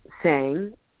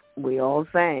sang, we all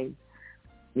sang,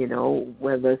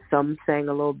 whether some sang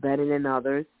a little better than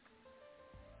others,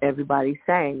 everybody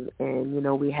sang. And,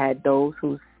 we had those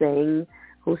who sang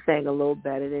a little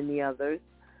better than the others,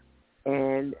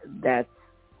 and that's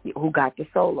who got the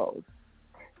solos.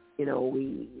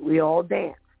 We all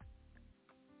danced.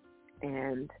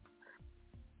 And,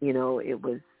 it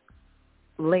was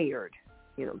layered.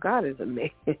 God is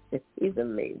amazing. He's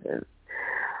amazing.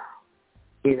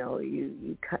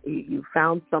 You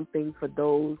found something for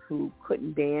those who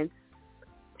couldn't dance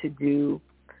to do,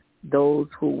 those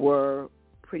who were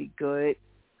pretty good.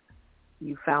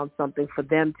 You found something for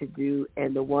them to do,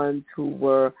 and the ones who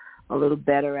were a little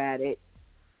better at it,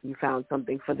 you found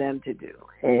something for them to do.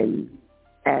 And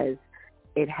as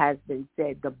it has been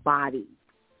said, the body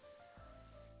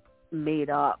made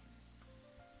up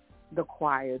the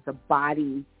choir, the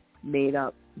body made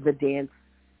up the dance,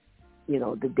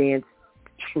 the dance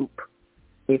troupe,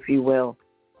 if you will.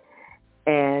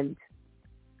 And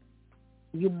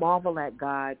you marvel at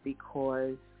God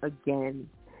because, again,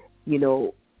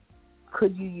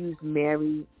 could you use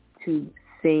Mary to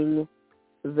sing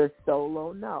the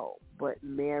solo? No, but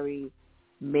Mary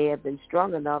may have been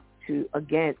strong enough to,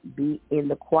 again, be in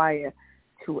the choir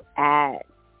to add,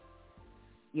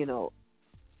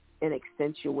 and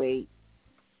accentuate,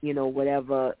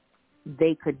 whatever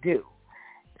they could do.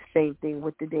 Same thing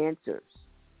with the dancers.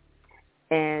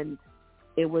 And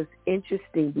it was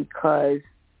interesting because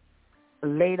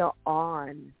later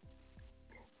on,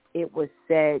 it was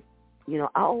said, I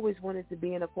always wanted to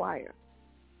be in a choir,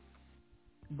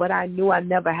 but I knew I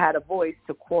never had a voice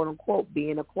to, quote unquote,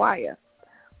 be in a choir,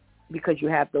 because you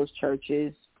have those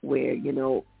churches where,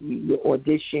 you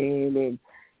audition and,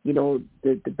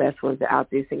 the best ones are out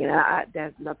there singing. That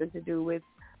has nothing to do with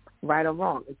right or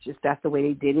wrong. It's just that's the way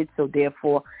they did it. So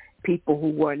therefore, people who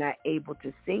were not able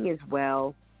to sing as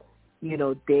well,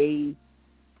 they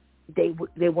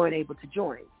weren't able to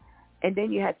join. And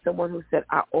then you had someone who said,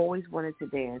 I always wanted to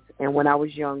dance. And when I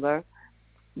was younger,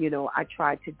 I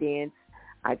tried to dance.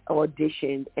 I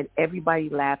auditioned, and everybody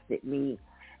laughed at me.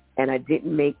 And I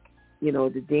didn't make,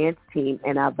 the dance team,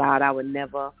 and I vowed I would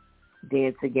never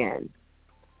dance again.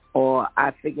 Or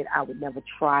I figured I would never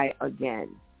try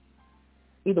again.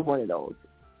 Either one of those.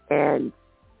 And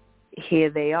here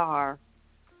they are.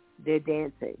 They're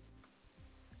dancing.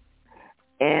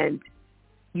 And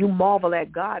you marvel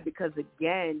at God because,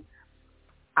 again,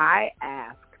 I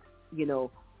asked, who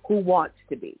wants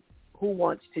to be? Who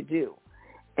wants to do?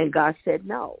 And God said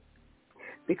no.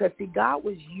 Because, see, God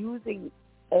was using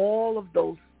all of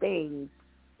those things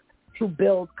to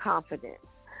build confidence.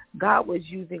 God was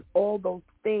using all those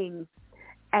things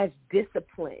as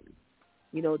discipline.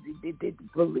 You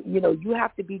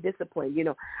have to be disciplined.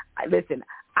 Listen,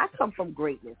 I come from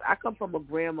greatness. I come from a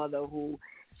grandmother who,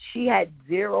 she had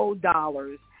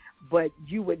 $0, but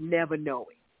you would never know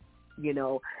it. You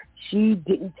know, she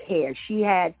didn't care. She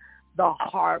had the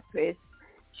harpist.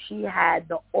 She had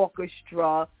the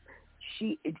orchestra.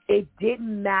 It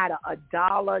didn't matter. A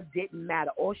dollar didn't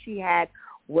matter. All she had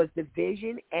was the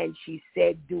vision, and she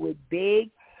said, do it big,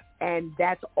 and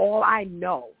that's all I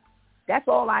know. That's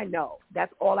all I know.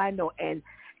 That's all I know. And,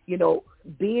 you know,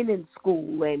 being in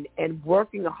school and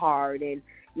working hard, and,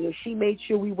 you know, she made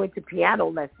sure we went to piano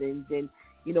lessons and,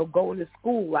 you know, going to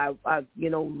school. I you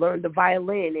know, learned the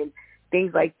violin and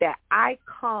things like that. I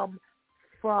come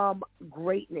from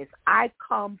greatness. I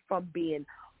come from being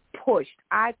pushed.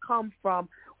 I come from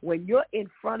when you're in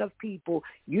front of people,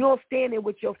 you don't stand there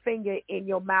with your finger in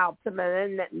your mouth.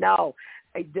 No.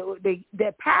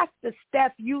 The Pastor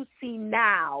Steph you see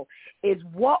now is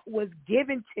what was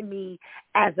given to me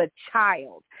as a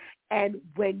child. And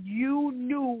when you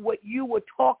knew what you were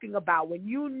talking about, when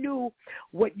you knew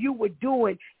what you were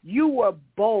doing, you were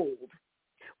bold.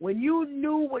 When you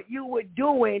knew what you were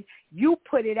doing, you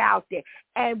put it out there.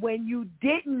 And when you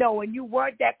didn't know and you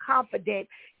weren't that confident,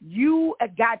 you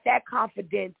got that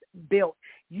confidence built.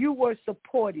 You were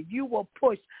supported. You were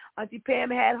pushed. Auntie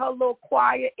Pam had her little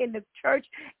choir in the church,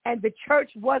 and the church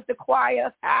was the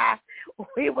choir.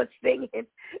 We were singing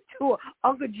to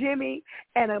Uncle Jimmy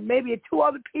and maybe two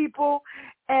other people,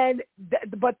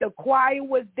 but the choir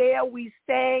was there. We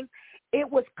sang. It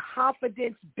was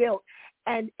confidence built.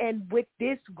 And with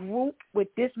this group, with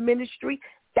this ministry,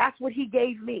 that's what he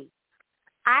gave me.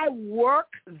 I work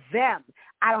them.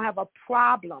 I don't have a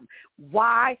problem.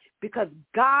 Why? Because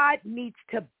God needs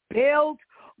to build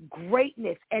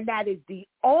greatness, and that is the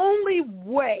only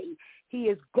way he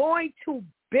is going to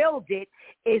build it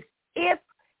is if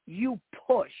you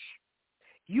push.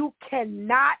 You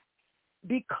cannot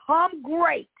become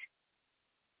great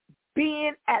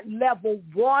being at level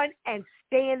 1 and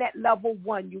staying at level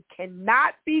 1. You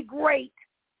cannot be great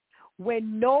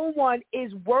when no one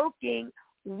is working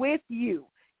with you.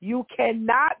 You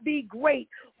cannot be great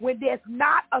when there's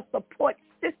not a support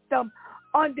system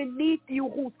underneath you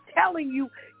who's telling you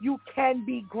you can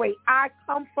be great. I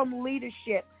come from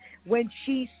leadership. When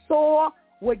she saw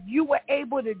what you were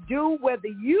able to do, whether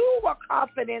you were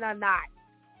confident or not,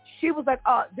 she was like,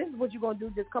 this is what you're going to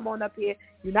do. Just come on up here.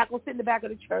 You're not going to sit in the back of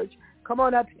the church. Come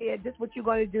on up here. This is what you're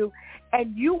going to do.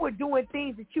 And you were doing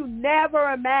things that you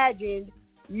never imagined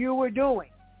you were doing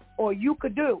or you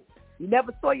could do. You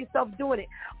never saw yourself doing it.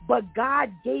 But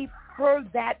God gave her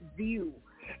that view.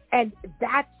 And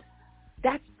that's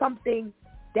something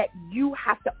that you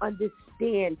have to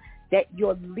understand, that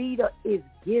your leader is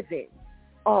given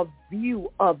a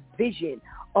view, a vision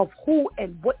of who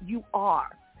and what you are.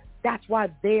 That's why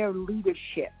their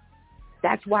leadership.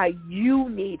 That's why you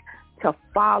need to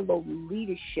follow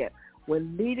leadership.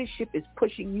 When leadership is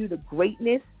pushing you to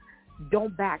greatness,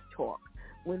 don't backtalk.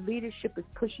 When leadership is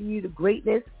pushing you to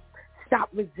greatness, stop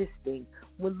resisting.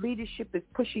 When leadership is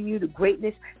pushing you to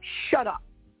greatness, shut up.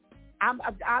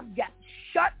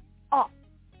 Shut up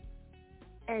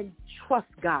and trust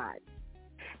God.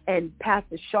 And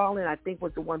Pastor Charlene, I think,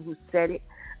 was the one who said it.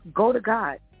 Go to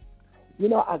God. You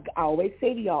know, I always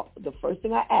say to y'all, the first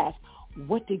thing I ask,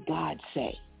 what did God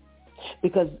say?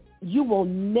 Because you will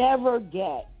never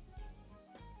get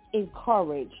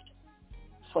encouraged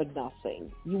for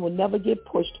nothing. You will never get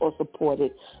pushed or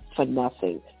supported for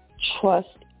nothing. Trust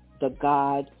the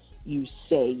God you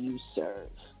say you serve.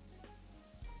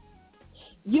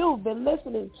 You've been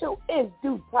listening to It's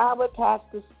Due Time with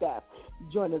Pastor Steph.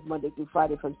 Join us Monday through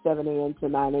Friday from 7 a.m. to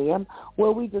 9 a.m.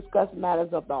 where we discuss matters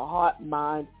of the heart,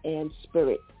 mind, and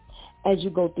spirit. As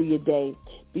you go through your day,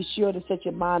 be sure to set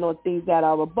your mind on things that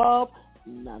are above,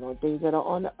 not on things that are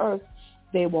on the earth.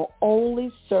 They will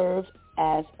only serve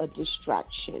as a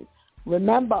distraction.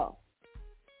 Remember,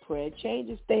 prayer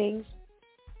changes things.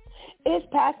 It's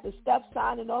Pastor Steph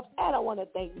signing off, and I want to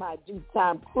thank my Due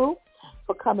Time crew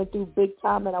for coming through big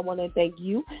time, and I want to thank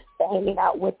you for hanging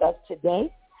out with us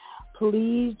today.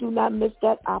 Please do not miss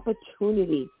that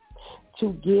opportunity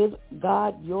to give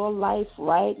God your life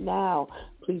right now.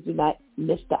 Please do not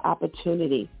miss the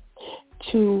opportunity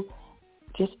to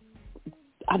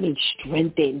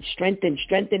strengthen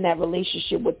that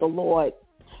relationship with the Lord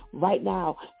right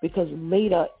now, because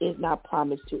later is not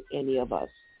promised to any of us.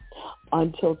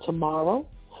 Until tomorrow,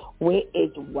 where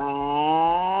it's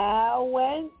Wow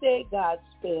Wednesday, God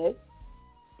says,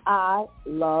 I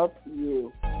love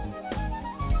you.